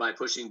 and by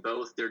pushing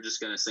both, they're just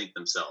going to sink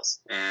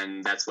themselves,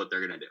 and that's what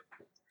they're going to do.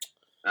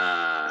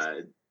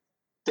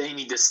 They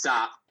need to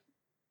stop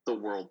the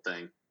world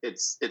thing.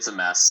 It's a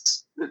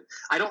mess.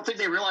 I don't think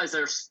they realize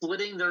they're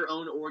splitting their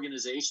own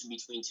organization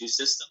between two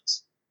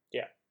systems.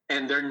 Yeah.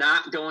 And they're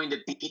not going to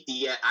beat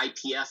the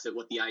IPF at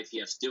what the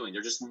IPF's doing.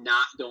 They're just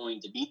not going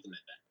to beat them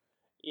at that.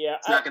 Yeah,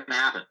 it's not going to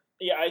happen.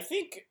 Yeah, I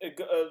think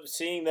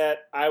seeing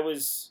that, it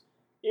was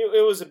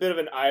a bit of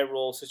an eye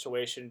roll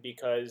situation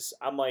because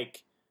I'm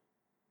like,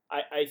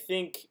 I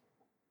think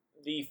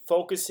the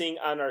focusing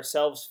on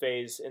ourselves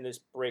phase in this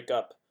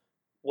breakup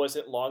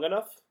wasn't long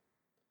enough.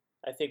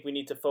 I think we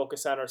need to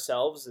focus on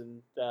ourselves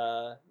and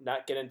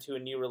not get into a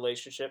new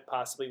relationship,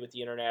 possibly with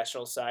the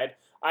international side.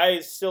 I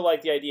still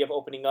like the idea of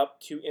opening up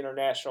to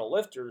international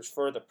lifters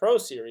for the Pro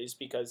Series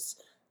because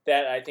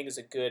that, I think, is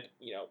a good,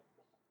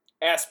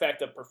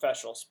 aspect of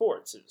professional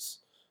sports is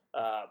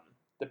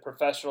the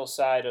professional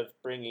side of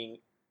bringing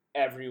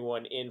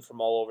everyone in from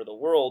all over the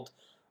world.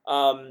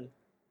 I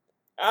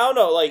don't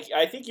know.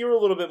 I think you were a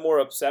little bit more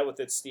upset with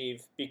it,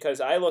 Steve, because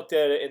I looked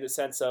at it in the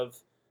sense of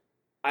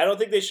I don't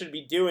think they should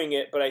be doing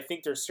it, but I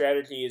think their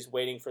strategy is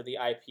waiting for the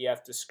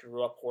IPF to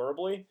screw up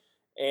horribly.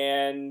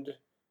 And,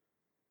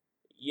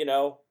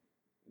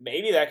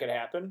 maybe that could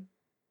happen.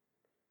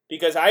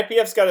 Because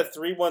IPF's got a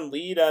 3-1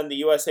 lead on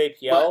the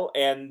USAPL,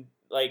 and,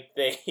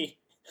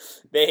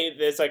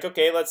 it's like,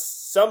 okay, let's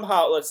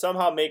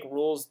somehow make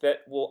rules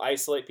that will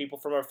isolate people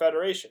from our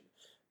federation.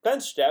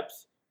 Bench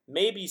depth,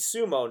 maybe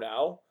sumo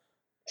now,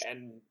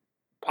 and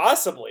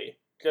possibly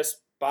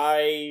just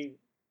by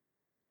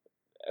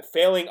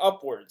failing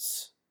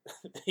upwards,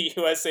 the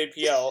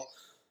USAPL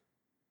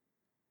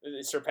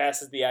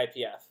surpasses the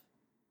IPF.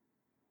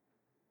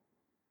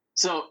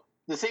 So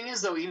the thing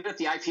is, though, even if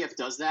the IPF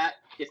does that,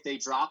 if they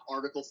drop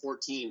Article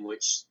 14,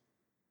 which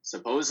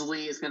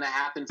supposedly is going to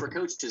happen for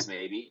coaches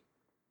maybe,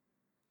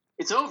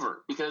 it's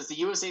over because the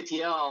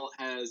USAPL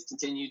has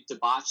continued to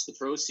botch the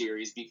Pro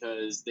Series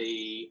because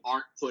they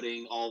aren't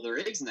putting all their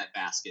eggs in that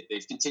basket.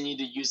 They've continued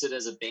to use it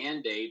as a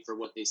Band-Aid for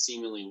what they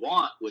seemingly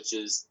want, which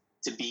is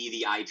to be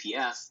the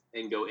IPF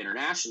and go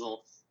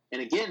international.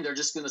 And again, they're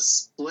just going to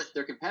split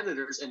their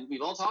competitors. And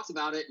we've all talked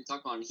about it and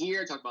talked about it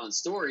here, talked about it in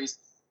stories.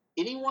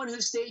 Anyone who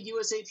stayed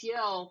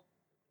USAPL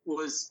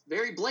was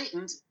very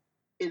blatant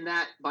in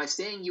that by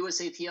staying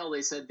USAPL,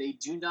 they said they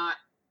do not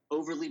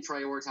overly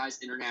prioritize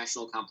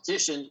international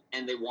competition,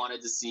 and they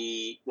wanted to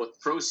see what the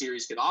Pro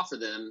Series could offer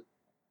them,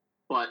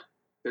 but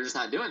they're just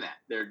not doing that.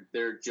 They're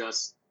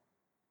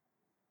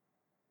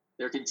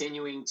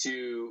continuing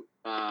to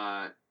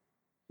not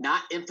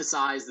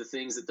emphasize the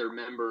things that their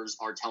members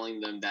are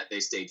telling them that they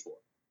stayed for.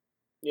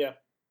 Yeah.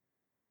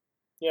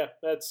 Yeah,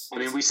 I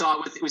mean, we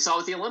saw it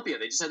with the Olympia.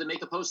 They just had to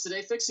make a post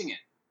today fixing it.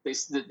 They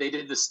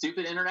did the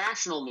stupid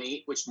international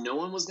meet, which no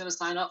one was going to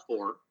sign up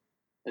for,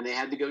 and they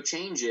had to go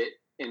change it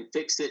and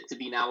fix it to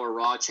be now a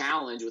raw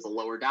challenge with a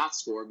lower dot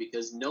score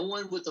because no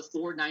one with the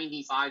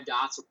 495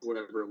 dots or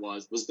whatever it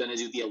was going to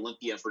do the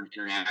Olympia for an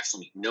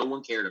international meet. No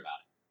one cared about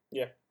it.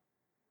 Yeah.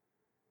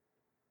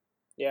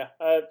 Yeah.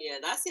 Yeah,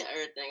 that's the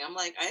other thing. I'm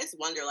like, I just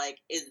wonder,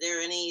 is there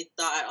any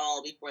thought at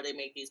all before they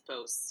make these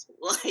posts?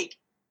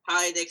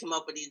 How did they come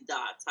up with these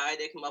dots? How did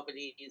they come up with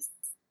these,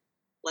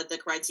 the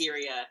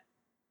criteria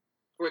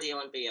for the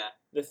Olympia?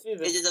 It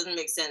just doesn't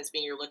make sense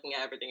when you're looking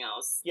at everything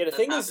else. Yeah, the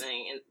thing is,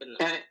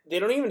 they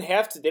don't even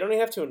have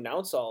to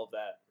announce all of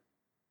that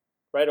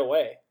right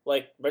away.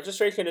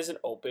 Registration isn't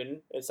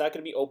open. It's not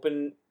going to be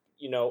open,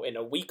 in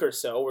a week or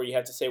so where you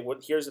have to say,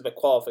 here's the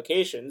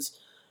qualifications.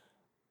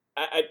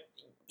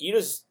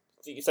 It's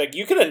like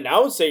you can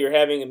announce that you're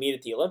having a meet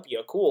at the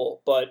Olympia,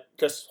 cool, but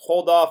just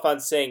hold off on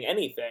saying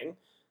anything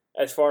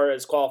as far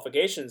as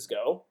qualifications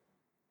go.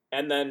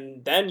 And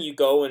then you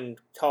go and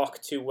talk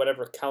to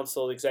whatever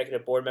council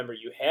executive board member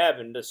you have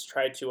and just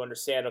try to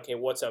understand, okay,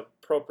 what's an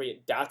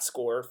appropriate dot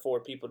score for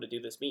people to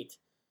do this meet.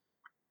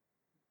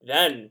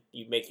 Then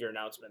you make your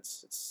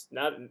announcements. It's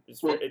not a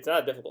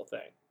difficult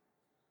thing.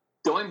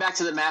 Going back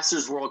to the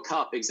Masters World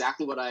Cup,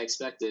 exactly what I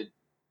expected.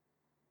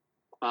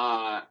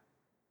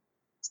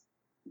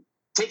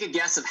 Take a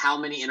guess of how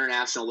many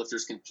international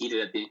lifters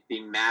competed at the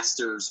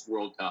Masters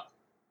World Cup.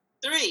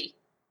 3.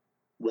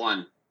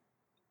 1.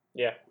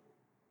 Yeah.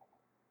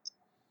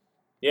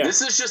 Yeah.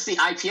 This is just the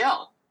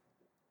IPL.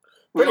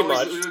 Pretty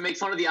much. We would make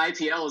fun of the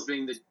IPL as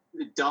being the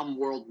dumb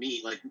world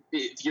meet. Like,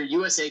 if you're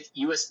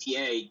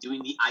USPA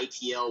doing the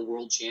IPL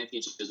World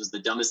Championship, this was the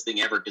dumbest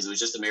thing ever because it was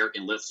just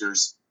American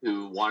lifters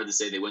who wanted to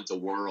say they went to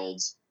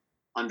Worlds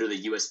under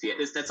the USPA.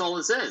 That's all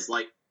this is.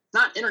 Like,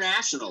 not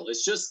international.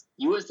 It's just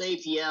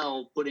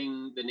USAPL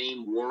putting the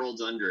name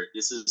Worlds under it.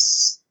 This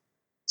is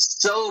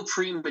so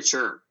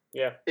premature.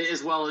 Yeah.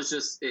 As well as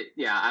just,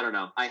 I don't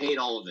know. I hate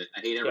all of it.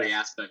 I hate every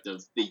aspect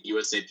of the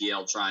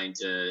USAPL trying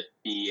to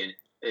be an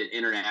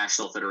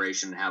international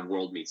federation and have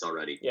world meets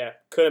already. Yeah,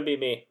 couldn't be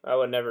me. I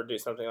would never do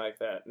something like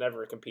that.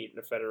 Never compete in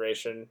a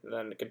federation and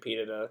then compete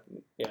in a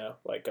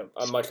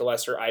much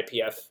lesser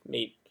IPF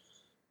meet.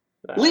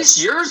 At least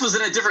yours was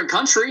in a different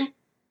country.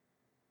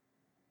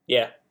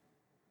 Yeah.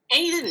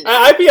 And you didn't.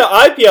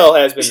 IPL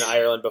has been in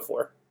Ireland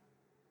before.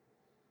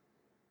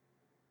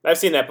 I've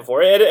seen that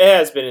before. It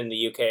has been in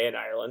the UK and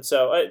Ireland.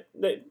 So I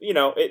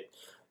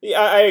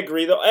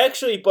agree though.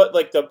 Actually, but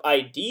like the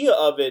idea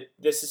of it,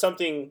 this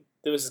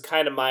is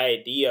kind of my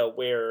idea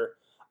where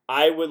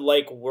I would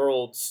like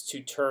Worlds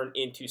to turn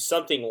into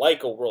something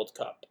like a World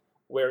Cup,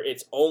 where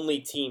it's only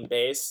team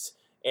based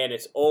and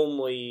it's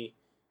only.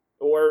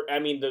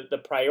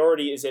 The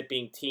priority is it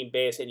being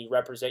team-based and you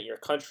represent your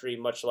country,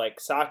 much like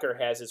soccer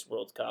has its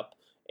World Cup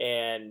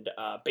and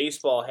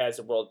baseball has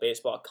a World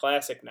Baseball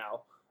Classic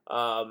now.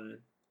 And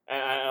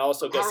I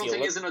also guess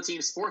powerlifting isn't a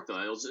team sport, though.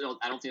 I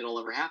don't think it'll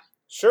ever happen.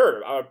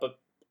 Sure, but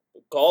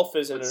golf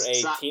isn't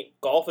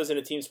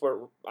a team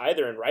sport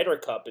either, and Ryder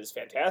Cup is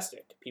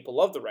fantastic. People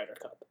love the Ryder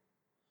Cup.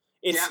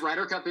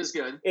 Ryder Cup is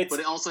good, but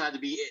it also had to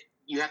be.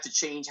 You have to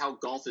change how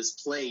golf is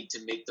played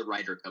to make the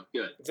Ryder Cup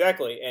good.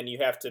 Exactly, and you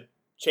have to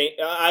change.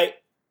 I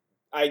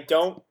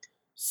don't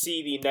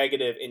see the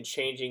negative in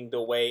changing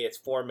the way it's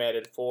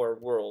formatted for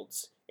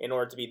Worlds in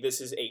order to be.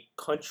 This is a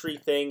country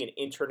thing, an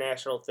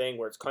international thing,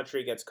 where it's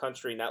country against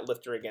country, not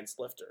lifter against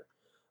lifter.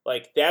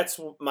 Like, that's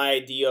my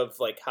idea of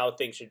like how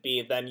things should be.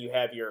 And then you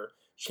have your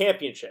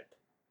championship.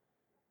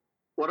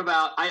 What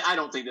about, I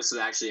don't think this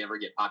would actually ever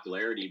get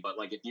popularity, but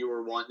like if you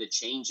were wanting to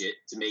change it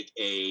to make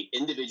a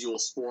individual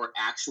sport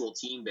actual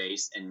team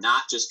based and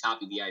not just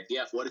copy the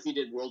IPF, what if you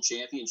did world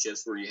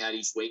championships where you had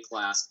each weight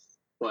class,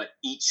 but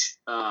each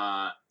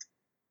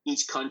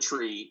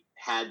country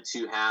had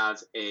to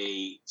have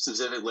a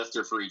specific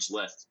lifter for each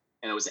lift?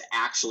 And it was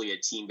actually a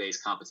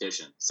team-based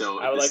competition. So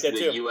I would like that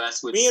too.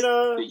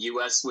 The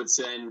U.S. would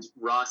send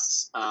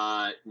Russ,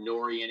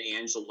 Nori, and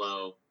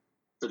Angelo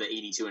for the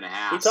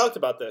 82.5. We talked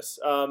about this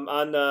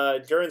on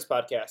Duran's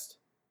podcast.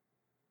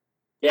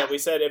 Yeah, we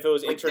said if it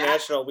was like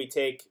international, we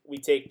take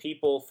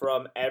people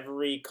from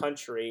every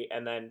country,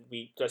 and then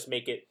we just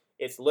make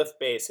it's lift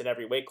based in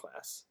every weight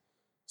class.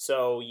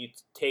 So you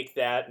take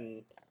that,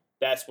 and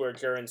that's where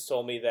Duran's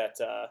told me that.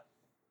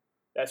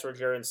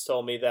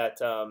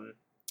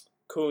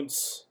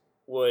 Kuntz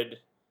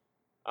would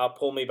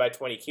outpull me by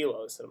 20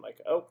 kilos. And I'm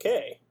like,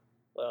 okay,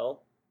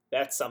 well,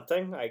 that's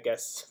something, I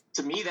guess.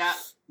 To me, I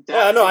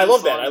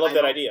love that. I love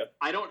that idea.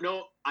 I don't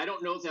know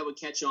if that would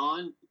catch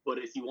on, but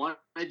if you want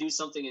to do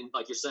something in,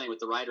 like you're saying with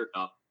the Ryder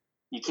Cup,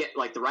 you can't,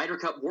 like the Ryder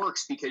Cup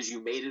works because you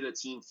made it a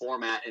team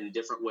format in a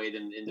different way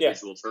than an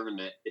individual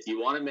tournament. If you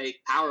want to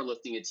make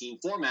powerlifting a team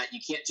format, you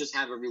can't just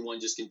have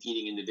everyone just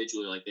competing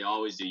individually like they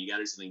always do. You got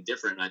to do something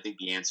different. And I think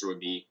the answer would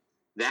be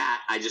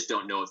that. I just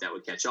don't know if that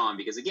would catch on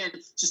because, again,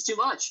 it's just too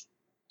much.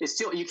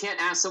 You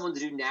can't ask someone to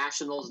do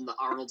nationals and the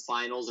Arnold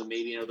finals and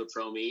maybe another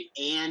pro meet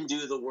and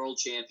do the world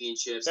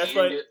championships. That's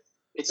why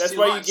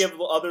you give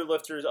other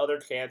lifters other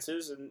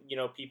chances, and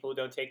people who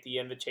don't take the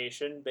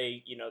invitation,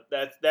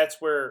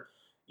 that's where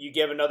you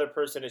give another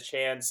person a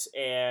chance,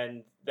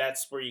 and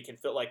that's where you can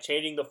feel like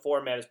changing the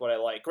format is what I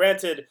like.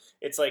 Granted,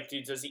 it's like,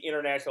 dude, does the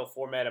international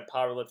format of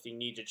powerlifting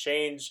need to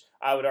change?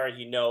 I would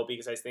argue no,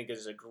 because I think this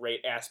is a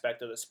great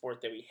aspect of the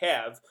sport that we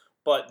have.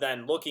 But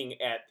then looking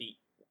at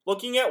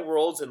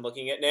Worlds and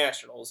looking at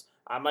Nationals,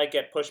 I might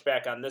get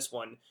pushback on this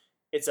one.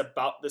 It's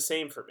about the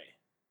same for me.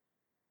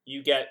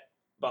 You get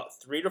about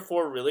 3 to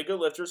 4 really good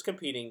lifters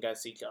competing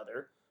against each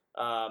other.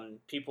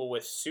 People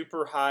with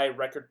super high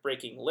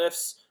record-breaking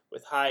lifts,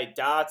 with high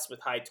dots,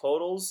 with high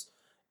totals,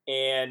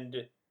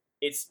 and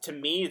to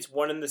me, it's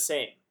one and the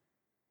same.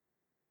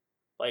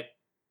 Like,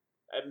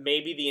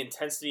 maybe the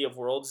intensity of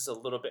Worlds is a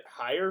little bit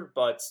higher,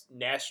 but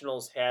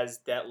Nationals has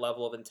that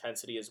level of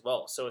intensity as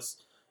well. So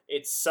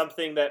it's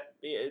something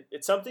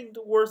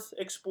worth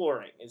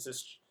exploring. Is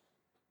this,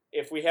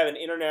 if we have an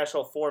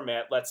international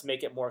format, let's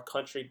make it more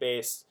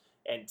country-based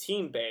and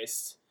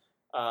team-based,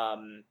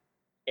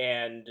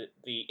 and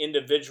the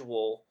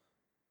individual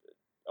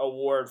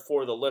award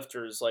for the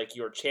lifters, like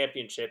your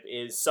championship,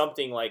 is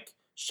something like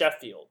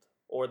Sheffield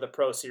or the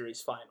Pro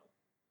Series final.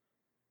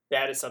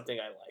 That is something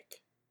I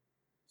like.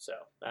 So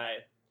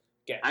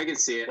I can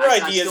see it. We're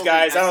ideas,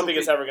 guys. I don't think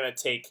it's ever going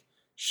to take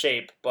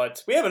shape,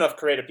 but we have enough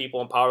creative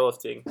people in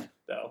powerlifting,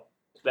 though,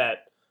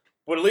 that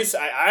Well, at least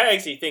I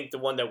actually think the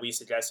one that we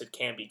suggested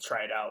can be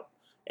tried out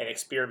and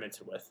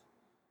experimented with.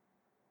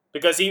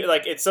 Because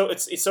it's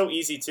so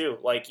easy too.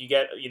 Like you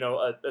get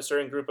a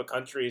certain group of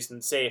countries,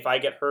 and say if I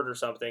get hurt or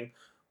something,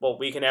 well,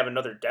 we can have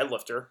another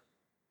deadlifter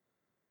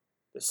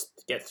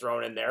just get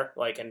thrown in there.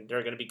 Like, and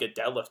they're going to be good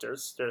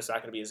deadlifters. They're just not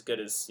going to be as good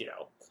as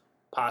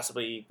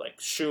possibly like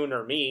Shun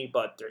or me,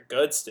 but they're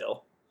good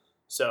still.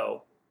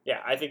 So yeah,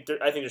 I think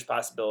there's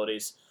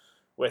possibilities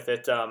with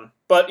it.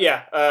 But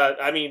yeah,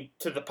 I mean,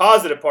 to the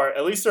positive part,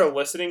 at least they're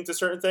listening to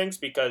certain things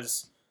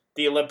because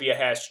the Olympia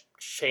has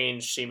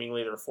changed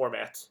seemingly their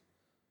format,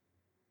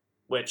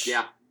 which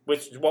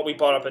is what we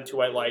brought up in Two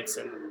White Lights,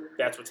 and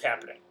that's what's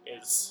happening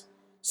is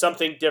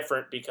something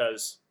different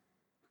because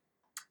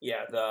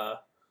the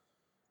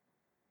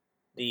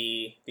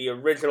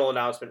original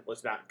announcement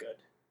was not good.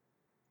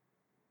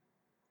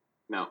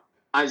 No.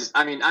 I'm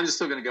just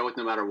still going to go with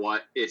no matter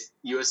what. If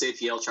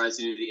USAPL tries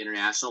to do the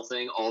international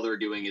thing, all they're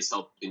doing is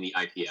helping the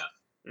IPF.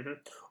 Mm-hmm.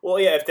 Well,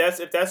 yeah, if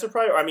that's a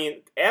priority, I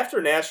mean,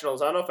 after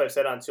nationals, I don't know if I've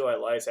said on Two White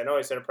Lights, I know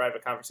I said in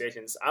private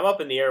conversations, I'm up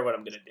in the air what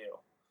I'm going to do.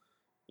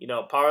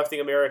 Powerlifting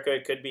America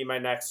could be my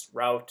next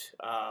route.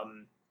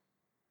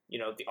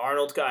 The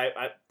Arnold guy,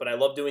 but I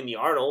love doing the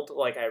Arnold.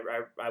 Like,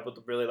 I would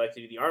really like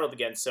to do the Arnold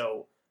again.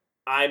 So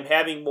I'm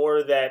having more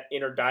of that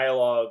inner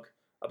dialogue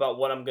about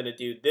what I'm going to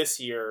do this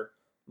year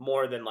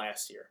more than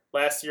last year.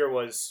 Last year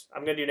was,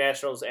 I'm going to do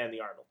nationals and the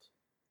Arnold.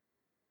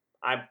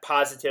 I'm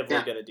positively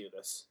going to do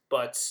this.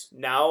 But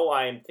now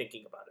I'm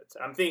thinking about it.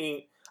 I'm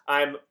thinking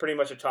I'm pretty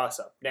much a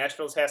toss-up.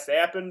 Nationals has to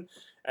happen,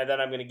 and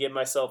then I'm going to give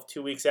myself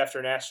 2 weeks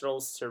after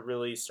nationals to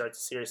really start to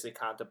seriously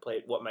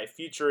contemplate what my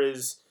future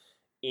is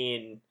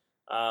in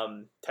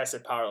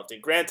tested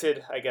powerlifting.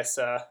 Granted, I guess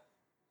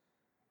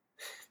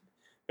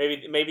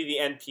maybe the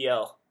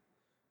NPL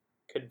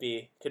could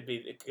be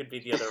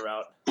the other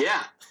route.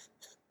 Yeah.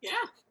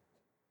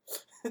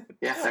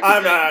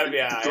 I'm not.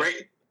 Yeah.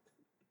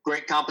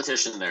 Great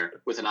competition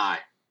there with an I.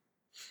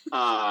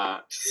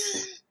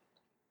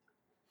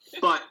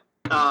 But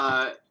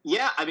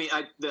yeah, I mean,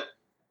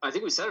 I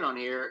think we said it on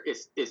here.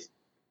 If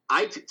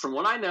from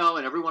what I know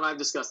and everyone I've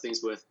discussed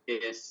things with,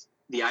 if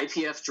the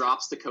IPF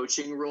drops the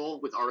coaching rule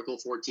with Article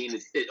 14,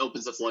 it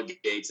opens the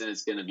floodgates and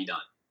it's going to be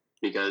done.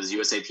 Because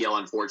USAPL,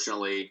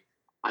 unfortunately,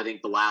 I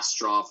think the last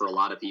straw for a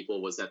lot of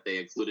people was that they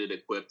included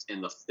equipped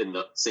in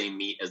the same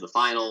meet as the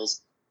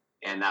finals.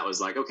 And that was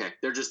like, okay,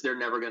 they're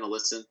never going to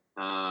listen.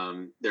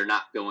 They're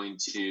not going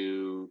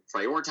to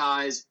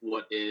prioritize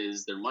what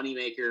is their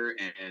moneymaker.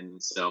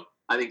 And so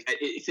I think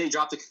if they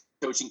drop the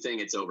coaching thing,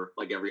 it's over.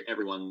 Like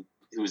everyone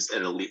who's at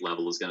an elite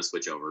level is going to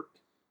switch over.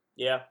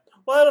 Yeah.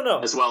 Well, I don't know.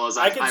 As well as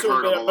I can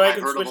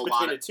switch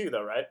between the two,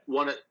 though, right?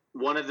 One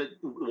of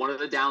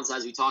the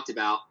downsides we talked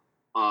about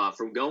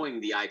from going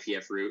the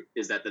IPF route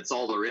is that that's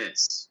all there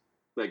is.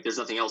 Like, there's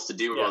nothing else to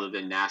do other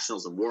than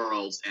nationals and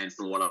worlds. And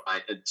from what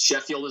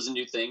Sheffield is a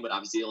new thing, but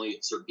obviously only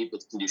certain people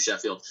can do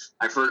Sheffield.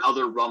 I've heard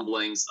other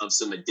rumblings of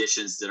some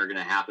additions that are going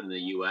to happen in the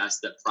U.S.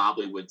 that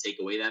probably would take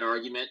away that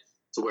argument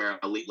to where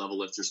elite level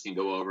lifters can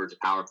go over to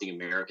Powerlifting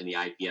America and the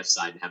IPF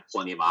side and have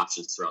plenty of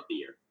options throughout the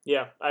year.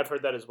 Yeah, I've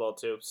heard that as well,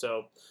 too.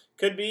 So,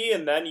 could be,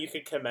 and then you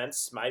could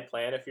commence my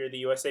plan if you're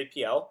the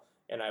USAPL,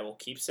 and I will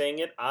keep saying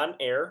it on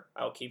air.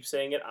 I'll keep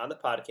saying it on the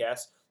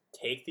podcast.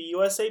 Take the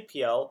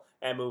USAPL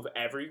and move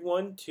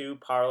everyone to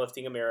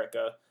Powerlifting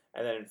America,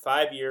 and then in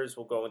 5 years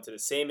we'll go into the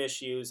same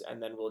issues,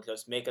 and then we'll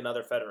just make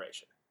another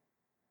federation.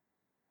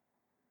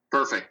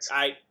 Perfect.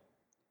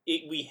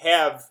 We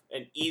have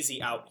an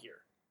easy out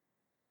here,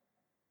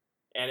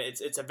 and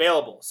it's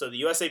available. So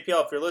the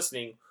USAPL, if you're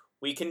listening,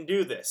 we can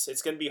do this.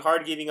 It's going to be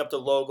hard giving up the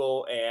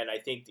logo, and I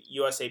think the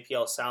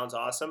USAPL sounds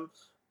awesome,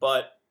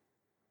 but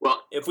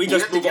if we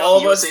just move all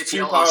of us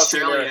to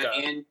Powerlifting America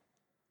and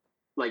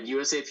like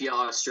USAPL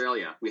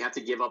Australia, we have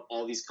to give up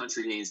all these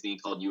country names being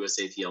called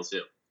USAPL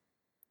too.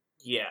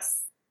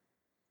 Yes.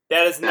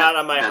 That is not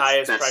on my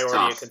highest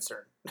priority of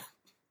concern.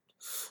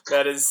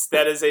 That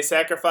is a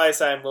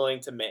sacrifice I'm willing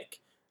to make.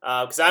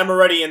 Because I'm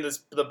already in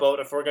the boat.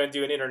 If we're going to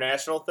do an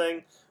international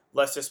thing,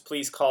 let's just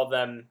please call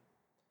them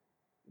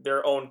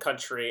their own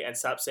country and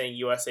stop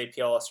saying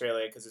USAPL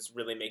Australia because it's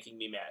really making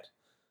me mad.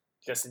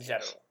 Just in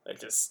general. It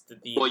just, the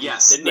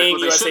name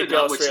USAPL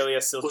Australia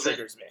still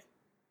triggers me.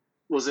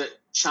 Was it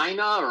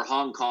China or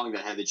Hong Kong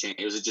that had to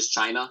change? Was it just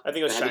China? I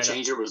think it was China. Had to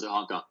change, or was it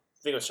Hong Kong? I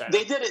think it was China.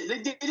 They did it. They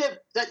did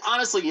it. That,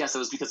 honestly, yes, it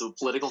was because of a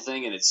political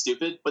thing and it's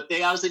stupid. But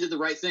they honestly did the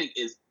right thing.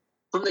 Is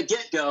from the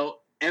get-go,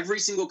 every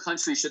single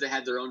country should have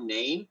had their own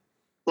name,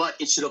 but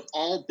it should have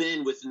all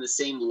been within the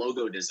same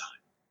logo design.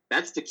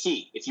 That's the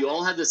key. If you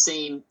all had the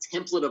same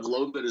template of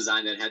logo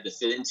design that it had to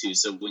fit into,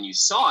 so when you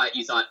saw it,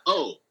 you thought,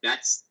 oh,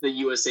 that's the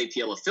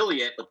USAPL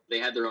affiliate, but they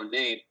had their own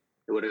name,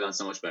 it would have gone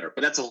so much better.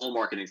 But that's a whole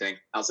marketing thing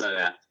outside of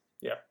that.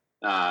 Yeah.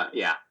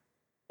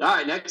 All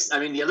right, next. I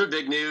mean, the other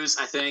big news,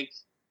 I think,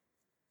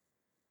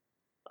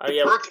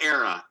 the Perk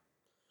era.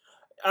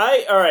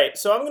 All right,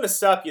 so I'm going to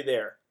stop you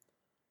there.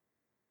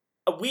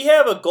 We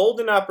have a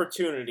golden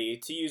opportunity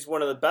to use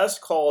one of the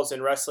best calls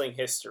in wrestling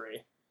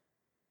history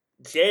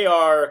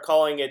JR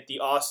calling it the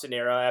Austin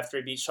era after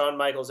he beat Shawn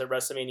Michaels at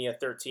WrestleMania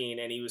 13,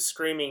 and he was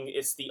screaming,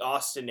 "It's the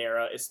Austin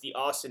era, it's the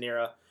Austin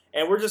era,"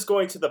 and we're just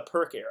going to the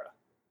Perk era.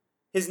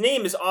 His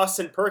name is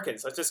Austin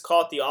Perkins. Let's just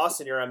call it the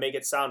Austin era and make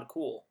it sound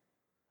cool.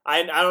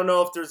 I don't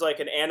know if there's like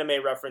an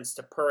anime reference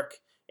to Perk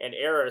and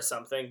era or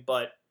something,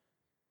 but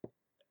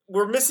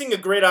we're missing a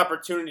great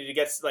opportunity to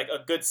get like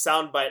a good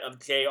soundbite of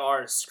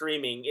JR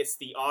screaming, "It's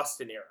the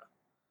Austin era."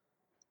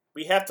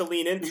 We have to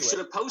lean into You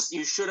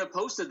should have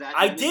posted that.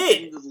 I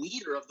did. The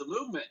leader of the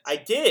movement. I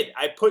did.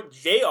 I put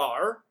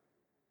JR,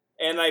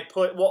 and I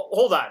put. Well,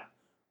 hold on.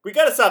 We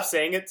got to stop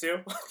saying it too,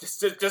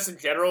 just in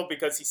general,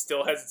 because he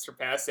still hasn't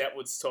surpassed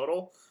Atwood's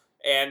total,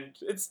 and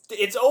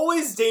it's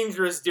always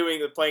dangerous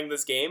playing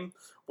this game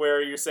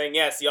where you're saying,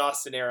 "Yeah, it's the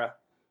Austin era.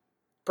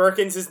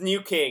 Perkins is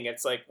new king."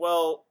 It's like,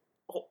 well.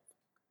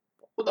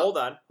 Hold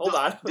on.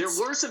 There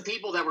were some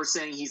people that were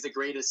saying he's the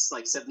greatest,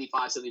 like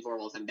 75, 74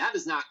 of all time. That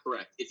is not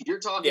correct. If you're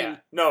talking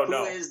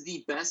who is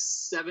the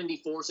best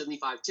 74,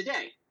 75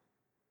 today,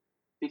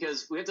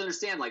 because we have to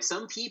understand, like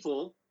some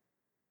people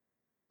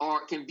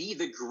can be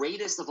the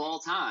greatest of all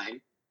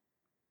time.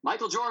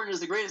 Michael Jordan is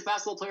the greatest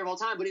basketball player of all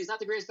time, but he's not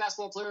the greatest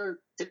basketball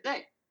player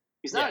today.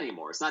 He's not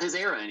anymore. It's not his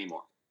era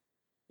anymore.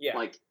 Yeah.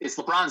 Like, it's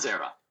LeBron's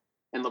era.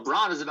 And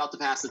LeBron is about to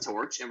pass the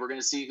torch, and we're going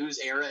to see whose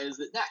era is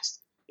it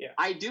next. Yeah.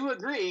 I do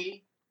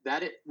agree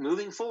that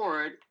moving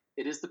forward,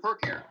 it is the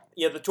Perk era.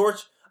 Yeah, the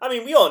torch. I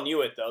mean, we all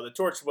knew it, though. The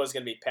torch was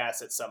going to be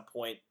passed at some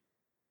point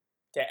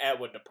to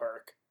Atwood to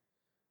Perk.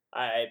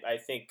 I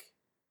think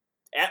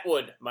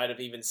Atwood might have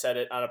even said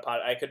it on a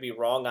pod. I could be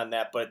wrong on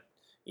that, but,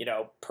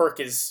 Perk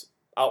is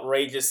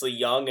outrageously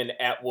young, and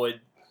Atwood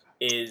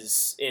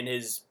is in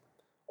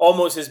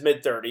almost his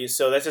mid-30s,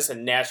 so that's just a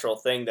natural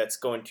thing that's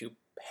going to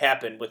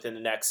happen within the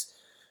next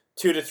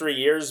 2 to 3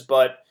 years.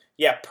 But,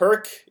 yeah,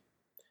 Perk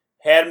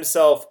had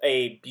himself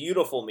a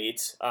beautiful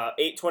meet,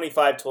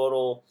 825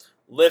 total.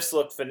 Lifts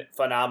looked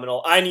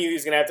phenomenal. I knew he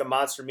was going to have to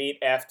monster meet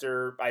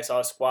after I saw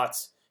his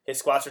squats. His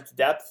squats are to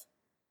depth.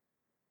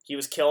 He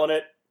was killing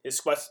it. His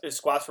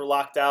squats were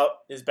locked out.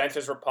 His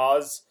benches were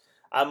paused.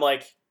 I'm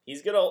like,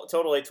 he's going to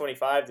total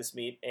 825 this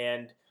meet.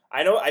 And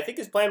I think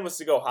his plan was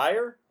to go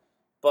higher,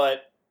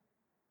 but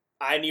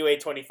I knew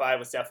 825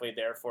 was definitely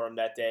there for him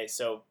that day.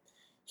 So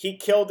he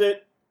killed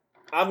it.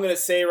 I'm going to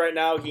say right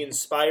now he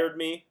inspired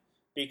me,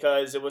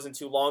 because it wasn't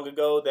too long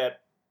ago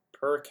that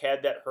Perk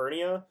had that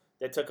hernia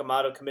that took him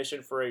out of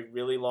commission for a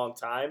really long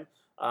time.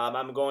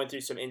 I'm going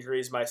through some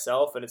injuries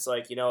myself, and it's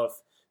like, if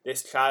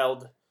this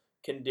child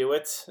can do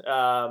it,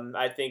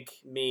 I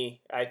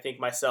think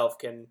myself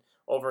can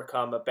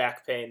overcome a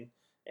back pain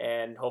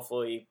and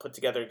hopefully put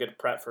together a good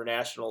prep for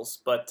nationals.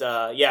 But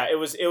it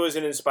was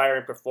an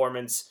inspiring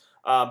performance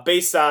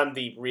based on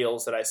the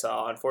reels that I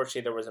saw.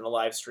 Unfortunately, there wasn't a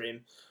live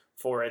stream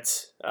for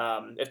it.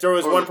 If there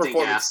was one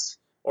performance.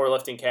 Or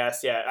lifting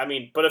cast, yeah. I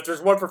mean, but if there's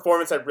one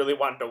performance I really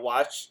wanted to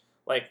watch,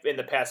 like in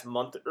the past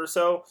month or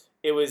so,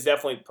 it was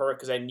definitely Perk,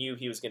 because I knew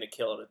he was going to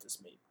kill it at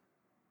this meet.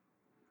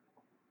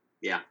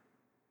 Yeah.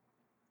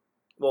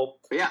 Well,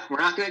 but yeah, we're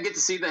not going to get to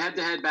see the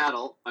head-to-head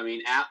battle. I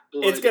mean,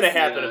 it's going to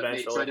happen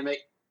eventually.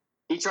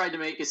 He tried to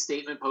make a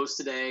statement post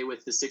today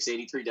with the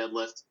 683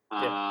 deadlift,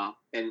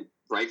 and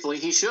rightfully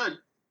he should.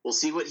 We'll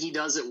see what he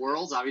does at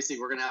Worlds. Obviously,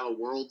 we're going to have a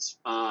Worlds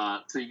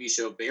preview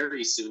show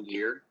very soon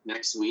here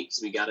next week,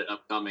 so we got it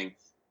upcoming.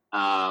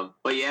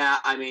 But yeah,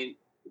 I mean,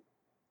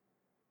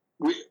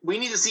 we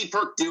need to see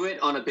Perk do it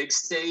on a big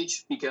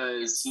stage,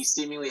 because he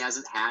seemingly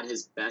hasn't had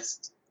his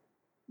best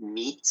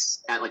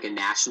meets at like a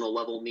national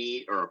level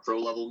meet or a pro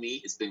level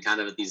meet. It's been kind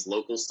of at these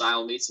local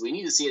style meets. So we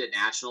need to see it at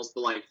nationals.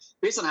 But like,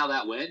 based on how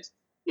that went,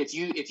 if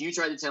you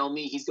tried to tell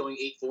me he's going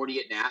 840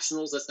 at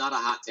nationals, that's not a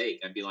hot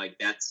take. I'd be like,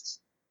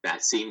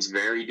 that seems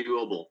very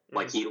doable.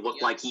 Like, he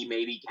looked like he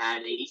maybe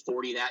had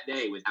 840 that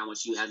day with how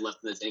much you had left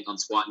in the tank on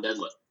squat and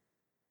deadlift.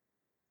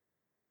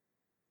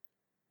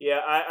 Yeah,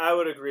 I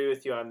would agree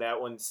with you on that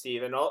one,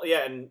 Steve.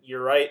 And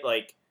you're right.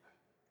 Like,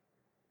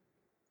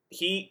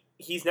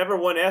 he's never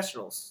won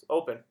nationals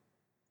open.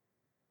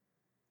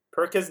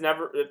 Perk has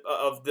never,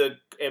 of the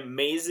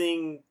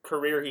amazing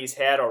career he's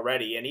had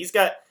already, and he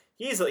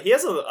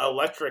has an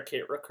electric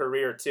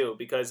career too,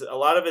 because a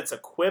lot of it's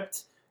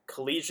equipped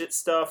collegiate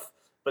stuff.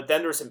 But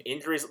then there's some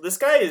injuries. This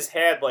guy has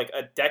had like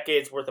a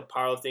decade's worth of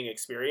powerlifting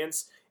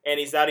experience, and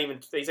he's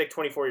like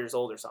 24 years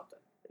old or something.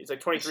 He's like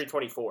 23,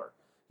 24.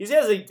 He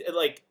has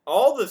like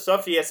all the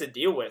stuff he has to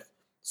deal with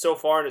so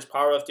far in his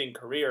powerlifting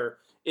career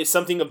is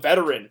something a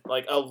veteran,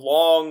 like a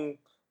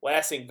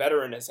long-lasting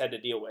veteran, has had to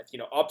deal with.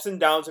 Ups and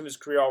downs of his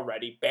career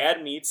already,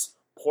 bad meets,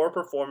 poor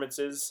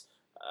performances,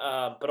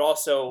 but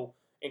also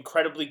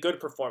incredibly good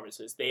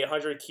performances. The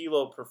 800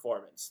 kilo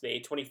performance, the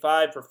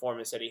 825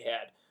 performance that he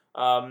had.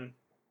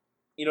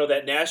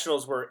 That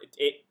nationals were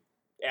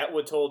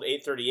Atwood told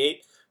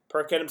 838.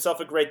 Perk had himself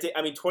a great day.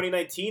 I mean,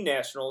 2019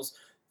 nationals,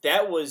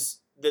 that was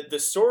the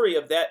story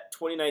of that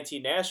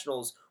 2019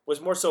 nationals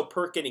was more so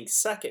Perk getting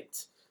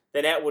second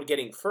than Atwood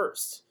getting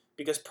first,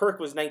 because Perk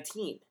was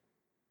 19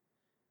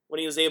 when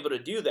he was able to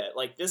do that.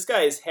 Like, this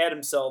guy has had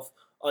himself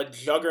a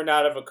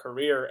juggernaut of a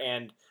career,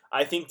 and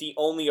I think the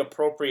only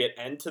appropriate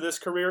end to this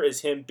career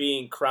is him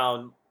being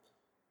crowned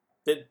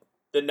the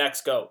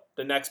next GOAT,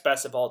 the next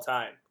best of all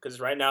time. Because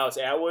right now it's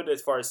Atwood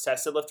as far as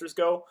tested lifters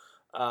go,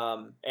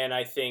 and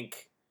I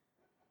think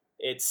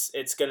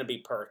it's going to be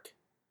Perk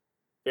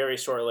very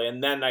shortly,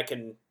 and then I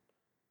can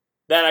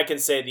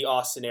say the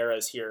Austin era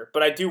is here.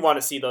 But I do want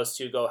to see those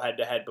two go head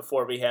to head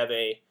before we have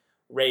a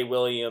Ray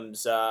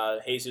Williams,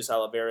 Jesus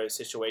Oliveira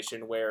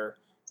situation where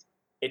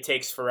it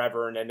takes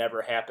forever and it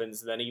never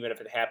happens. And then even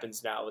if it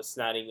happens now, it's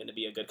not even going to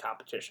be a good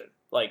competition.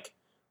 Like,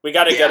 we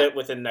got to get it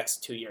within the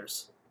next 2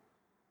 years.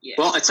 Yeah.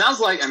 Well, it sounds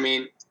like,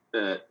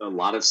 a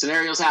lot of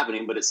scenarios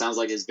happening, but it sounds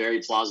like it's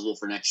very plausible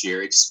for next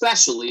year,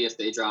 especially if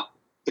they drop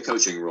the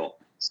coaching rule.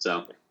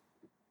 So,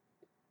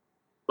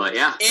 but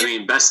yeah,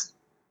 best.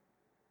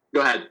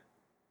 Go ahead.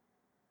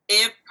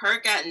 If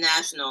Perk at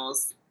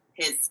Nationals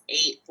hits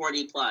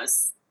 840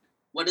 plus,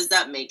 what does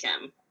that make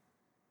him?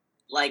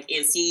 Like,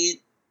 is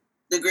he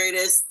the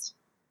greatest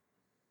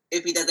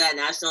if he does that at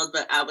Nationals,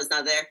 but Atwood's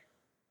not there?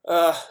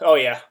 Oh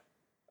yeah.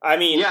 I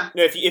mean, yeah.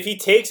 if he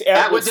takes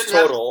Atwood's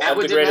total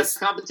of the greatest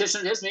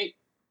competition in his meet.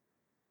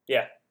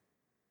 Yeah.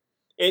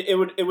 It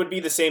would be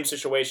the same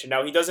situation.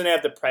 Now, he doesn't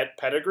have the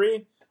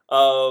pedigree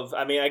of,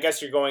 I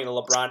guess you're going the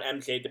LeBron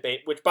MJ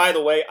debate, which, by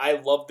the way, I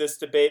love this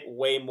debate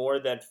way more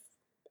than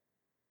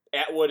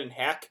Atwood and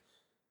Hack.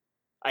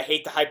 I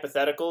hate the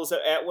hypotheticals of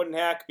Atwood and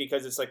Hack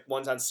because it's like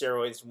one's on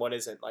steroids and one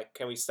isn't. Like,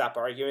 can we stop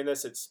arguing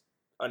this? It's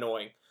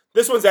annoying.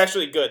 This one's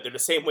actually good. They're the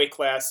same weight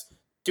class,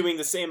 doing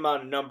the same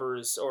amount of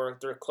numbers, or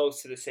they're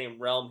close to the same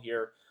realm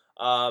here.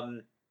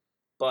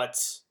 But,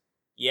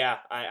 yeah,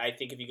 I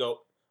think if you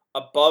go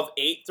above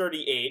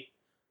 838,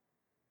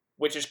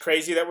 which is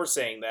crazy that we're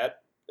saying that,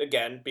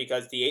 again,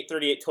 because the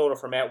 838 total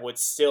from Atwood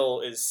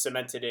still is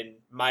cemented in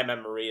my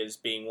memory as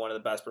being one of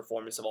the best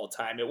performances of all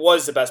time. It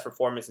was the best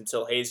performance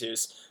until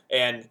Jesus,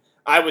 and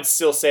I would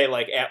still say,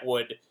 like,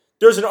 Atwood,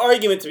 there's an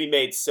argument to be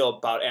made still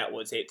about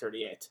Atwood's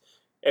 838.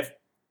 If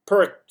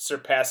Perk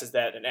surpasses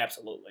that, then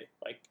absolutely.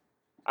 Like,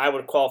 I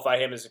would qualify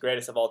him as the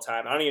greatest of all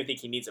time. I don't even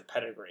think he needs a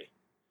pedigree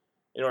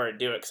in order to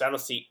do it, because I don't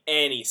see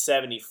any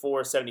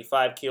 74,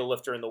 75 kilo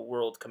lifter in the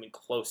world coming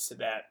close to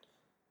that.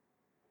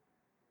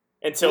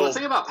 Until the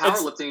thing about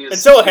powerlifting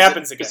is until it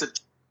happens again.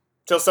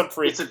 Until some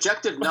freak. It's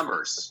objective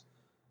numbers.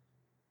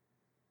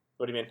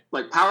 What do you mean?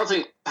 Like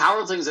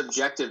powerlifting's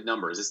objective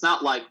numbers. It's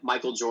not like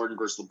Michael Jordan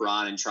versus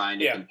LeBron and trying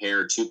to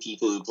compare two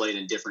people who played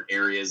in different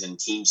areas and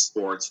team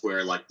sports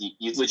where like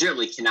you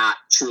legitimately cannot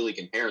truly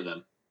compare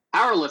them.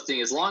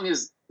 Powerlifting, as long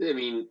as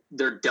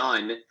they're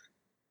done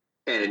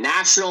at a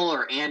national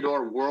or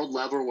world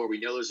level where we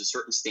know there's a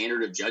certain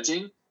standard of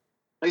judging,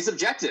 like it's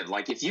objective.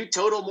 Like if you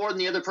total more than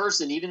the other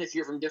person, even if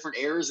you're from different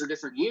eras or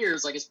different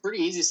years, like it's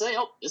pretty easy to say,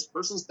 oh, this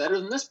person's better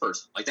than this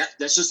person. Like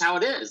that's just how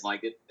it is.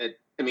 Like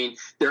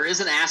there is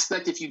an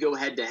aspect if you go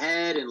head to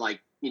head and like,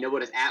 you know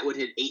what, if Atwood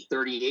hit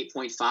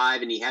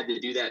 838.5 and he had to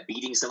do that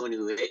beating someone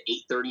who hit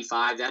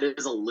 835, that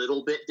is a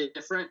little bit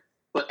different.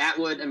 But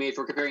Atwood, if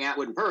we're comparing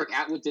Atwood and Perk,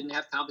 Atwood didn't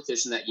have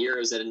competition that year.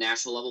 It was at a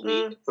national level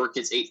meet. Perk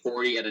hits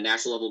 840 at a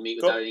national level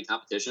meet without any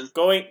competition.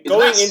 Going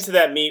into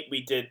that meet,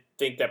 we did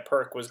think that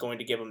Perk was going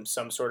to give him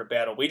some sort of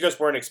battle. We just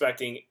weren't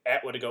expecting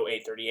Atwood to go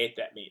 838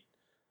 that meet.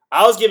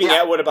 I was giving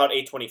Atwood about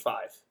 825.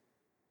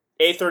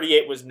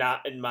 838 was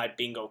not in my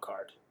bingo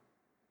card.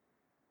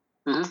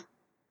 Mm-hmm.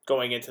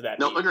 Going into that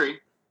meet. No, agree.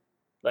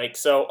 Like,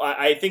 so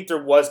I think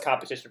there was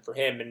competition for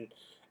him, and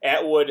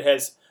Atwood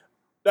has...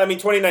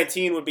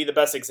 2019 would be the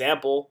best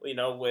example,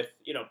 with,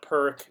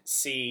 Perk,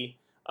 C.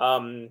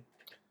 I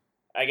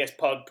guess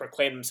Pug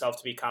proclaimed himself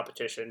to be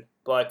competition,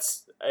 but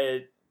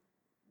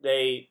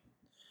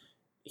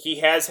he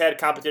has had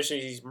competition.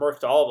 He's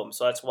murked all of them,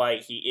 so that's why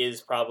he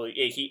is probably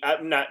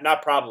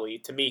not probably,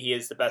 to me, he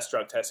is the best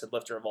drug tested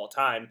lifter of all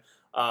time.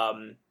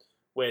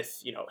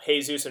 With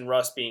Jesus and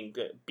Russ being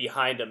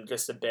behind him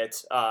just a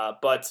bit,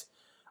 but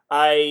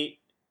I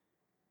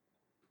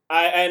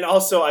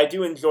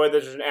do enjoy that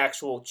there's an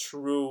actual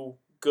true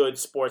good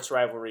sports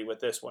rivalry with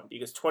this one,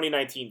 because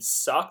 2019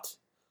 sucked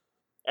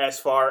as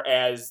far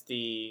as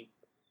the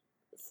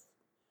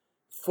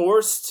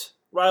forced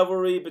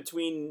rivalry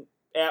between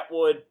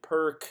Atwood,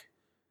 Perk,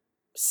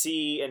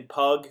 C, and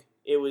Pug.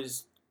 It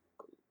was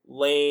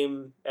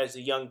lame, as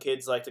the young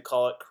kids like to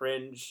call it,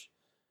 cringe.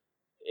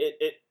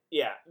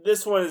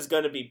 This one is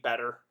going to be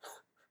better.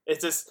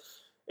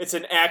 It's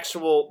an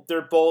actual.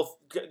 They're both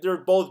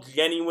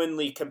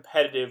genuinely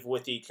competitive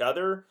with each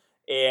other,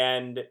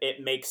 and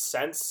it makes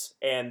sense.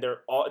 And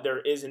there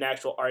is an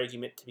actual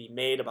argument to be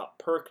made about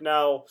Perk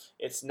now.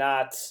 It's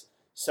not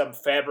some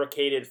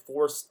fabricated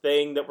forced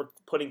thing that we're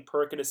putting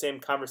Perk in the same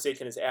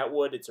conversation as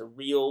Atwood. It's a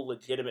real,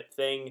 legitimate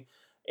thing,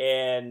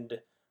 and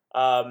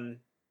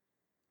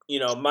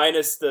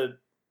minus the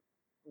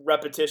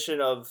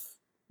repetition of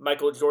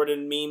Michael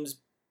Jordan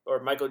memes or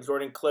Michael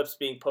Jordan clips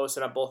being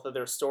posted on both of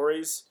their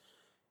stories.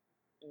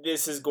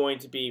 This is going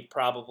to be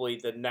probably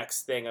the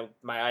next thing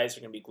my eyes are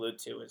going to be glued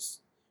to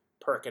is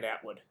Perk and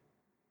Atwood.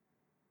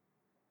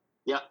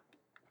 Yeah.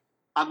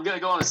 I'm going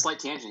to go on a slight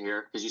tangent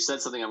here because you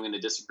said something I'm going to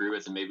disagree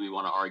with, and maybe we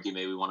want to argue,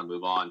 maybe we want to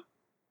move on.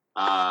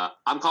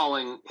 I'm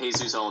calling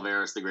Jesus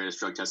Oliveras the greatest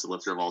drug-tested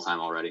lifter of all time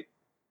already.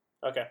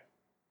 Okay.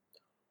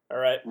 All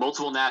right.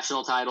 Multiple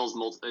national titles,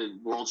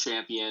 world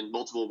champion,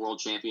 multiple world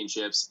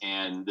championships,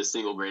 and the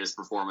single greatest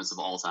performance of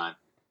all time.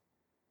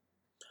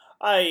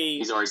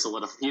 He's already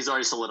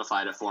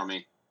solidified it for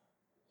me.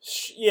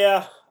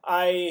 Yeah,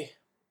 I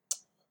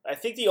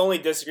think the only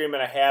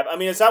disagreement I have, I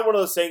mean, it's not one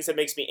of those things that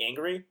makes me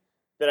angry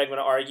that I'm going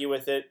to argue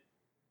with it.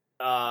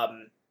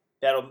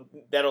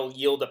 That'll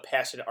yield a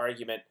passionate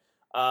argument.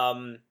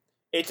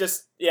 It's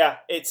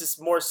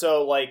just more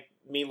so like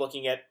me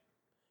looking at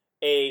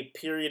a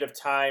period of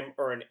time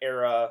or an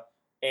era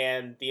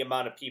and the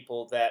amount of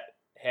people that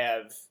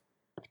have,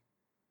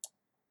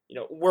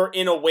 were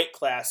in a weight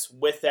class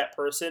with that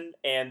person,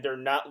 and they're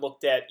not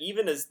looked at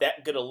even as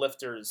that good of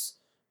lifters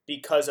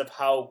because of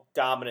how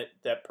dominant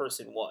that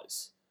person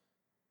was.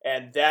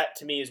 And that,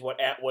 to me, is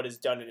what Atwood has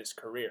done in his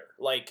career.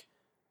 Like,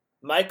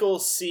 Michael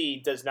C.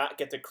 does not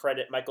get the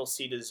credit Michael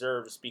C.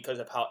 deserves because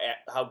of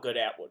how good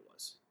Atwood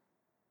was.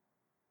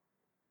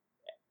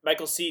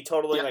 Michael C.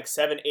 totaling like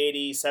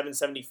 780,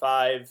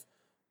 775.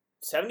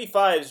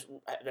 75s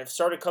have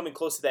started coming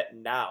close to that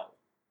now.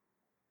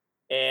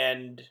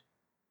 And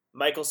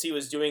Michael C.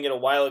 was doing it a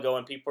while ago,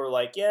 and people were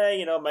like,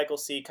 Michael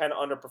C. kind of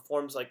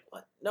underperforms. Like,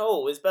 what?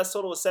 No, his best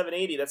total was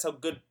 780. That's how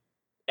good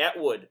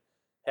Atwood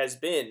has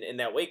been in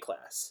that weight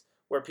class,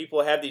 where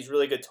people have these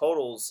really good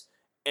totals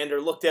and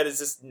are looked at as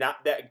just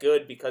not that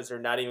good because they're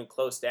not even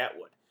close to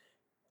Atwood.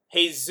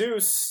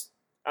 Jesus,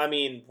 I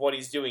mean, what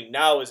he's doing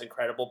now is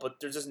incredible, but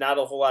there's just not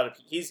a whole lot of...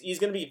 He's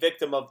going to be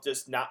victim of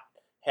just not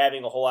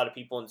having a whole lot of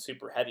people in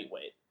super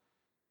heavyweight.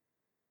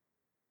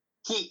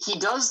 He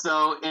does,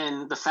 though,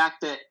 in the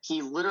fact that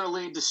he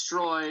literally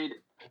destroyed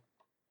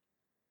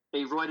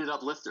a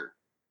roided-up lifter.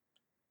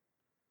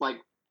 Like,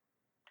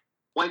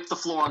 wiped the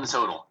floor on the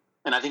total.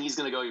 And I think he's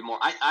going to go even more.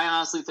 I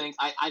honestly think...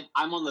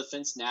 I'm on the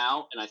fence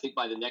now, and I think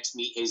by the next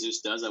meet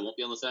Jesus does, I won't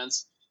be on the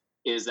fence,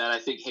 is that I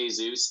think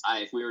Jesus,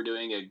 if we were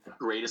doing a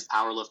greatest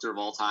power lifter of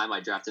all time, I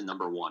drafted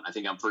number 1. I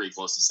think I'm pretty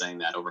close to saying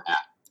that over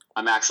Hat.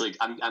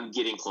 I'm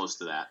getting close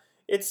to that.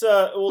 It's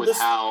with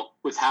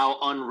how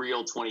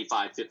unreal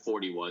 25 Fit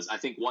 40 was. I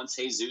think once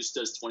Jesus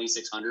does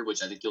 2600,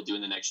 which I think he'll do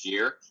in the next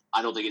year,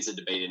 I don't think it's a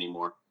debate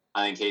anymore.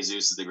 I think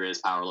Jesus is the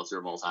greatest power lifter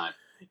of all time.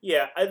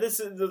 Yeah,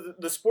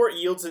 the sport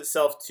yields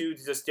itself to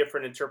just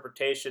different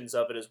interpretations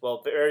of it as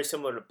well. Very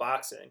similar to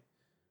boxing,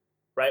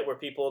 right? Where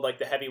people like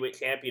the heavyweight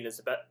champion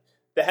is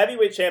the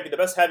heavyweight champion, the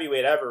best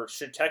heavyweight ever,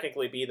 should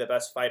technically be the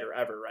best fighter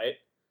ever, right?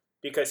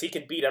 Because he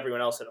can beat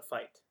everyone else in a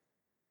fight.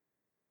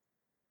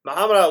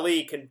 Muhammad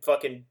Ali can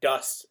fucking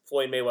dust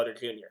Floyd Mayweather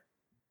Jr.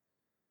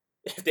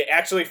 if they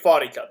actually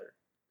fought each other,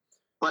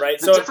 but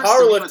right? So in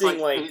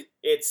powerlifting,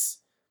 it's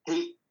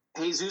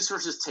Jesus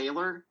versus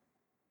Taylor.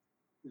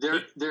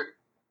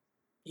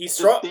 He's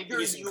strong.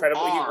 He's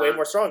incredibly. He's way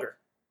more stronger.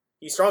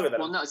 He's stronger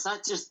than him. Well, no, it's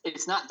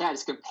not that.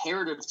 It's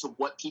comparative to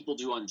what people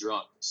do on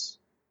drugs.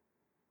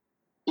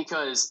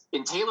 Because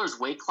in Taylor's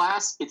weight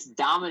class, it's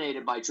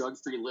dominated by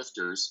drug-free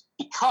lifters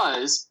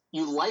because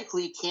you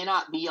likely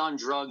cannot be on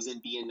drugs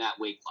and be in that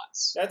weight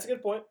class. That's a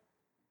good point.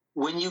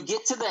 When you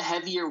get to the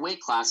heavier weight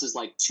classes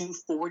like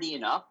 240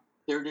 and up,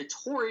 they're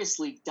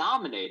notoriously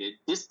dominated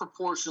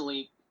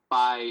disproportionately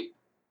by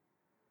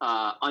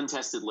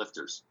untested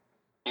lifters.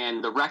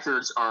 And the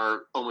records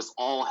are almost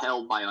all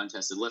held by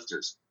untested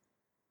lifters.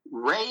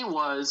 Ray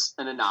was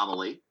an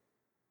anomaly,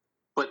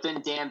 but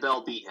then Dan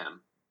Bell beat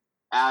him.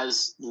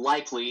 As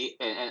likely,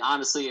 and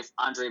honestly, if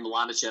Andrei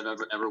Milanichev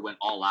ever went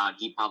all out,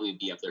 he'd probably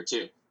be up there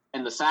too.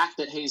 And the fact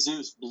that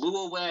Jesus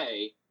blew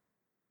away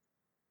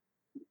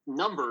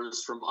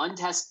numbers from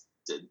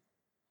untested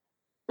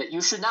that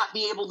you should not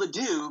be able to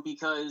do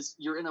because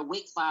you're in a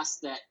weight class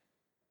that,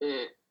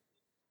 I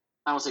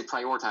don't say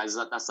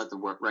prioritizes, that's not the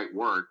right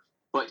word,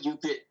 but you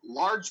get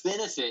large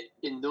benefit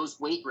in those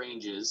weight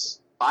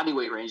ranges, body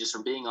weight ranges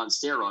from being on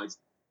steroids.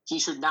 He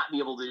should not be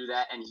able to do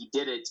that, and he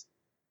did it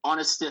on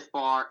a stiff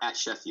bar at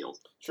Sheffield.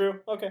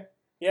 True. Okay.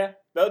 Yeah.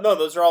 No,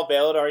 those are all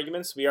valid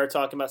arguments. We are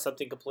talking about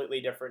something completely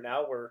different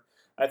now. Where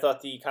I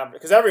thought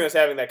because everyone's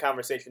having that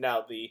conversation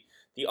now. The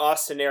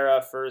Austin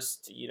era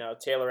first,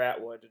 Taylor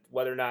Atwood,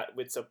 whether or not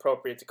it's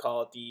appropriate to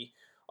call it the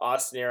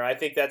Austin era. I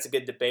think that's a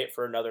good debate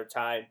for another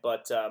time.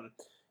 But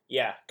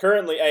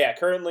currently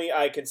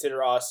I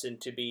consider Austin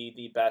to be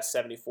the best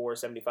 74,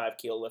 75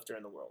 kilo lifter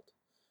in the world.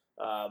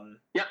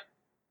 Yep.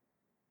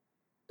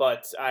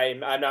 But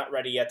I'm not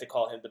ready yet to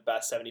call him the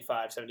best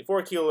 75,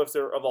 74 kilo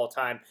lifter of all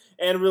time.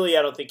 And really,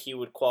 I don't think he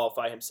would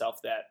qualify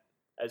himself that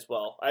as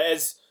well.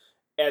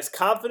 As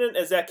confident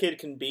as that kid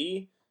can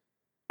be,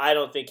 I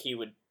don't think he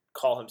would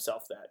call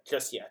himself that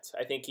just yet.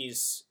 I think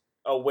he's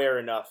aware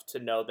enough to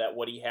know that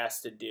what he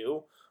has to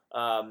do,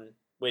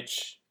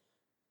 which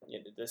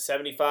the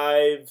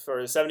 75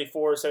 or the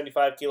 74,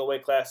 75 kilo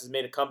weight class has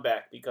made a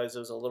comeback because it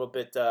was a little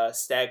bit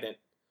stagnant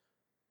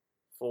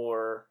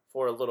for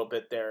a little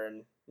bit there,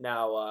 and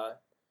now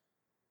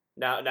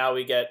Now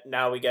we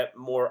get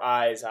more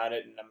eyes on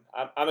it,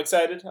 and I'm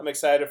excited. I'm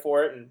excited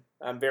for it, and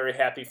I'm very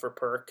happy for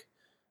Perk.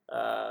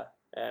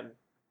 And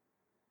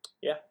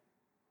yeah.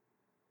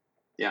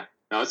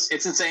 No,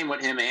 it's insane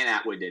what him and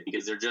Atwood did,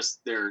 because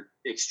they're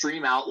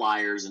extreme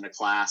outliers in a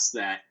class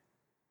that,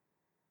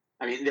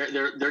 I mean,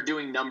 they're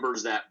doing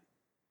numbers that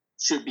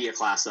should be a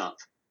class up.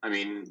 I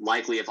mean,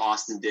 likely if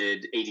Austin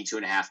did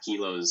 82.5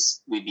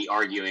 kilos, we'd be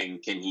arguing,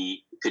 could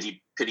he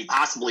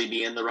possibly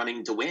be in the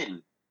running to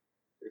win?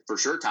 For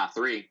sure, top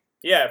 3.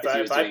 Yeah,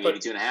 if I put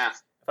 82.5.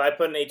 If I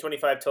put an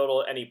 825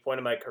 total at any point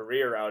in my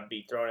career, I would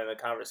be thrown in the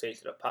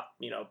conversation of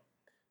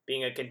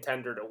being a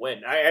contender to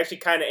win. I actually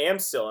kind of am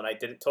still, and I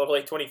didn't total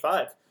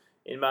 825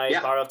 in my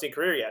powerlifting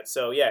career yet.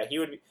 So yeah, he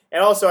would be,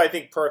 and also I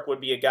think Perk would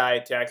be a guy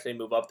to actually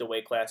move up the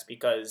weight class,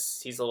 because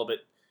he's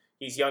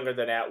younger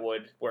than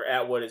Atwood, where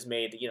Atwood has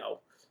made,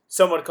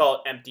 some would call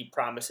it empty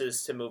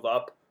promises to move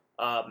up.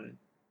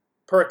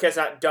 Perk has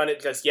not done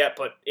it just yet,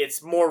 but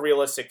it's more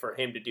realistic for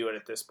him to do it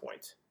at this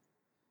point.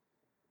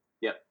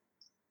 Yep.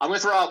 I'm going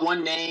to throw out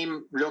one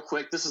name real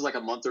quick. This is like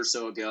a month or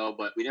so ago,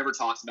 but we never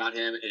talked about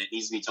him, and it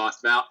needs to be talked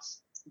about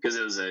because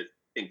it was an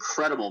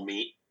incredible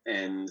meet,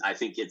 and I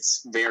think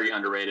it's very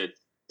underrated.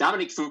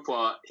 Dominque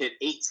Fuqua hit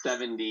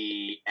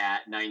 870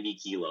 at 90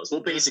 kilos.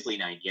 Well, basically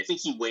 90. I think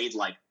he weighed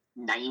like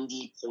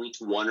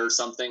 90.1 or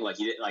something. Like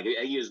he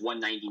was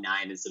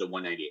 199 instead of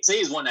 198. Say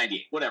he's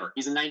 198. Whatever.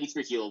 He's a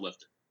 93 kilo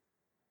lifter.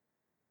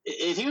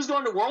 If he was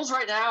going to Worlds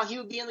right now, he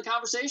would be in the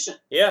conversation.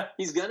 Yeah.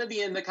 He's going to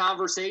be in the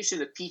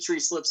conversation if Petrie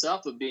slips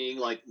up of being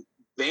like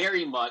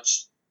very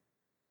much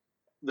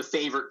the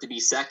favorite to be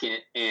second.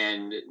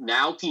 And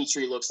now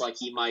Petrie looks like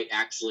he might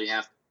actually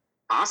have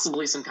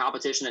possibly some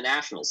competition at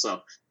nationals.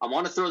 So I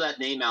want to throw that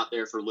name out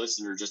there for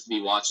listeners just to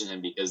be watching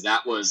him, because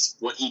that was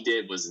what he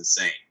did was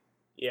insane.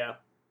 Yeah.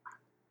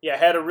 Yeah.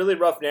 Had a really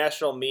rough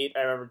national meet.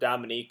 I remember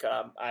Dominque.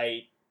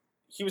 I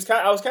was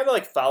kind of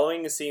like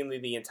following and seeing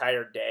the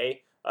entire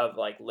day of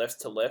like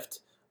lift to lift.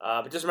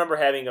 But just remember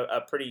having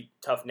a pretty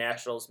tough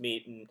nationals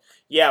meet. And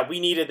yeah, we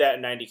needed that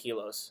in 90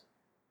 kilos.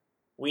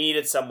 We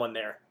needed someone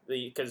there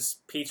because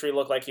Petrie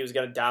looked like he was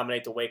going to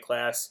dominate the weight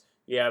class.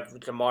 You have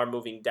Jamar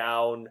moving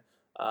down.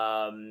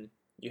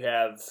 You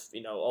have,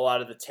 a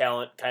lot of the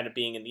talent kind of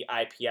being in the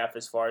IPF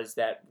as far as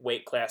that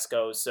weight class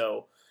goes.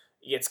 So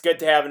it's good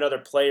to have another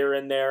player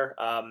in there.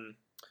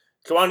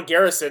 Juwan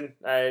Garrison,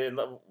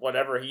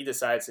 whatever he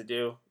decides to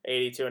do,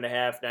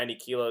 82.5, 90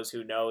 kilos,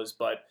 who knows?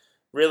 But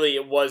really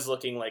it was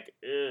looking like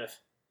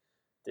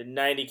the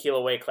 90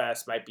 kilo weight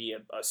class might be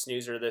a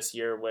snoozer this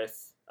year,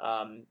 with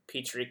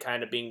Petrie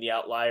kind of being the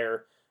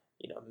outlier.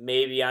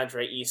 Maybe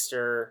Andre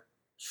Easter,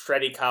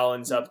 Shreddy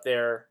Collins up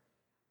there.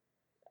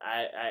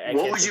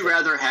 What would you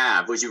rather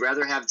have? Would you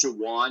rather have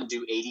Juwan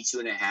do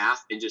 82.5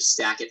 and just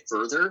stack it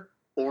further,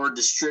 or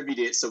distribute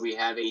it so we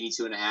have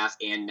 82.5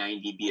 and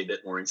 90 be a bit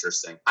more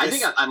interesting? I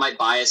think I might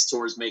bias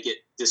towards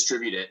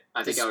distribute it.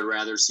 I think I would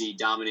rather see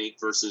Dominque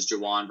versus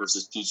Juwan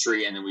versus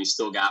Petrie, and then we've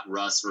still got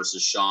Russ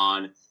versus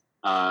Sean,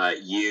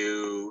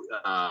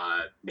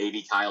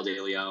 maybe Kyle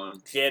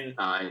DeLeon, Jin,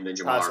 and then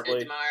Jamar.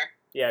 Possibly.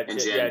 Yeah, and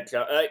Jin.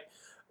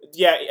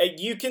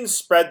 You can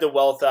spread the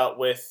wealth out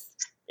with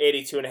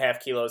 82.5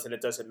 kilos, and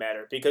it doesn't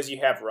matter because you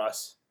have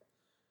Russ.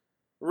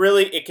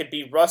 Really, it could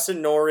be Russ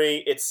and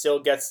Nori. It still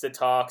gets the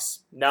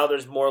talks. Now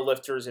there's more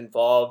lifters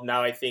involved.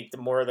 Now I think the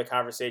more of the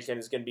conversation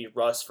is going to be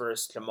Russ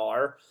versus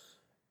Jamar.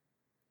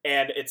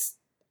 And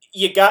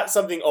you got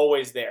something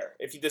always there.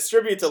 If you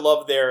distribute the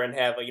love there and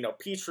have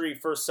Petrie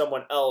versus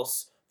someone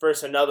else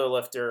versus another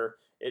lifter,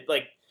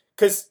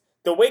 because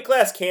the weight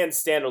class can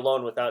stand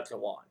alone without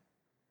Juwan.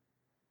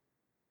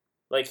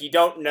 Like, you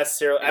don't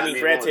necessarily. I mean,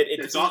 granted,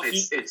 it's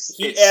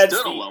he adds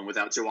stood alone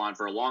without Juwan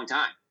for a long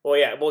time. Well,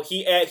 yeah. Well,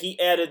 he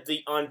added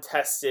the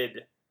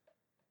untested.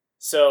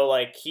 So,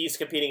 like, he's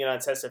competing in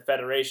untested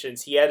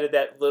federations. He added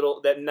that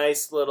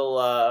nice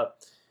little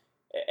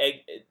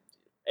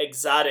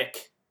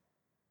exotic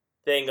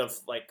thing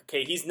of, like,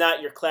 okay, he's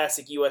not your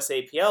classic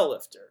USAPL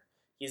lifter.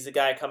 He's the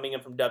guy coming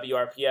in from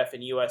WRPF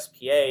and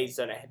USPA. He's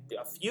done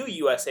a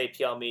few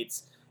USAPL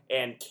meets,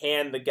 and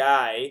can the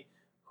guy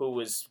who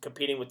was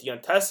competing with the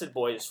untested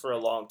boys for a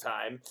long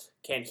time,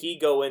 can he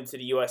go into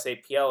the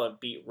USAPL and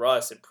beat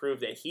Russ and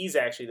prove that he's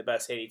actually the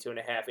best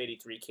 82.5,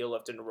 83 kilo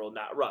lifter in the world,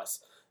 not Russ?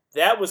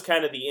 That was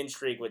kind of the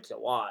intrigue with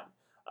Juwan.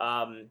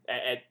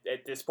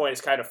 At this point,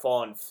 it's kind of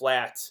fallen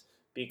flat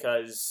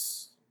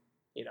because,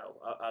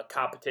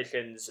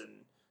 competitions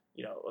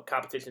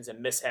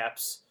and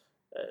mishaps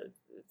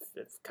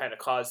have kind of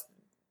caused,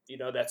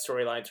 that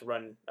storyline to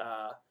run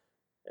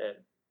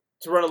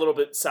a little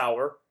bit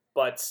sour.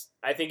 But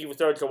I think if you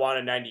throw Juwan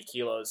at 90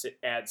 kilos, it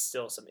adds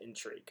still some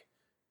intrigue.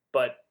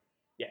 But,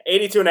 yeah,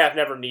 82.5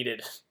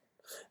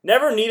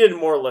 never needed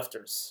more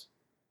lifters.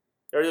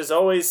 There's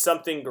always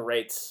something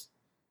great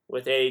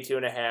with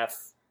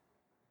 82.5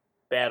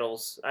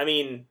 battles. I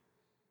mean,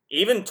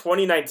 even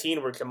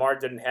 2019 where Jamar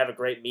didn't have a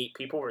great meet,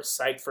 people were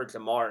psyched for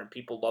Jamar, and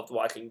people loved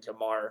watching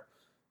Jamar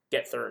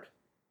get third.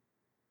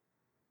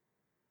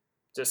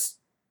 Just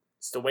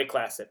It's the weight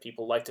class that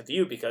people like to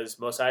view because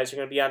most eyes are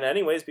going to be on it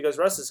anyways because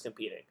Russ is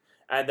competing.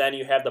 And then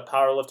you have the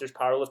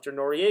powerlifter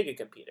Noriega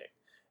competing.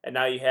 And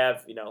now you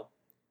have,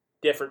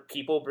 different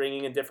people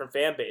bringing in different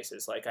fan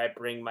bases. Like I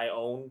bring my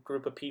own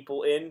group of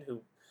people in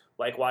who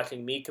like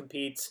watching me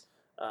compete.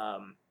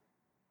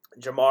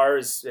 Jamar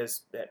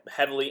is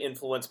heavily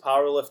influenced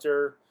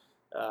powerlifter.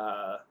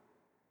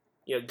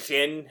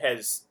 Jin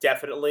has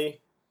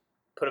definitely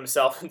put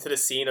himself into the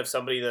scene of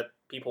somebody that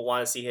people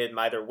want to see him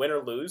either win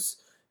or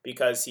lose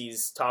because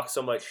he's talked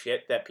so much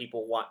shit that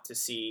people want to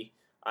see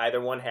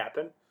either one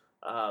happen.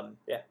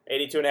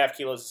 82.5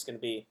 kilos is going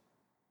to be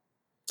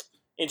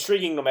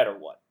intriguing no matter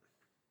what.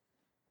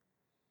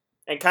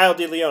 And Kyle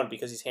DeLeon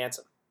because he's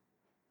handsome.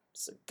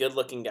 He's a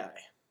good-looking guy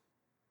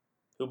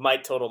who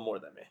might total more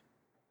than me.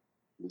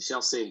 We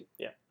shall see.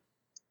 Yeah.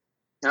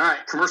 All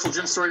right, commercial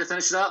gym story to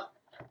finish it up?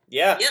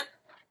 Yeah. Yep.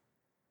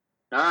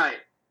 All right.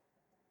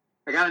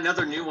 I got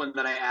another new one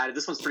that I added.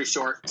 This one's pretty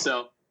short.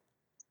 So,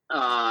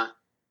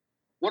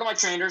 one of my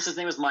trainers, his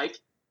name is Mike.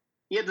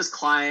 He had this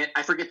client.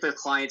 I forget the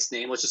client's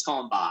name. Let's just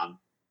call him Bob.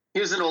 He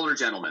was an older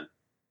gentleman,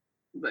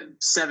 like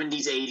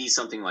 70s, 80s,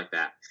 something like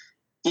that.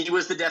 He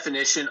was the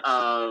definition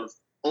of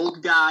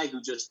old guy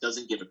who just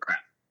doesn't give a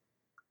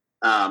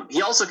crap.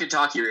 He also could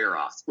talk your ear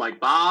off. Like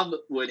Bob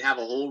would have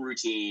a whole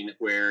routine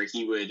where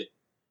he would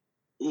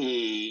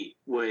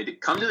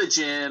come to the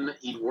gym,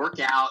 he'd work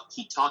out,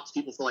 he'd talk to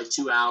people for like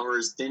 2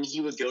 hours, then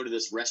he would go to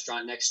this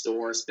restaurant next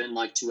door, spend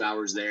like 2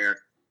 hours there.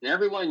 And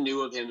everyone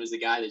knew of him as the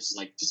guy that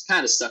just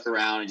kind of stuck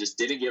around and just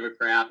didn't give a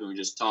crap and would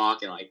just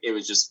talk. And like, it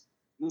was just,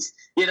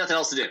 he had nothing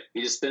else to do.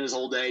 He just spent his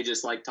whole day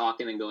just like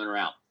talking and going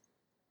around.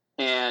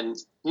 And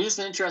he was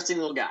an interesting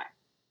little guy.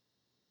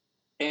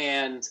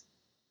 And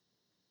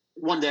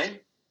one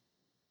day,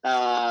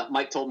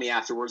 Mike told me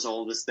afterwards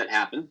all of this that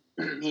happened.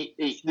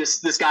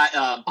 This guy,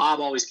 Bob,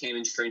 always came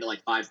and trained at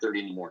like 5:30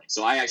 in the morning.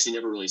 So I actually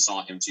never really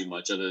saw him too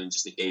much other than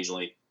just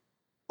occasionally.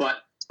 But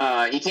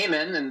he came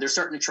in and they're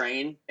starting to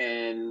train.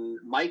 And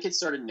Mike had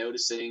started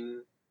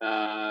noticing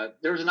there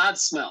was an odd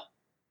smell.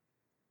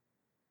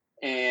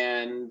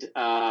 And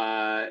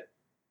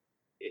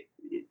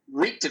it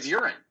reeked of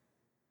urine.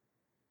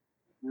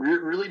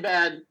 Really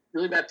bad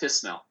piss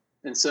smell.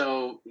 And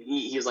so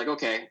he was like,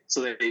 okay.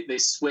 So they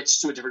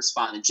switched to a different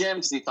spot in the gym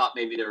because he thought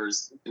maybe there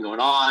was something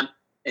going on.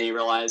 And he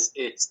realized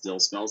it still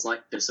smells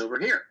like piss over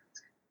here.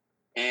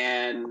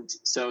 And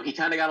so he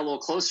kind of got a little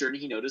closer and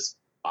he noticed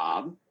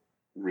Bob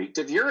reeked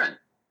of urine.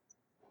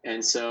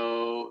 And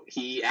so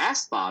he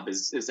asked Bob,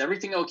 is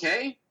everything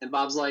okay? And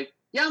Bob's like,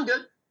 yeah, I'm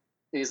good. And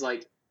he's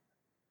like,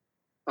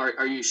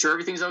 are you sure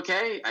everything's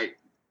okay?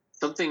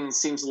 Something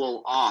seems a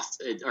little off.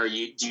 Do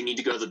you need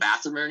to go to the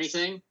bathroom or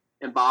anything?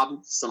 And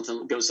Bob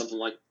goes something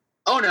like,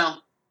 oh no,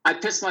 I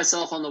pissed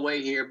myself on the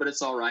way here, but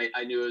it's all right.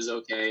 I knew it was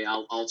okay.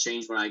 I'll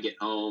change when I get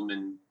home.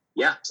 And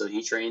yeah, so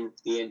he trained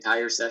the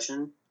entire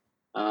session,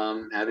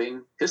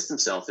 having pissed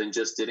himself and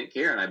just didn't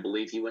care. And I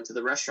believe he went to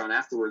the restaurant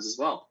afterwards as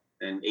well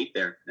and ate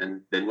there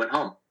and then went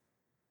home.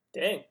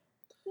 Dang.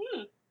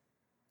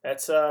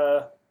 That's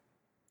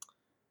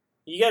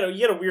you get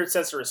a weird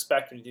sense of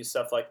respect when you do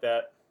stuff like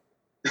that.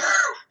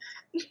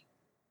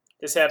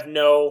 Just have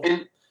no.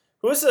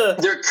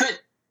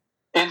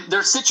 And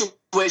there's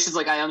situations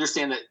like I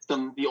understand that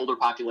the older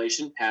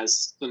population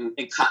has some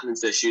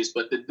incontinence issues,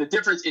 but the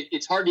difference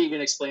it's hard to even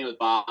explain with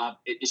Bob.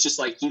 It's just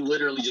like he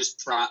literally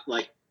just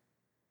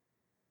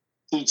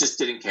he just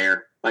didn't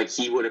care. Like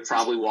he would have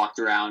probably walked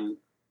around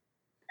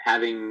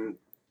having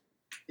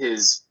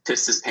pissed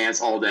his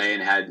pants all day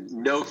and had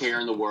no care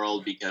in the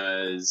world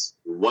because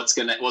what's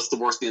the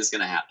worst thing that's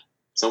gonna happen?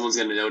 Someone's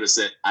gonna notice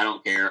it. I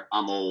don't care.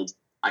 I'm old.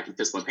 I can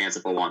piss my pants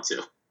if I want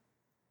to.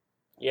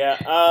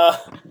 Yeah.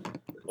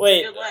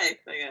 Wait. Good life,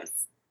 I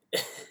guess.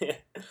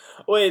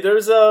 Wait.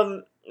 There's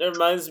It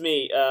reminds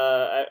me.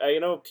 I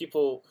know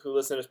people who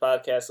listen to this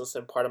podcast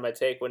listen. Part of my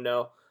take would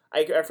know.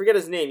 I forget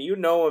his name. You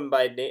know him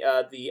by the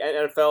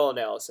NFL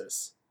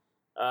analysis.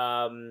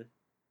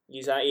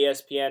 He's on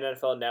ESPN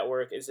NFL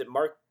Network. Is it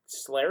Mark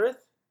Schlereth?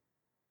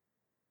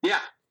 Yeah.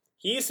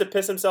 He used to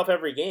piss himself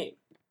every game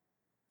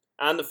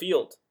on the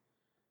field.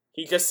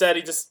 He just said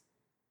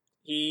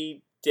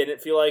he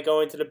didn't feel like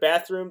going to the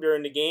bathroom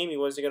during the game. He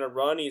wasn't going to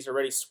run. He's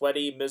already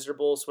sweaty,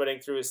 miserable, sweating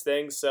through his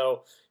things.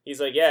 So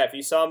he's like, yeah, if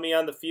you saw me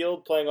on the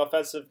field playing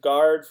offensive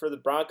guard for the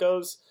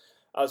Broncos,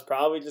 I was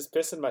probably just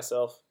pissing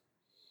myself.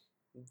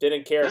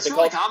 Didn't care. That's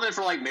really common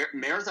for like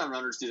marathon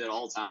runners do that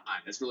all the time.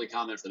 That's really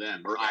common for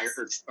them. Or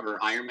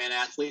Ironman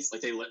athletes,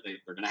 like they're going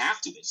to have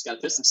to. They just got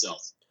to piss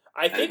themselves.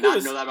 I did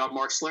not know that about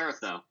Mark Schlereth,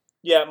 though.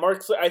 Yeah,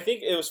 I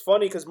think it was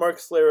funny because Mark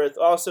Schlereth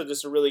also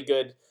just a really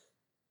good.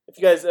 If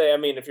you guys,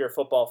 if you're a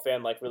football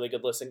fan, like really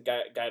good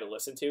guy to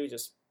listen to,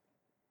 just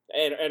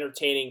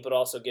entertaining, but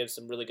also gives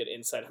some really good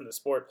insight on the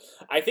sport.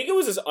 I think it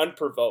was just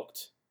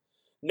unprovoked.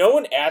 No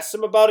one asked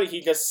him about it.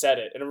 He just said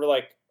it, and we're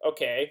like,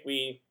 okay,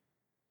 we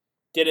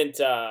didn't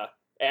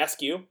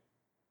ask you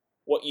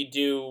what you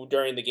do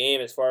during the game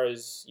as far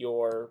as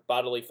your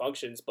bodily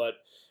functions, but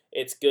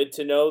it's good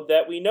to know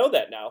that we know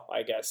that now,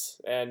 I guess.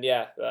 And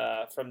yeah,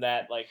 from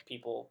that, like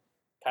people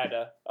kind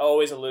of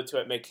always allude to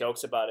it, make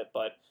jokes about it.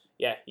 But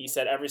yeah, he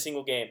said every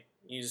single game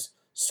he's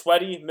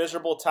sweaty,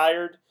 miserable,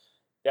 tired.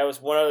 That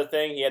was one other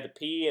thing. He had to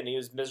pee, and he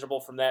was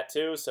miserable from that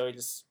too. So he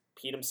just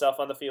peed himself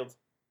on the field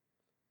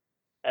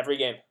every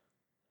game,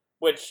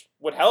 which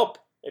would help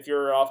if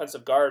you're an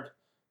offensive guard.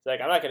 It's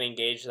like, I'm not going to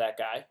engage that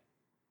guy.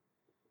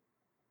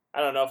 I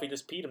don't know if he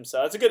just peed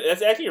himself.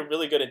 That's actually a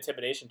really good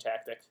intimidation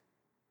tactic.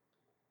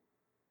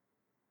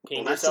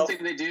 Well, that's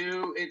something they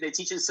do. They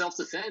teach in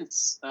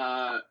self-defense.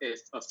 If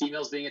a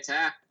female's being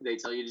attacked, they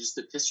tell you just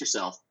to piss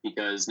yourself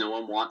because no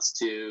one wants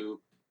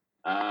to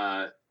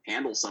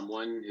handle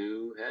someone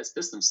who has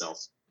pissed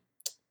themselves.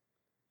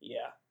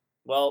 Yeah.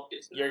 Well,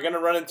 you're going to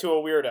run into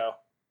a weirdo.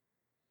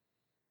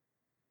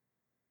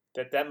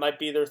 That might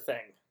be their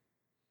thing.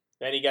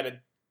 Then you got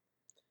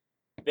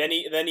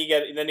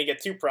you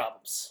get two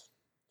problems.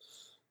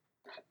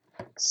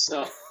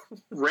 So,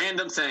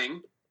 random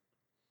thing.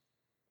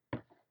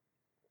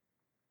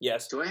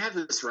 Yes. Do I have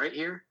this right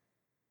here?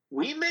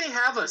 We may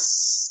have a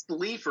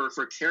sleeper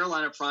for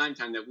Carolina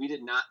Primetime that we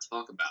did not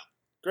talk about.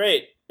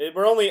 Great.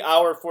 We're only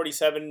hour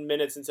 47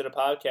 minutes into the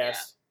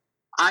podcast.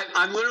 Yeah.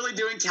 I'm literally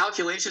doing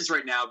calculations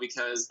right now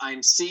because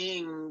I'm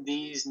seeing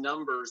these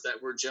numbers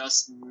that were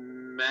just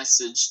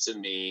messaged to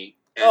me.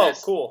 Oh,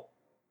 cool.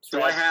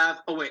 Do I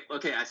have? Oh wait.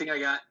 Okay. I think I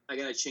got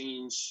to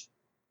change.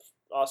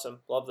 Awesome.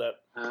 Love that.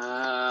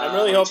 I'm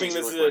really hoping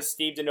this is a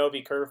Steve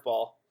DeNovi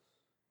curveball.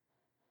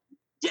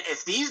 Yeah,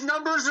 if these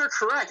numbers are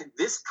correct,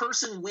 this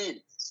person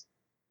wins.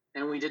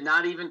 And we did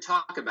not even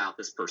talk about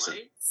this person.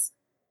 What?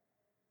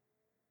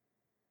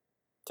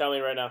 Tell me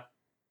right now.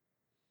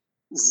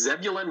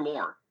 Zebulon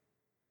Moore.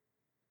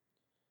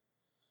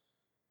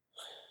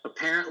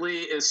 Apparently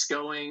is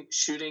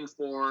shooting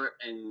for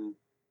an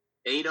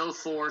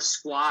 804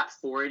 squat,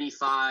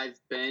 485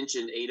 bench,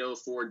 and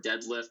 804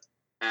 deadlift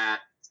at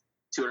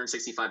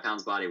 265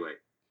 pounds body weight.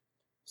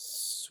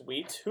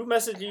 Sweet. Who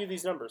messaged you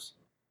these numbers?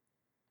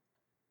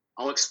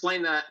 I'll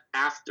explain that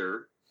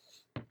after,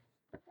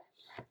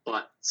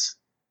 but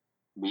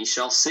we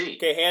shall see.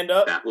 Okay, hand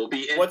up. That will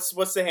be it.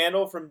 What's the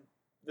handle from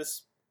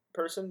this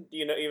person? Do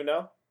you even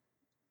know?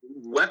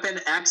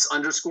 Weapon X _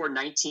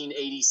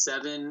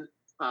 1987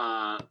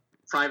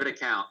 private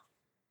account.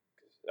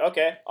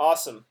 Okay,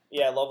 awesome.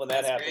 Yeah, I love when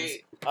that happens.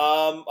 Great.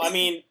 I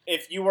mean,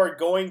 if you are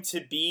going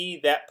to be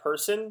that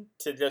person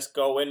to just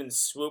go in and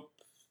swoop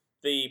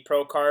the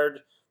pro card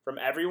from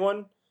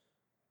everyone,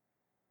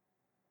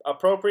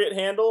 appropriate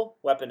handle,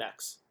 Weapon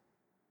X.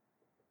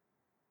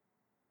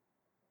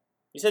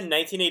 You said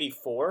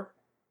 1984?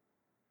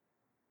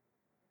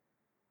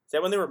 Is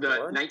that when they were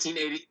born?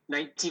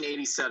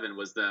 1987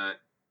 was the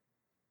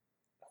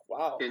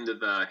end of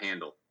the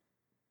handle.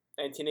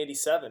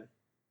 1987.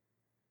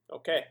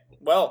 Okay.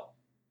 Well,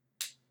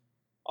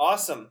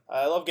 awesome.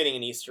 I love getting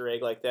an Easter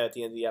egg like that at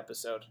the end of the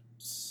episode.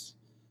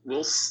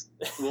 We'll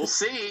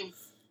see.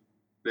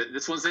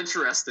 This one's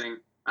interesting.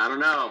 I don't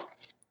know.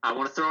 I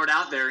want to throw it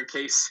out there in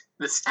case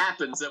this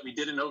happens that we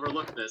didn't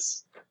overlook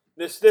this.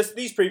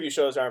 These preview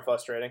shows aren't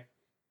frustrating.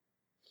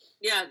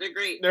 Yeah, they're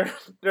great.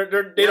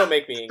 They don't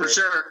make me angry. For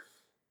sure.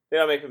 They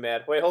don't make me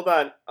mad. Wait, hold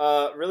on.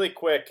 Really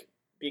quick,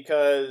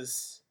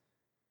 because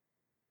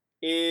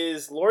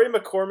is Lori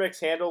McCormick's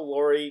handle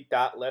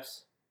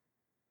Lori.lifts?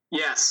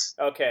 Yes.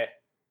 Okay.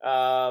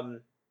 I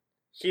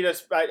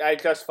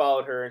just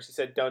followed her and she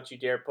said, "Don't you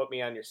dare put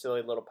me on your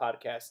silly little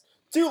podcast."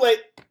 Too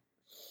late.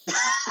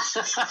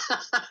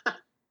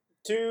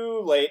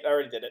 Too late. I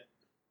already did it.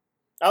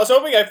 I was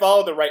hoping I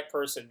followed the right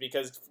person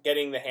because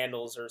getting the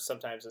handles are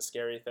sometimes a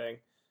scary thing.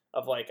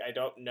 Of like, I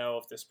don't know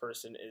if this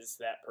person is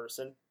that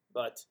person.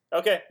 But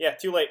okay, yeah,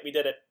 too late. We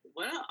did it.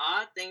 What an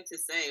odd thing to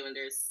say when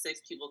there's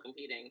 6 people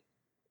competing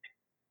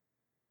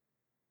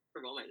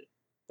for women.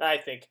 I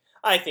think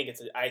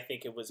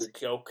it was a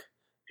joke,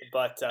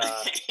 but or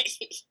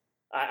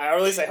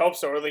at least I hope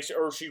so.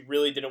 Or she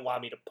really didn't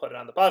want me to put it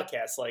on the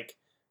podcast. Like,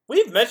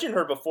 we've mentioned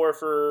her before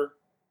for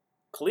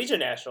collegiate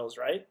nationals,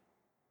 right?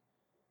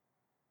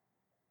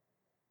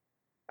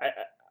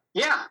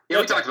 Yeah,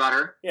 we talked about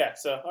her. Yeah,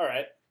 so all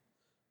right.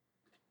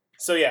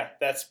 So yeah,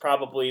 that's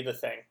probably the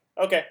thing.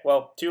 Okay,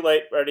 well, too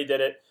late. Already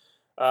did it.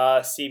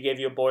 Steve gave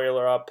you a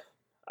boiler up.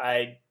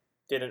 I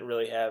didn't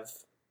really have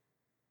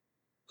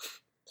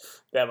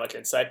that much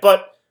insight.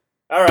 But,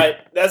 all right,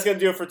 that's going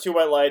to do it for Two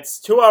White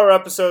Lights. 2-hour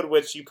episode,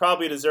 which you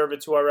probably deserve a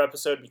 2-hour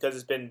episode because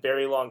it's been a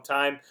very long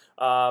time.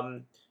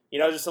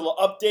 Just a little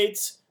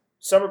updates.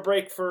 Summer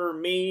break for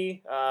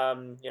me.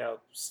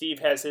 Steve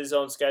has his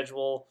own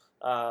schedule.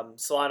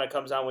 Solana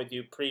comes on with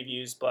you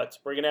previews, but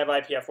we're going to have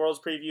IPF Worlds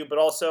preview, but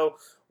also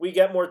we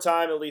get more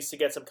time at least to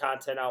get some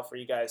content out for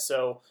you guys.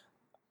 So,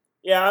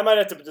 yeah, I might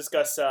have to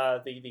discuss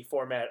the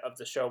format of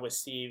the show with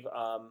Steve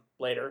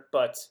later,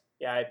 but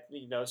yeah,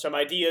 some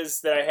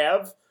ideas that I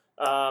have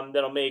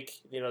that'll make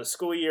the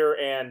school year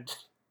and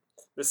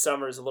the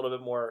summer is a little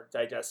bit more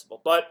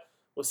digestible. But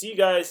we'll see you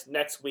guys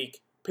next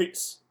week.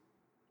 Peace.